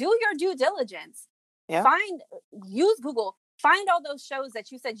 So do your due diligence. Yeah. Use Google. Find all those shows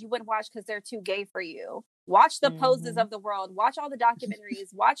that you said you wouldn't watch because they're too gay for you. Watch the Poses of the world. Watch all the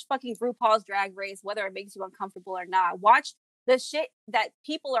documentaries. Watch fucking RuPaul's Drag Race, whether it makes you uncomfortable or not. Watch the shit that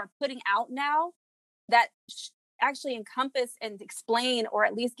people are putting out now that actually encompass and explain, or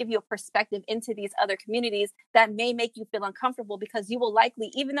at least give you a perspective into these other communities that may make you feel uncomfortable, because you will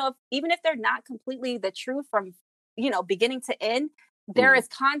likely, even if they're not completely the truth from beginning to end, there is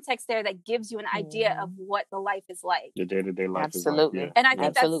context there that gives you an idea of what the life is like. The day-to-day life Absolutely. is like. Yeah. And I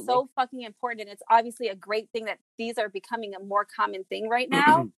think that's so fucking important. And it's obviously a great thing that these are becoming a more common thing right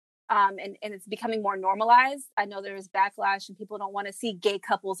now. And it's becoming more normalized. I know there's backlash and people don't want to see gay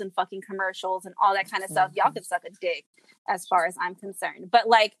couples in fucking commercials and all that kind of stuff. Y'all can suck a dick as far as I'm concerned. But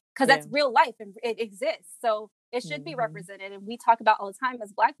because that's real life and it exists. So it should be represented. And we talk about all the time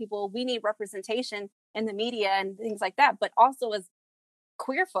as Black people, we need representation in the media and things like that. But also as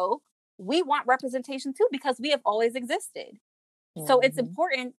queer folk, we want representation too, because we have always existed. So it's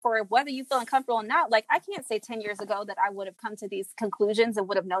important for whether you feel uncomfortable or not. Like, I can't say 10 years ago that I would have come to these conclusions and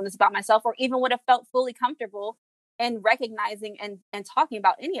would have known this about myself, or even would have felt fully comfortable in recognizing and talking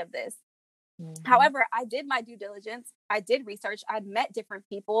about any of this. However, I did my due diligence. I did research. I met different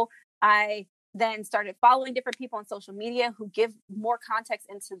people. I then started following different people on social media who give more context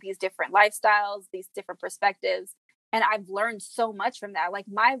into these different lifestyles, these different perspectives. And I've learned so much from that. Like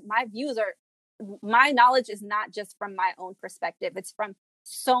my knowledge is not just from my own perspective. It's from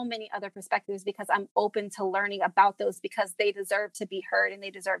so many other perspectives, because I'm open to learning about those, because they deserve to be heard and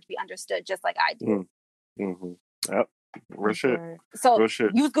they deserve to be understood just like I do. Yep. Real shit. So Real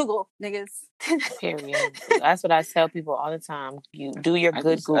shit. Use Google, niggas. Period. That's what I tell people all the time. You do your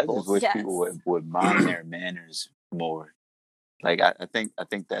good Googles. I just wish people would mind their manners more. Like I think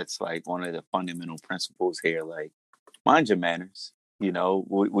that's like one of the fundamental principles here. Like, mind your manners.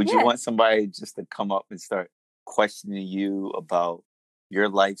 Would you want somebody just to come up and start questioning you about your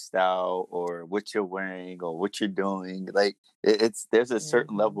lifestyle or what you're wearing or what you're doing? Like, there's a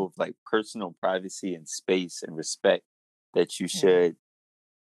certain level of like personal privacy and space and respect that you should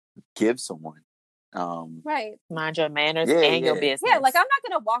give someone. Right. Mind your manners and your business. Yeah, like I'm not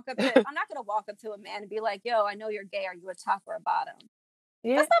gonna walk up to a man and be like, yo, I know you're gay. Are you a top or a bottom?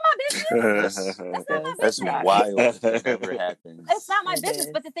 Yeah. That's not my business. That's not my That's business. wild. It never happens. It's not my It business.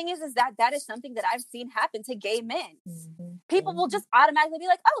 is. But the thing is that is something that I've seen happen to gay men. Mhm. People will just automatically be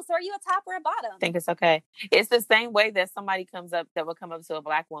like, "Oh, so are you a top or a bottom?" Think it's okay. It's the same way that somebody will come up to a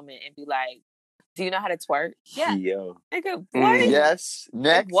black woman and be like, "Do you know how to twerk?" Yeah. Nigga, what? Mm. Yes. Like,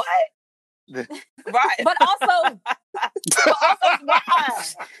 Next. what? Right. But also why?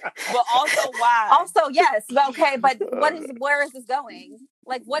 But also why? Also, yes. Okay, but where is this going?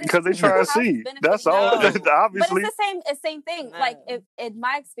 Like, what is Because they try to how is this see. benefiting That's all. No. you? Obviously. But it's the same thing. No. Like, in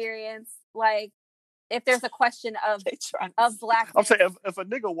my experience, like, if there's a question of They trying of black I'm saying if a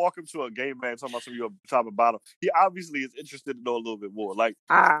nigga walk up to a gay man talking about some of your top and bottom, he obviously is interested to know a little bit more. Like,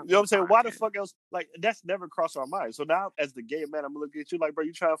 you know what I'm saying? Why the fuck else? Like, that's never crossed our mind. So now, as the gay man, I'm gonna look at you like, bro,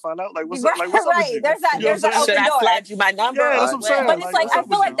 you trying to find out? Like, what's up? Like, what's up with you? There's that. You know There's what I'm that saying? Should open I door. slide you my number? Yeah, that's or what I'm saying. But it's like what's I up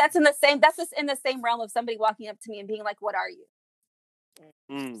feel with like you? that's in the same realm of somebody walking up to me and being like, "What are you?"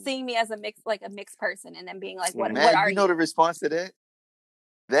 Seeing me as a mixed person, and then being like, "What Man, are you know the response to that?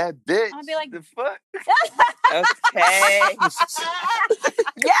 That bitch. I'll be like, the fuck? Okay.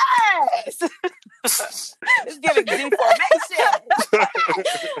 Yes. It's giving deformation.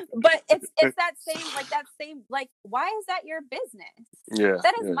 But it's that same like why is that your business? Yeah,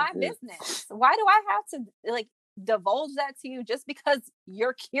 That is my business. Why do I have to like divulge that to you just because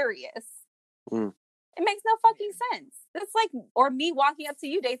you're curious? Mm. It makes no fucking sense. It's like, or me walking up to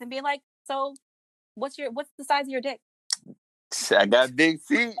you, Dave, and being like, "So, what's the size of your dick?" I got big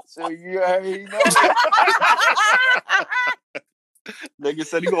feet, so you already know. Nigga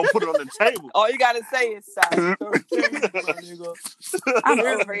said he gonna put it on the table. All you gotta say is size 13, my nigga. I'm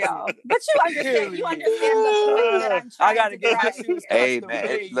over y'all, but you understand. You understand the point that I'm trying I gotta to get my drive shoes here. Hey, custom man,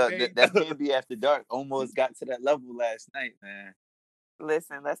 made, look, baby. that P&B After Dark almost got to that level last night, man.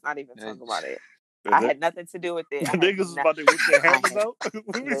 Listen, let's not even talk about it. Yeah, I had nothing to do with it. The niggas was about to whip their hammers out.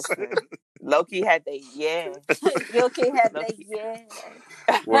 Listen, Loki had the Yoki had Loki. the yeah.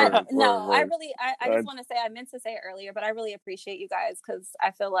 Word, But no, word. I just want to say, I meant to say it earlier, but I really appreciate you guys because I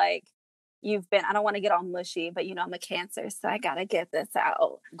feel like you've been, I don't want to get all mushy, but you know, I'm a Cancer, so I got to get this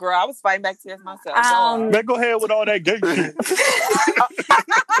out. Girl, I was fighting back tears myself. Man, go ahead with all that gay shit.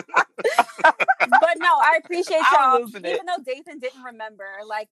 But no, I appreciate I'm y'all. losing it. Even though Dathan didn't remember,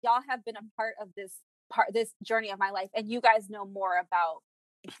 like y'all have been a part of this journey of my life, and you guys know more about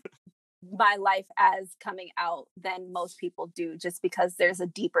my life as coming out than most people do, just because there's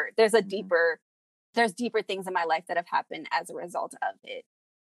deeper things in my life that have happened as a result of it,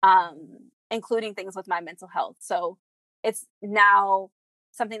 including things with my mental health. So it's now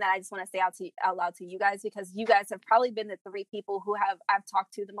something that I just want to say out loud to you guys, because you guys have probably been the 3 people who I've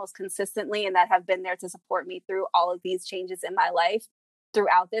talked to the most consistently and that have been there to support me through all of these changes in my life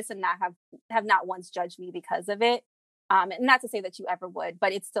throughout this, and have not once judged me because of it. And not to say that you ever would,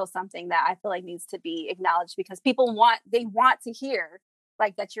 but it's still something that I feel like needs to be acknowledged, because people want to hear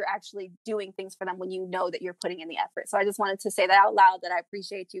like that you're actually doing things for them when you know that you're putting in the effort. So I just wanted to say that out loud, that I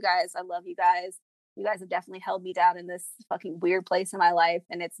appreciate you guys. I love you guys. You guys have definitely held me down in this fucking weird place in my life.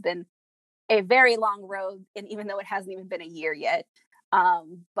 And it's been a very long road. And even though it hasn't even been a year yet,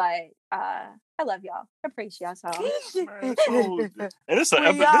 but I love y'all. I appreciate y'all. Man, so, and this a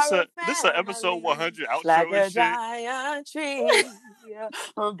episode 100 outro like a and shit. giant tree,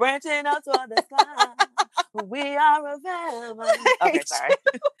 branching out toward the sky. We are a family. Okay, sorry.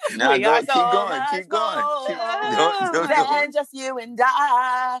 Nah, We are keep so going, much keep going. more Don't. than just you and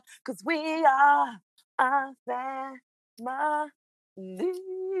I, 'cause we are a family.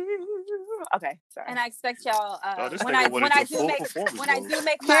 Okay, sorry. And I expect y'all This when nigga I went when I into do full make performance when I mode. do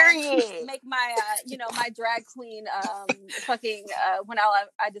make Period. my my drag queen fucking when I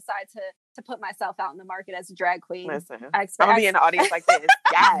decide to put myself out in the market as a drag queen. Listen, I I'm gonna be in the audience like this.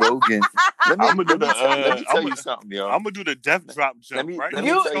 Yes. Bogan. Let me tell I'ma- you something, yo. I'm gonna do the death drop jump, right? let me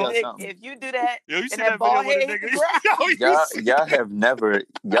You, tell y'all something. if you do that, Yo, you and see that that bald video with head the hit the nigga? ground. Yo, you see-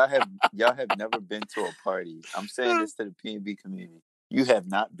 y'all have never been to a party. I'm saying this to the P&B community. You have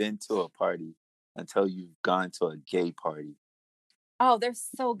not been to a party until you've gone to a gay party. Oh, they're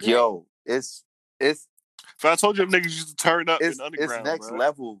so good. Yo, it's If I told you them niggas used to turn up in it's underground, next bro.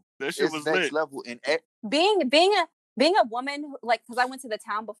 level. That shit It's was next lit. level. And Being a woman who, like, because I went to the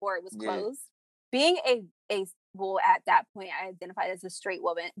town before it was closed. Being a well, at that point I identified as a straight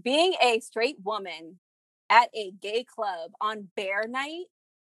woman. Being a straight woman at a gay club on bear night,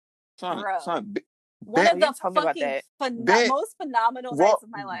 bro. One of the fucking most phenomenal nights of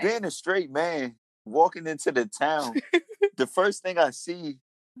my life. Being a straight man walking into the town, the first thing I see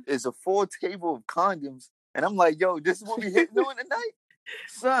is a full table of condoms, and I'm like, "Yo, this is what we hitting on tonight,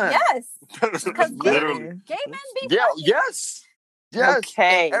 son." Yes, because Literally. gay men be fucking. Yes. Yes,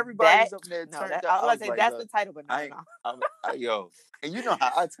 Okay, and everybody that was up there no, turned that up. I was I gonna was say like, that's look, the title, but I, no. yo, and you know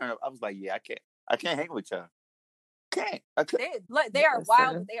how I turn up. I was like, yeah, I can't hang with y'all. I could, They are wild, but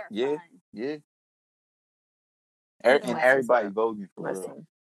Listen, they are yeah, fun. yeah. And Anyway, that's what's everybody up. voted for real. Listen,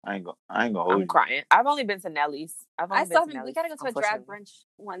 I ain't gonna hold I'm you. crying. I've only been to Nelly's. I've only I been still to haven't. We Nelly's. gotta go to a drag Unfortunately, brunch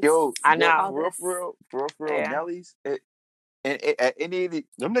once. Yo, I yo, know. all this. for real, Yeah. Nelly's. And at any of the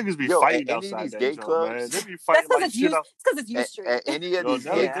Them niggas be at fighting any of outside these that gay jump, man. clubs, They be That's fighting because like it's shit used. out. It's because it's U Street. at any of Yo, these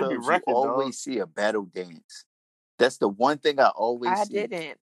Nelly, gay Yeah. they be clubs, you wrecking, dog. always see a battle dance. That's the one thing I always I see.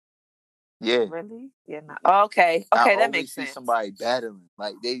 didn't Yeah, really. Yeah. No. Okay. I Okay, that always makes see sense. somebody battling.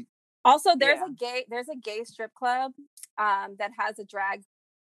 Like they, Also, there's Yeah. a gay strip club that has a drag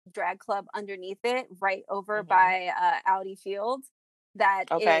club underneath it, right over Mhm. by Audi Field.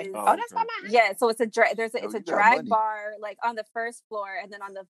 That Okay. is, Oh, that's okay. not my house. yeah. So it's it's yo, a you got drag money. bar like on the first floor, and then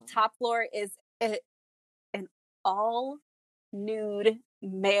on the top floor is an all nude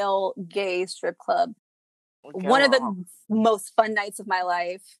male gay strip club. One of Girl, the most fun nights of my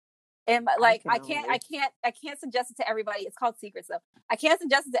life. And like I can only. I can't suggest it to everybody. It's called Secrets though. I can't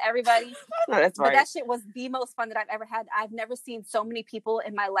suggest it to everybody. No, that's But right. that shit was the most fun that I've ever had. I've never seen so many people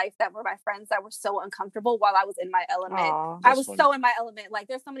in my life that were my friends that were so uncomfortable while I was in my element. Aw. I That's was funny. so in my element. Like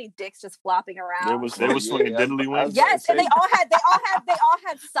there's so many dicks just flopping They around. was Oh, swinging yeah, diddly I was wings. about to Yes, and say. they all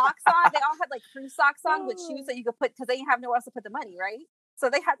had socks on. They all had like crew socks on with shoes that you could put because they didn't have nowhere else to put the money, right? So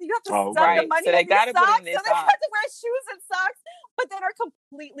you have to Oh, stuff okay. the Right. money So they in your gotta put it socks. in their So they had socks. to wear shoes and socks, but then are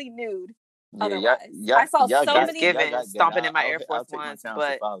completely nude. Yeah, Otherwise, I saw y'all so got, many. y'all Given got that. stomping in my Air I'll Force take my Ones, town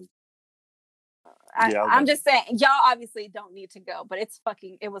but Safari. Yeah, I was I'm about just saying, y'all obviously don't need to go, but it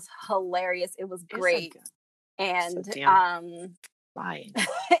was hilarious. It was it's a great. good. And damn lying.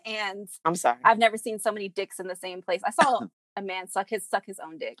 and I'm sorry. I've never seen so many dicks in the same place. I saw a man suck his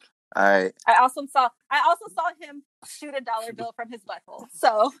own dick. All right. I also saw him shoot a $1 bill from his butthole.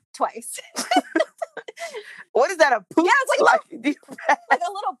 So twice. What is that? A poop? Yeah, it's like like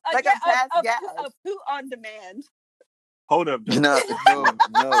a little like yeah, a past gas. a poo on demand. Hold up, though.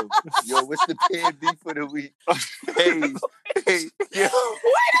 No. Yo, what's the pan B for the week? Hey, yo.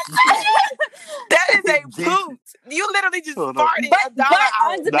 Wait a second. That is a poop. You literally just Hold up. farted But $1 out.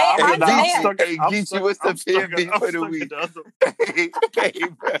 on demand, on I'm demand. stuck. Hey, I'm Geechee, stuck. what's the I'm stuck. pan B I'm for the stuck in week? the other. Hey,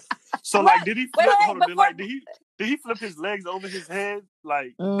 bro. So What? like, did he flip? Wait, Hold on. before- Did he flip his legs over his head?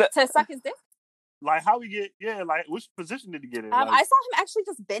 Like To suck his dick? how he get? Yeah, like which position did he get in? I saw him actually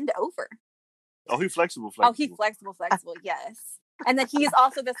just bend over. Oh, he flexible. Oh, he's flexible, yes. And then he's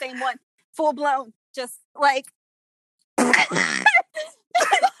also the same one, full blown, just like.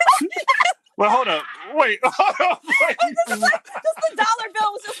 Well, hold up. Wait. Just the $1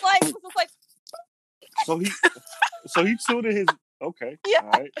 bill was just like. So he tooted his. Okay. Yeah. All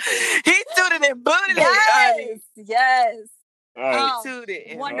right. He tooted and booted it. Yes. All right. He tooted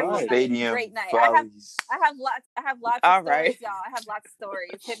and Wonderful All right. night, Stadium great night. follies. I have lots All of stories, right. y'all. I have lots of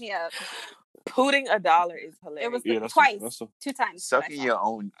stories. Hit me up. Pooting $1 is hilarious. It was Yeah, twice, 2 times. Sucking your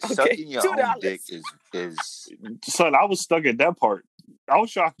own Okay, dick is Son, I was stuck at that part. I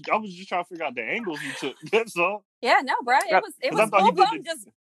was just trying to figure out the angles he took. That's all. Yeah, no, bro. It was I thought he full blown. did Just,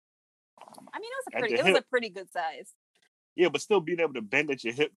 I mean, At the it was a hip. pretty good size. Yeah, but still being able to bend at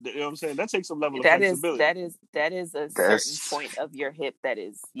your hip. You know what I'm saying? That takes some level of That is flexibility. a certain point of your hip that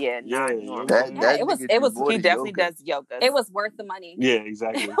is not normal. that Yeah, it was. He definitely does yoga. It was worth the money. Yeah,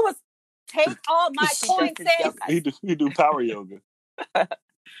 exactly. It was. Take all my coins, sis. He do power yoga.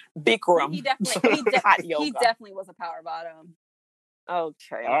 Bikram. He definitely Hot yoga. was a power bottom.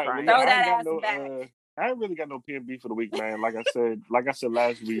 Okay, All right, crying. well, Throw that I ass ain't got back. no. I ain't really got no PNB for the week, man. Like I said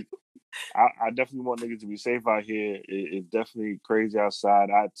last week, I definitely want niggas to be safe out here. It's definitely crazy outside.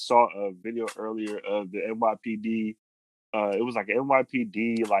 I saw a video earlier of the NYPD. It was like an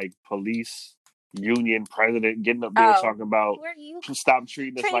NYPD like police union president getting up there talking about stop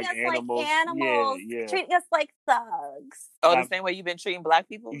treating us like animals. Yeah. Treating us like thugs. Oh, the same way you've been treating black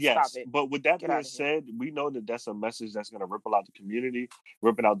people? Yes, Stop it. but with that Get being outta here. said, we know that that's a message that's going to ripple out the community,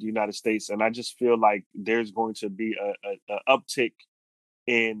 ripping out the United States, and I just feel like there's going to be a uptick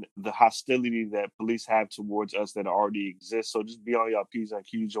in the hostility that police have towards us that already exists. So just be on your P's and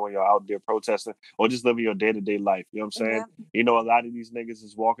Q's when you're out there protesting or just living your day-to-day life. You know what I'm saying? Yeah. You know, a lot of these niggas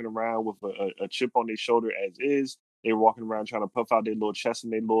is walking around with a chip on their shoulder as is. They're walking around trying to puff out their little chest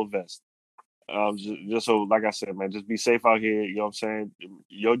and their little vest. Just so, like I said, man, just be safe out here. You know what I'm saying?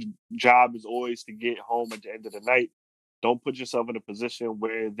 Your job is always to get home at the end of the night. Don't put yourself in a position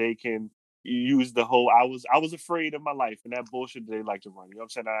where they can use the whole I was afraid of my life and that bullshit that they like to run. You know what I'm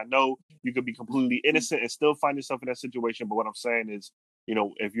saying? And I know you could be completely innocent and still find yourself in that situation, but what I'm saying is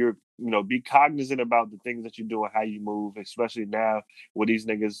if you're, be cognizant about the things that you do and how you move, especially now with these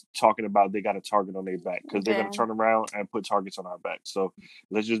niggas talking about they got a target on their back because they're going to turn around and put targets on our back. So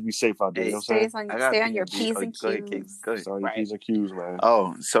let's just be safe out there. You know what I'm saying? Stay on your P's and Go ahead, Q's. go ahead. Stay on your P's and Q's, man.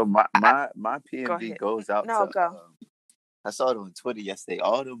 Oh, so my Go PNB ahead. goes out No, to. go. I saw it on Twitter yesterday.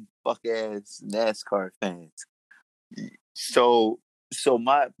 All them fuck ass NASCAR fans. So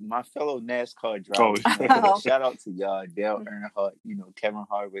my fellow NASCAR drivers, shout out to y'all, Dale Earnhardt, Kevin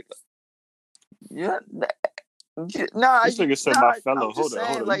Harvick. Yeah, nah, This nigga said my fellow. I'm just Hold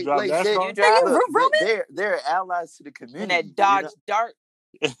saying, on. like, You drive like NASCAR? You drive? look, Roman? they're allies to the community. In that Dodge Dart.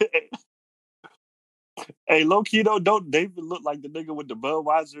 Hey, low key though, don't David look like the nigga with the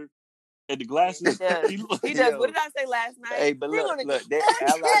Budweiser and the glasses? He does. He does. What did I say last night? Hey, but look, they're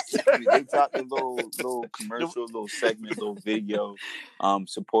allies to the community. They dropped a little commercial, little segment, little video,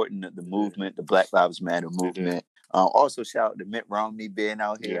 supporting the movement, the Black Lives Matter movement. Also, shout out to Mitt Romney being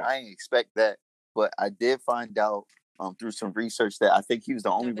out here. Yeah. I ain't expect that, but I did find out through some research that I think he was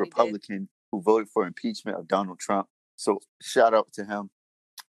the only Republican who voted for impeachment of Donald Trump. So shout out to him.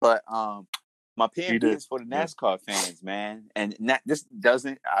 But my PNB is for the NASCAR fans, man, and this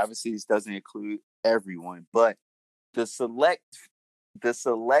doesn't include everyone, but the select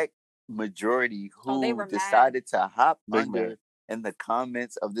majority who decided to hop under in the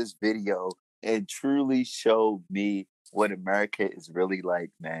comments of this video and truly showed me what America is really like,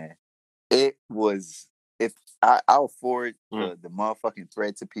 man. It was, if I'll forward the motherfucking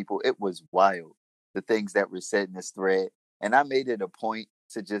thread to people, it was wild, the things that were said in this thread. And I made it a point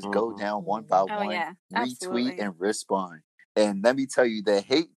to just go down one by one, retweet and respond. And let me tell you, the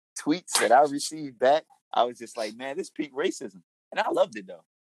hate tweets that I received back, I was just like, man, this peak racism. And I loved it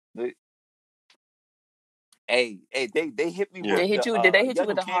though. Hey, they hit me with did they hit you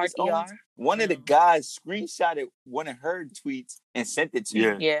with the hard ER? One of the guys screenshotted one of her tweets and sent it to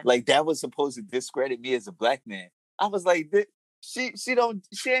me. Yeah. Like that was supposed to discredit me as a black man. I was like, she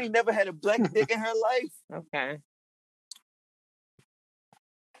ain't never had a black dick in her life. Okay.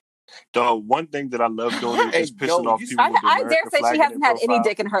 The one thing that I love doing is just pissing off people with the I dare say she hasn't had any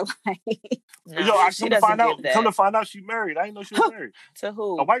dick in her life. No, I come to find out she married. I didn't know she was married. To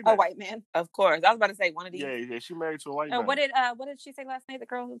who? A white man. A white man. Of course. I was about to say one of these. Yeah, she married to a white man. What did she say last night? The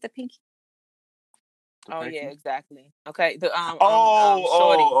girl with the pinky. Yeah, exactly. Okay. The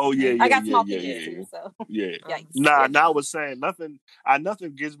shorty. Yeah. I got small penis too, so yeah. Yikes. Nah, I was saying nothing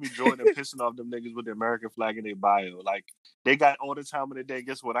gives me joy than pissing off them niggas with the American flag in their bio. Like they got all the time of the day.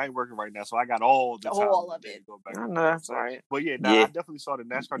 Guess what? I ain't working right now, so I got all the time all of it. To go back. I know that's right. But I definitely saw the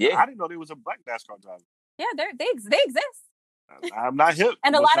NASCAR. Yeah. I didn't know there was a black NASCAR driver. Yeah, they exist. I'm not hip.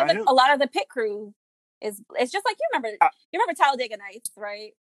 And a lot of the pit crew it's just like you remember Talladega Nights,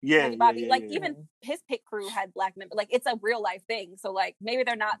 right? Yeah, Bobby, yeah, even his pit crew had black men. Like it's a real life thing. So like maybe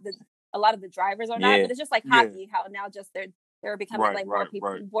they're not a lot of the drivers are not, but it's just like hockey. How now just they're becoming more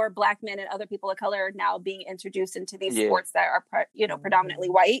people, more black men and other people of color are now being introduced into these sports that are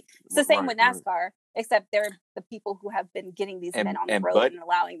predominantly white. It's the same with NASCAR, except they're the people who have been getting these men on the road and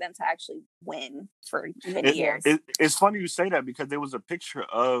allowing them to actually win for many years. It's funny you say that because there was a picture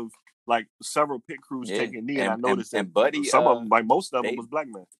of like several pit crews taking a knee, and I noticed that Buddy, some of them, like most of them, was black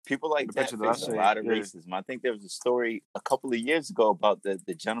men. People like that face a lot of racism. I think there was a story a couple of years ago about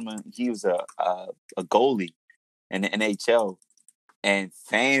the gentleman. He was a goalie in the NHL, and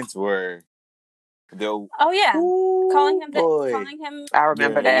fans were calling him I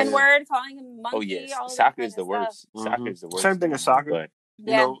remember the that N-word, calling him monkey. Oh yes, all soccer is the worst. Soccer is the worst. Same thing as soccer. But,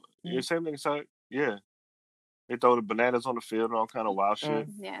 same thing as soccer. Yeah. They throw the bananas on the field and all kind of wild shit.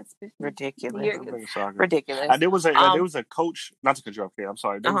 Yeah, it's ridiculous. Ridiculous. And there was a coach. Not to cut you off, I'm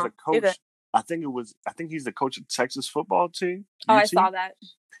sorry. There was a coach. I think he's the coach of Texas football team. Oh, UT. I saw that.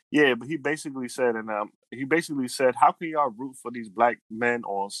 Yeah, but he basically said, how can y'all root for these black men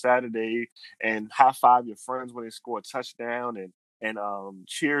on Saturday and high five your friends when they score a touchdown and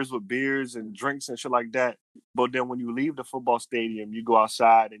cheers with beers and drinks and shit like that. But then when you leave the football stadium, you go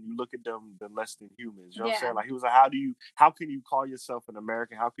outside and you look at them, the less than humans. You know what I'm saying? Like he was like, how can you call yourself an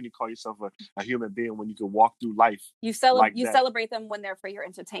American? How can you call yourself a human being when you can walk through life? You celebrate them when they're for your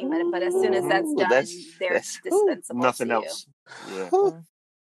entertainment, but as soon as that's done, they're dispensable. Nothing else. Yeah.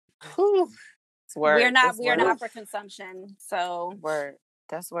 We are not for consumption. So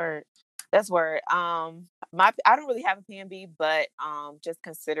That's word. I don't really have a PNB, but just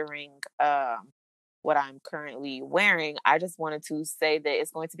considering what I'm currently wearing, I just wanted to say that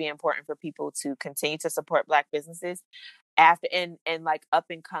it's going to be important for people to continue to support Black businesses after and like up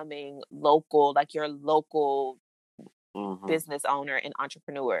and coming local, like your local business owner and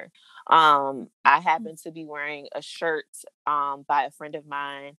entrepreneur. I happen to be wearing a shirt by a friend of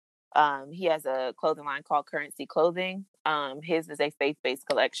mine. He has a clothing line called Currency Clothing. His is a faith-based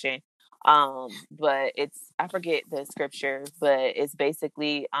collection. But I forget the scripture, but it's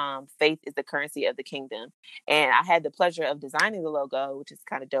basically faith is the currency of the kingdom. And I had the pleasure of designing the logo, which is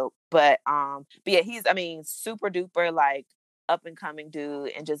kind of dope. But yeah, he's super duper like up and coming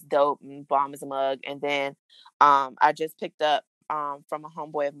dude and just dope and bomb as a mug. And then I just picked up from a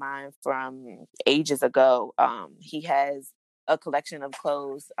homeboy of mine from ages ago. He has a collection of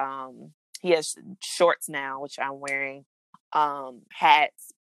clothes. He has shorts now, which I'm wearing,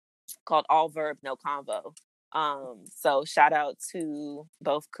 hats called All Verb No Convo. So shout out to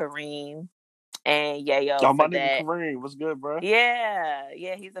both Kareem and Yayo my for nigga that. Kareem, what's good, bro? Yeah,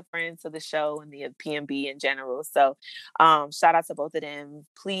 he's a friend to the show and the PNB in general. So shout out to both of them.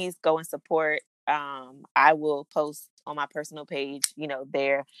 Please go and support. I will post on my personal page,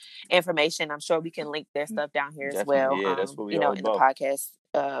 their information. I'm sure we can link their stuff down here as well. Yeah, that's what we in the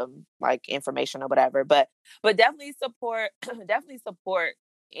podcast, like information or whatever. But definitely support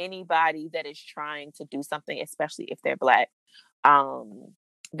anybody that is trying to do something, especially if they're Black.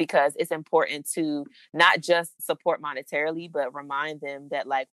 Because it's important to not just support monetarily, but remind them that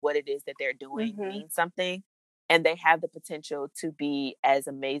like what it is that they're doing means something, and they have the potential to be as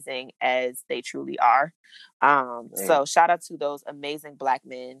amazing as they truly are. So shout out to those amazing Black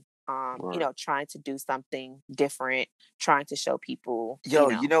men, trying to do something different, trying to show people,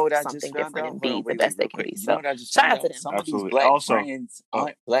 you know what I something just found different out? and be the Wait, best they real can quick. be. You So know what I just shout found out to out? them. Some of these Absolutely. Black Also- brands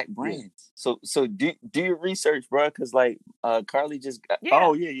aren't Black brands. So do your research, bro, because like Carly just got,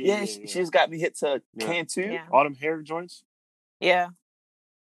 Oh yeah. she just got me hit to Cantu. Yeah. All them hair joints. Yeah.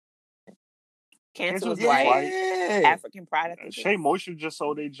 Cantu Cantu's is white. white. African Pride, I think. Shea Moisture just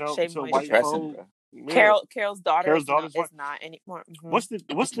sold they jump Shea to Moisture. white Depressing, folk. bro. Yeah. Carol's daughter Carol's is daughter's white. not anymore. What's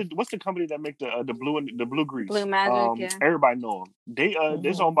the company that make the blue and the blue grease? Blue Magic, yeah. Everybody know them. They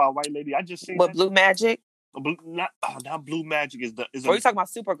they're owned by a white lady. I just seen What, that Blue shit. Magic? Not Blue Magic is Or you talking about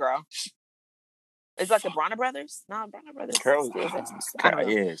Supergirl? It's like the Bronner Brothers? No, Bronner Brothers. Carol, steals it. I don't know.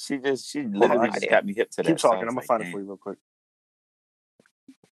 yeah, she literally on, just idea. got me hip to that. Keep talking. So I'm gonna find it for you real quick.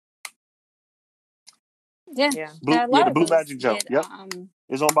 Yeah. Yeah. The Blue Magic jump. Yep.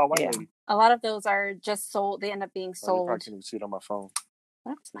 It's owned by a white Yeah. lady. A lot of those are just sold. They end up being You sold. probably can't even see it on my phone.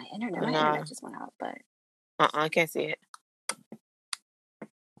 That's my internet. My No. internet just went out, but I can't see it.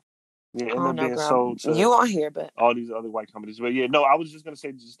 Yeah, I end don't up know, being girl. sold to You on here, but all these other white companies. But yeah, no, I was just gonna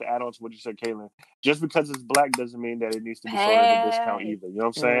say, just to add on to what you said, Caitlin, just because it's Black doesn't mean that it needs to be sold at a discount either. You know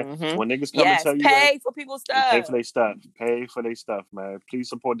what I'm saying? Mhm. When niggas come and yes, tell you pay that, for people's pay stuff. for their stuff. Pay for their stuff, man. Please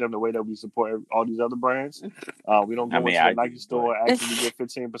support them the way that we support all these other brands. We don't go into the Nike store and actually get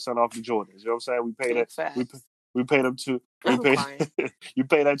 15% off the Jordans. You know what I'm saying? We pay Big that. facts. We paid them to. We I'm paid. crying. You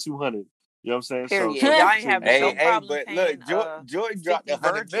pay that 200. You know what I'm saying? Period. So Y'all ain't have no Hey, problem but paying, look, Jordan dropped 50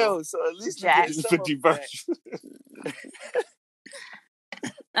 100 Virgil. mil, so at least Jack. you get it's some 50 of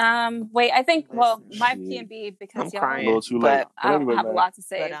that. wait, I think my Listen. PNB, I'm because y'all, crying. A little too late. But I don't Anyway, have a man. lot to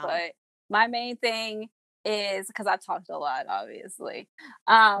say, But, but my main thing is, because I talked a lot, obviously.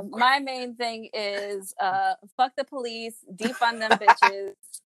 My main thing is fuck the police, defund them bitches.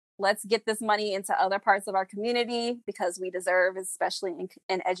 Let's get this money into other parts of our community because we deserve, especially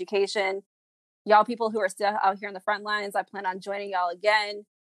in education. Y'all people who are still out here on the front lines, I plan on joining y'all again.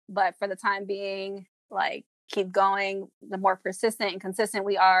 But for the time being, like, keep going. The more persistent and consistent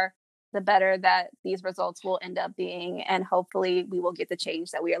we are, the better that these results will end up being. And hopefully we will get the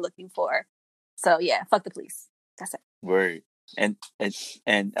change that we are looking for. So yeah, fuck the police. That's it. Word. And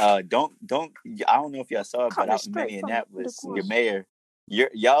don't I don't know if y'all saw it, but Coming out in straight from the Minneapolis, corner. your mayor,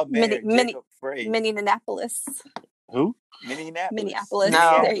 y'all mayor Jacob Frey. Minneapolis. Who? Minneapolis.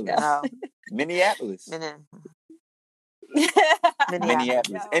 No, There you go. no. Minneapolis.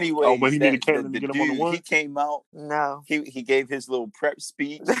 Minneapolis. Anyway, Oh, but he needed the Caitlin to get him on the dude, one? he came out. No. He gave his little prep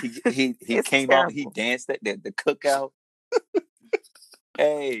speech. He It's came out. He terrible. danced at the cookout.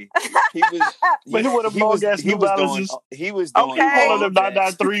 Hey, he was. But he wore them long ass New Balances. He was doing Okay. All all of them that.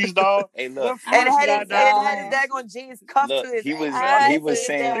 993s, dog. Hey, look. And it had his God. daggone jeans cuffed Look, to his he was- ass. he was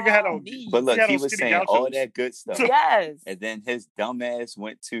saying- Nigga had on, But look, had he on was skinny saying all gauchos. that good stuff. Yes. And then his dumb ass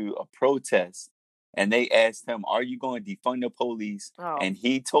went to a protest, and they asked him, "Are you going to defund the police?" Oh, And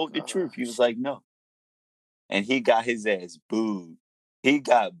he told the truth. He was like, "No." And he got his ass booed. He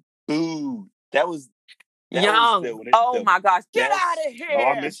got booed. That was Young. the My gosh. Get best- out of here. Oh,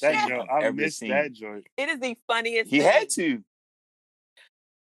 I missed that Shit. joint. I've I ever missed seen. that joint. It is the funniest He thing. had to.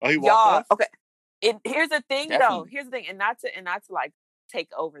 Oh, he walked Y'all, off? okay. Here's the thing though. Definitely. Here's the thing, and not to like take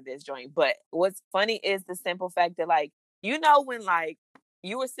over this joint, but what's funny is the simple fact that like You know when like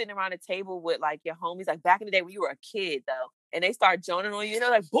you were sitting around a table with like your homies, like back in the day when you were a kid though, and they start joning on you,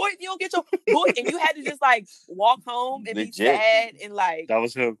 like, boy, if you don't get your boy, and you had to just like walk home and Legit. be sad and like That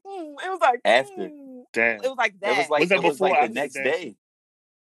was him. it was like After. Damn. it was like that. It was like Was that it was before like or the after next the day.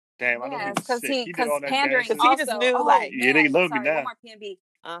 Damn, I know he Yes, was because sick. He did all that pandering dancing. Because he just also. knew, Oh like, Yeah, they man, love me sorry, now. one more PNB.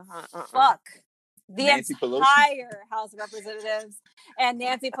 Uh-huh. Fuck the Nancy Pelosi. entire House of Representatives and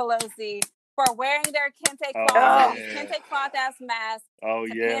Nancy Pelosi for wearing their kente Oh, cloth, yeah. kente cloth ass mask Oh,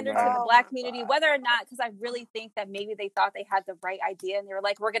 to yeah, pander to man. the Oh, black my community, God. whether or not, because I really think that maybe they thought they had the right idea and they were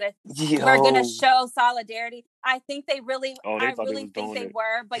like, we're gonna Yo. show solidarity. I think they really, Oh, they I thought they really was think doing they it.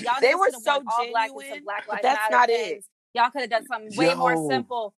 were, but y'all They niggas were could have so worn all black and some genuine, Black but Lives that's Matter not pins. it. Y'all could have done something way more Yo.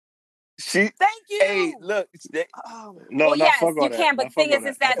 simple. She. Thank you. Hey, look. Oh, No, Well, no, yes, fuck all you that. can, but No, the thing fuck all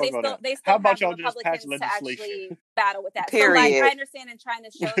is that. that No, they fuck all still that. they How still about have the y'all just pass Republicans to legislation? actually battle with that. So, like, Period. I understand and trying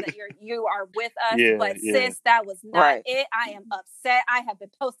to show that you are with us, Yeah, but yeah. sis, that was not Right. it. I am upset. I have been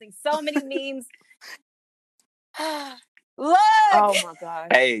posting so many memes. Look, oh my gosh.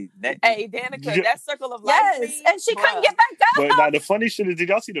 Hey, Hey, Danica, that circle of life yes, meme, and she couldn't bruh. get back up. But now the funny shit is, did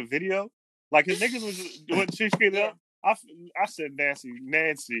y'all see the video? Like his niggas was when she screamed Yeah. up. I said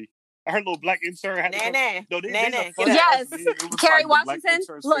Nancy. Her little black intern had to come. Nana. No, there's Nana, a get funny up. Yes, ass meme. It was Carrie like the black Washington.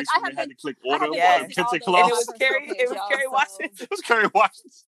 intern's Look, face I when have they had been to click I have order been Yes. for posting all Kente those And on it my Claus. was personal Carrie. page, It was y'all, Carrie so- Washington. It was Kerry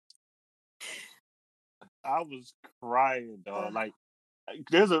Washington. I was crying, dog. Like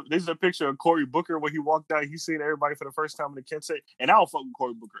there's a picture of Cory Booker when he walked out. He seen everybody for the first time in the Kente, and I don't fuck with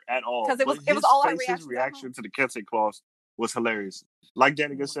Cory Booker at all. 'Cause it was- But it was his all our face, his reactions at reaction to the Kente Claus was hilarious. Like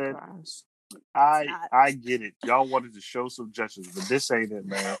Danica said, Gosh. I get it. Y'all wanted to show some gestures, but this ain't it,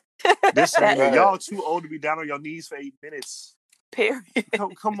 man. This ain't That- it. Y'all too old to be down on your knees for 8 minutes. Period.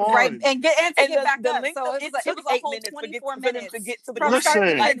 Come on. right, and to And get back up. length So of- it took was a 8 whole minutes for 24 them to minutes get to the from start to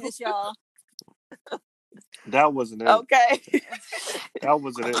Listen. finish, y'all. That wasn't it. Okay. That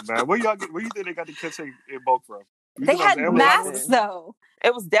wasn't it, man. Where you think they got the Kente in bulk from? You They think that was had Amazon masks order? though.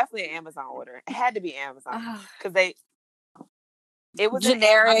 It was definitely an Amazon order. It had to be Amazon Ugh. because it was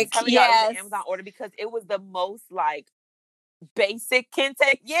Generic, I'm telling y'all, it was yes. an Amazon order because it was the most like basic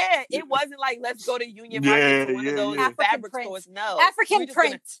Kente. Yeah, it wasn't like let's go to Union Market to one of those African fabric print. stores. No, African we're just gonna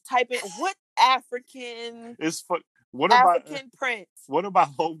print. type in what African It's fun. What about prints. What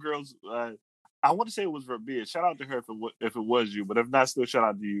about homegirls? I want to say it was Rabia. Shout out to her if it was you, but if not, still shout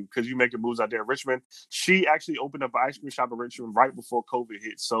out to you because you making moves out there in Richmond. She actually opened up an ice cream shop in Richmond right before COVID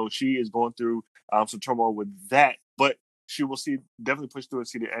hit, so she is going through some turmoil with that. But she will definitely push through and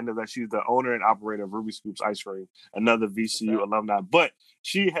see the end of that. She's the owner and operator of Ruby Scoops Ice Cream, another VCU alumni. But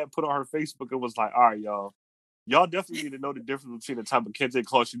she had put on her Facebook, it was like, all right, y'all definitely need to know the difference between the type of Kente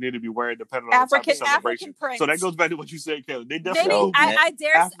cloth you need to be wearing depending on the type of celebration. Print. So that goes back to what you said, Kelly. They Maybe definitely moved I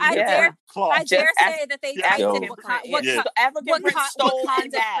dare cloth. I dare say that they typed in African print. African print stole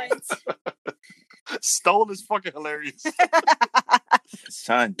and print. Stole is fucking hilarious.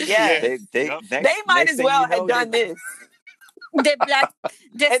 Son, Yes. they Yep. They might as well have done this. The black And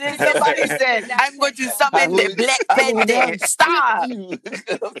then somebody said, I'm going to summon the Black Panther. Stop.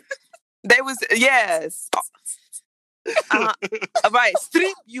 They was, yes. Right.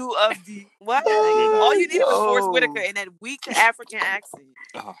 Strip you of the, what? All you needed was Forrest Whitaker in that weak African accent.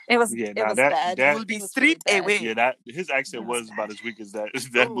 It was bad. You will be stripped away. Yeah, that his accent was about as weak as that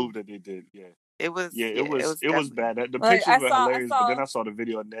move that they did. Yeah. It was bad. The Like, pictures were hilarious, but then I saw the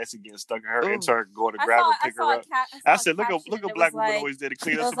video of Nancy getting stuck in her intern going to grab her, pick her up. I said, look at black women always there to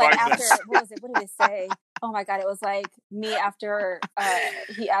clean up somebody's mess. What was it? What did it say? Oh my God, it was like me after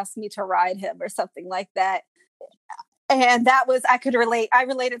he asked me to ride him or something like that. And that was, I could relate. I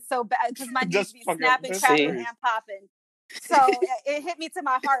related so bad because my knees be snapping, cracking, and popping. So it hit me to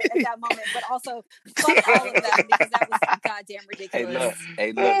my heart at that moment, but also fuck all of them because that was goddamn ridiculous. Hey,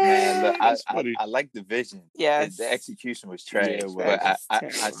 look, man. Look, I like the vision. Yes. The execution was trash. Yeah, but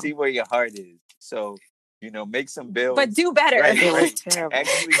I see where your heart is. So, make some bills. But do better. Right.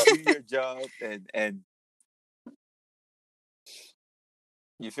 Actually do your job and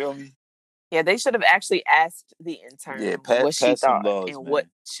you feel me? Yeah, they should have actually asked the intern what she thought laws, and man. what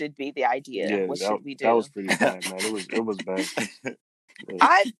should be the idea. Yeah, what should we do? That was pretty bad, man. It was bad.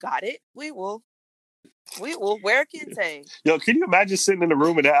 I've got it. We will wear Kente. Yo, can you imagine sitting in the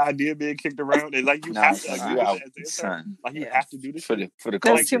room and that idea being kicked around and like you have to you out, as the son. Like you have to do this for the It was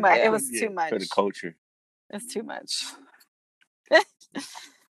culture. too much. Yeah. It was too much. For the culture. It's too much.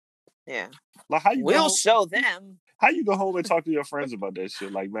 Yeah. Like We'll show them. How you go home and talk to your friends about that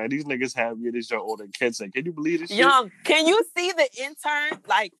shit? Like, man, these niggas have me this your older kids. Can you believe this shit? Young, can you see the intern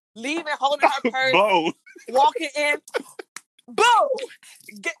leaving, holding her purse, Bo. walking in? Boo!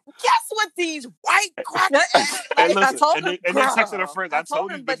 Guess what these white crackers. And I listen, told and them, they texted their girl. friends. I I told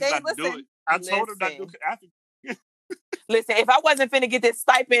told these them, but bitches they not to do it. listen. I told them not to do Listen. it. After, Listen, if I wasn't finna get this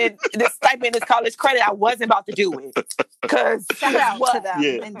stipend, this college credit, I wasn't about to do it. Cause Shout out to what? them.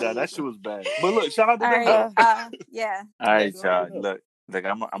 yeah, Indeed. nah, that shit was bad. But look, shout out to All them right. though. Yeah. All right, Shout y'all. out to them. Look,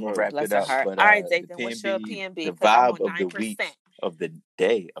 I'm gonna Word. wrap Bless it her up. heart. But All right, the Dathan, what's your PNB, PNB? the Because I'm vibe on of the 9%. week, of the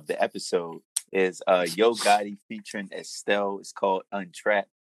day, of the episode is Yo Gotti featuring Estelle. It's called Untrapped.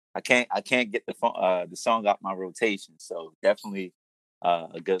 I can't get the song off my rotation, so definitely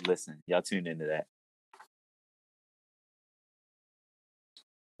a good listen. Y'all tune into that.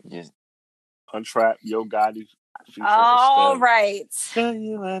 Just Untrapped, Yo Gotti featuring All Estelle. right.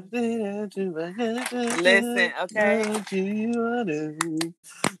 Listen, okay.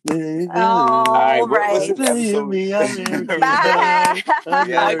 All right, right. what's this episode? Bye.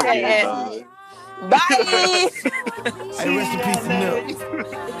 Yeah, Okay, good, and brother. bye. Hey, rest in peace to Nip.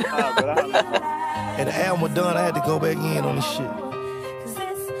 But I holla at you. And the album was done, I had to go back in on this shit.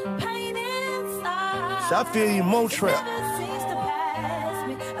 So I feel you, Mo Trap.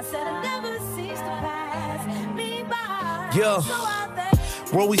 Yeah.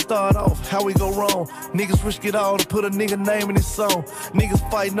 Where we start off, how we go wrong. Niggas risk it all to put a nigga name in his song. Niggas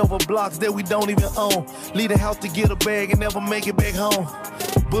fighting over blocks that we don't even own. Leave the house to get a bag and never make it back home.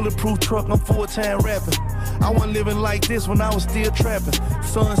 Bulletproof truck, I'm full-time rapping. I wasn't living like this when I was still trapping.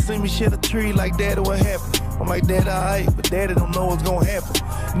 Son sent me shit a tree like daddy, what happened? I'm like, Daddy, alright, but Daddy don't know what's gonna happen.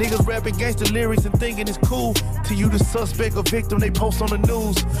 Niggas rapping gangster lyrics and thinking it's cool. To you, the suspect or victim, they post on the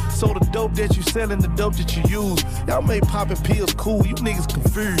news. So the dope that you selling, the dope that you use. Y'all make popping pills cool, you niggas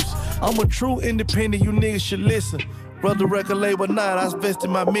confused. I'm a true independent, you niggas should listen. Brother record label not, I invested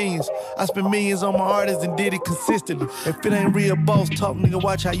my millions. I spent millions on my artists and did it consistently. If it ain't real boss talk, nigga,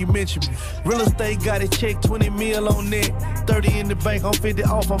 watch how you mention me. Real estate got it checked, 20 mil on net. 30 in the bank, I'm 50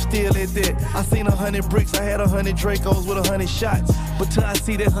 off, I'm still at that. I seen 100 bricks, I had 100 Dracos with 100 shots. But till I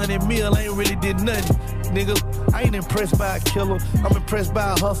see that 100 mil, I ain't really did nothing. Nigga, I ain't impressed by a killer, I'm impressed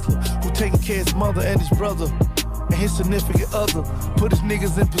by a hustler who taking care of his mother and his brother and his significant other. Put his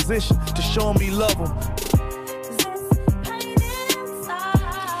niggas in position to show him he love him.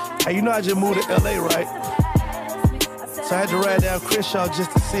 Hey, you know I just moved to LA, right? So I had to ride down Crenshaw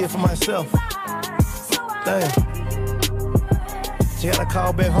just to see it for myself. Damn. She had to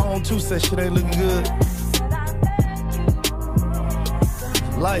call back home too, said shit ain't looking good.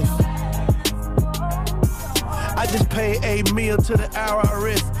 Life. I just paid $8 million to the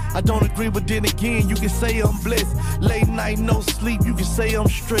IRS. I don't agree, but then again, you can say I'm blessed. Late night, no sleep, you can say I'm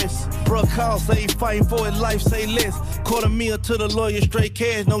stressed. Bruh, call, say he fighting for his life, say less. $250,000 to the lawyer, straight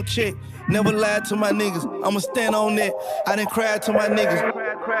cash, no check. Never lied to my niggas, I'ma stand on that. I done cried to my niggas.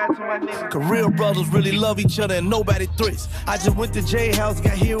 Cause real brothers really love each other and nobody threats. I just went to J House,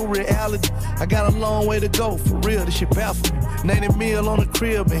 got here with reality. I got a long way to go, for real, this shit baffles me. 90 mil on the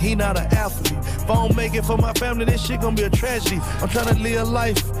crib and he not an athlete. If I don't make it for my family, this shit gonna be a tragedy. I'm trying to live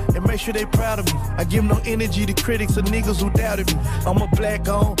life and make sure they proud of me. I give no energy to critics or niggas who doubted me. I'm a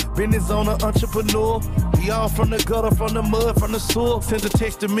black-owned, business owner, entrepreneur. We all from the gutter, from the mud, from the sewer. Send a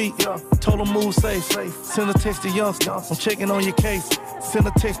text to me, yeah. Told him move safe. Send a text to youngster, I'm checking on your case. Send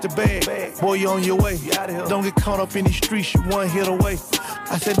a text to bag, boy, you on your way. Don't get caught up in these streets, you one hit away.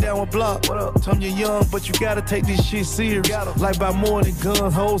 I sat down with Block, what up? Tell him you're young, but you gotta take this shit serious. Like by more than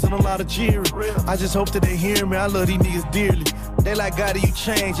guns, hoes, and a lot of cheering. I just hope that they hear me, I love these niggas dearly. They like, Gotti, you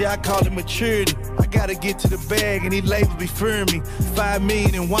change, yeah, I call it maturity. I gotta get to the bag, and these labels be fearing me. 5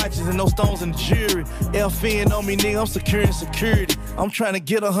 million in watches and no stones in the jury. FN on me, nigga, I'm securing security. I'm trying to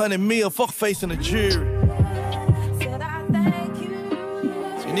get 100 mil, fuck facing the jury.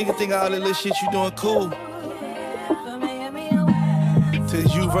 So you nigga think all that little shit you doing cool. Till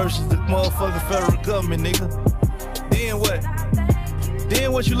you versus the motherfucking federal government, nigga. Then what?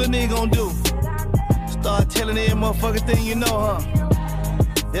 Then what you little nigga gonna do? Start telling every motherfucking thing you know, huh?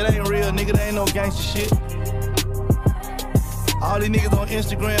 That ain't real, nigga. That ain't no gangster shit. All these niggas on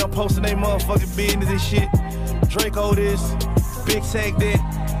Instagram posting their motherfucking business and shit. Draco this, Big Sack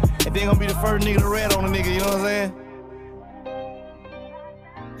that, and then gonna be the first nigga to rat on a nigga, you know what I'm saying?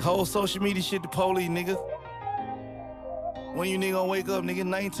 Whole social media shit, the police, nigga. When you nigga gonna wake up, nigga,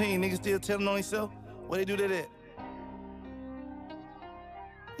 19, nigga still telling on himself? Where they do that at?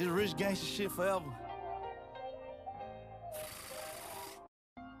 It's rich gangster shit forever.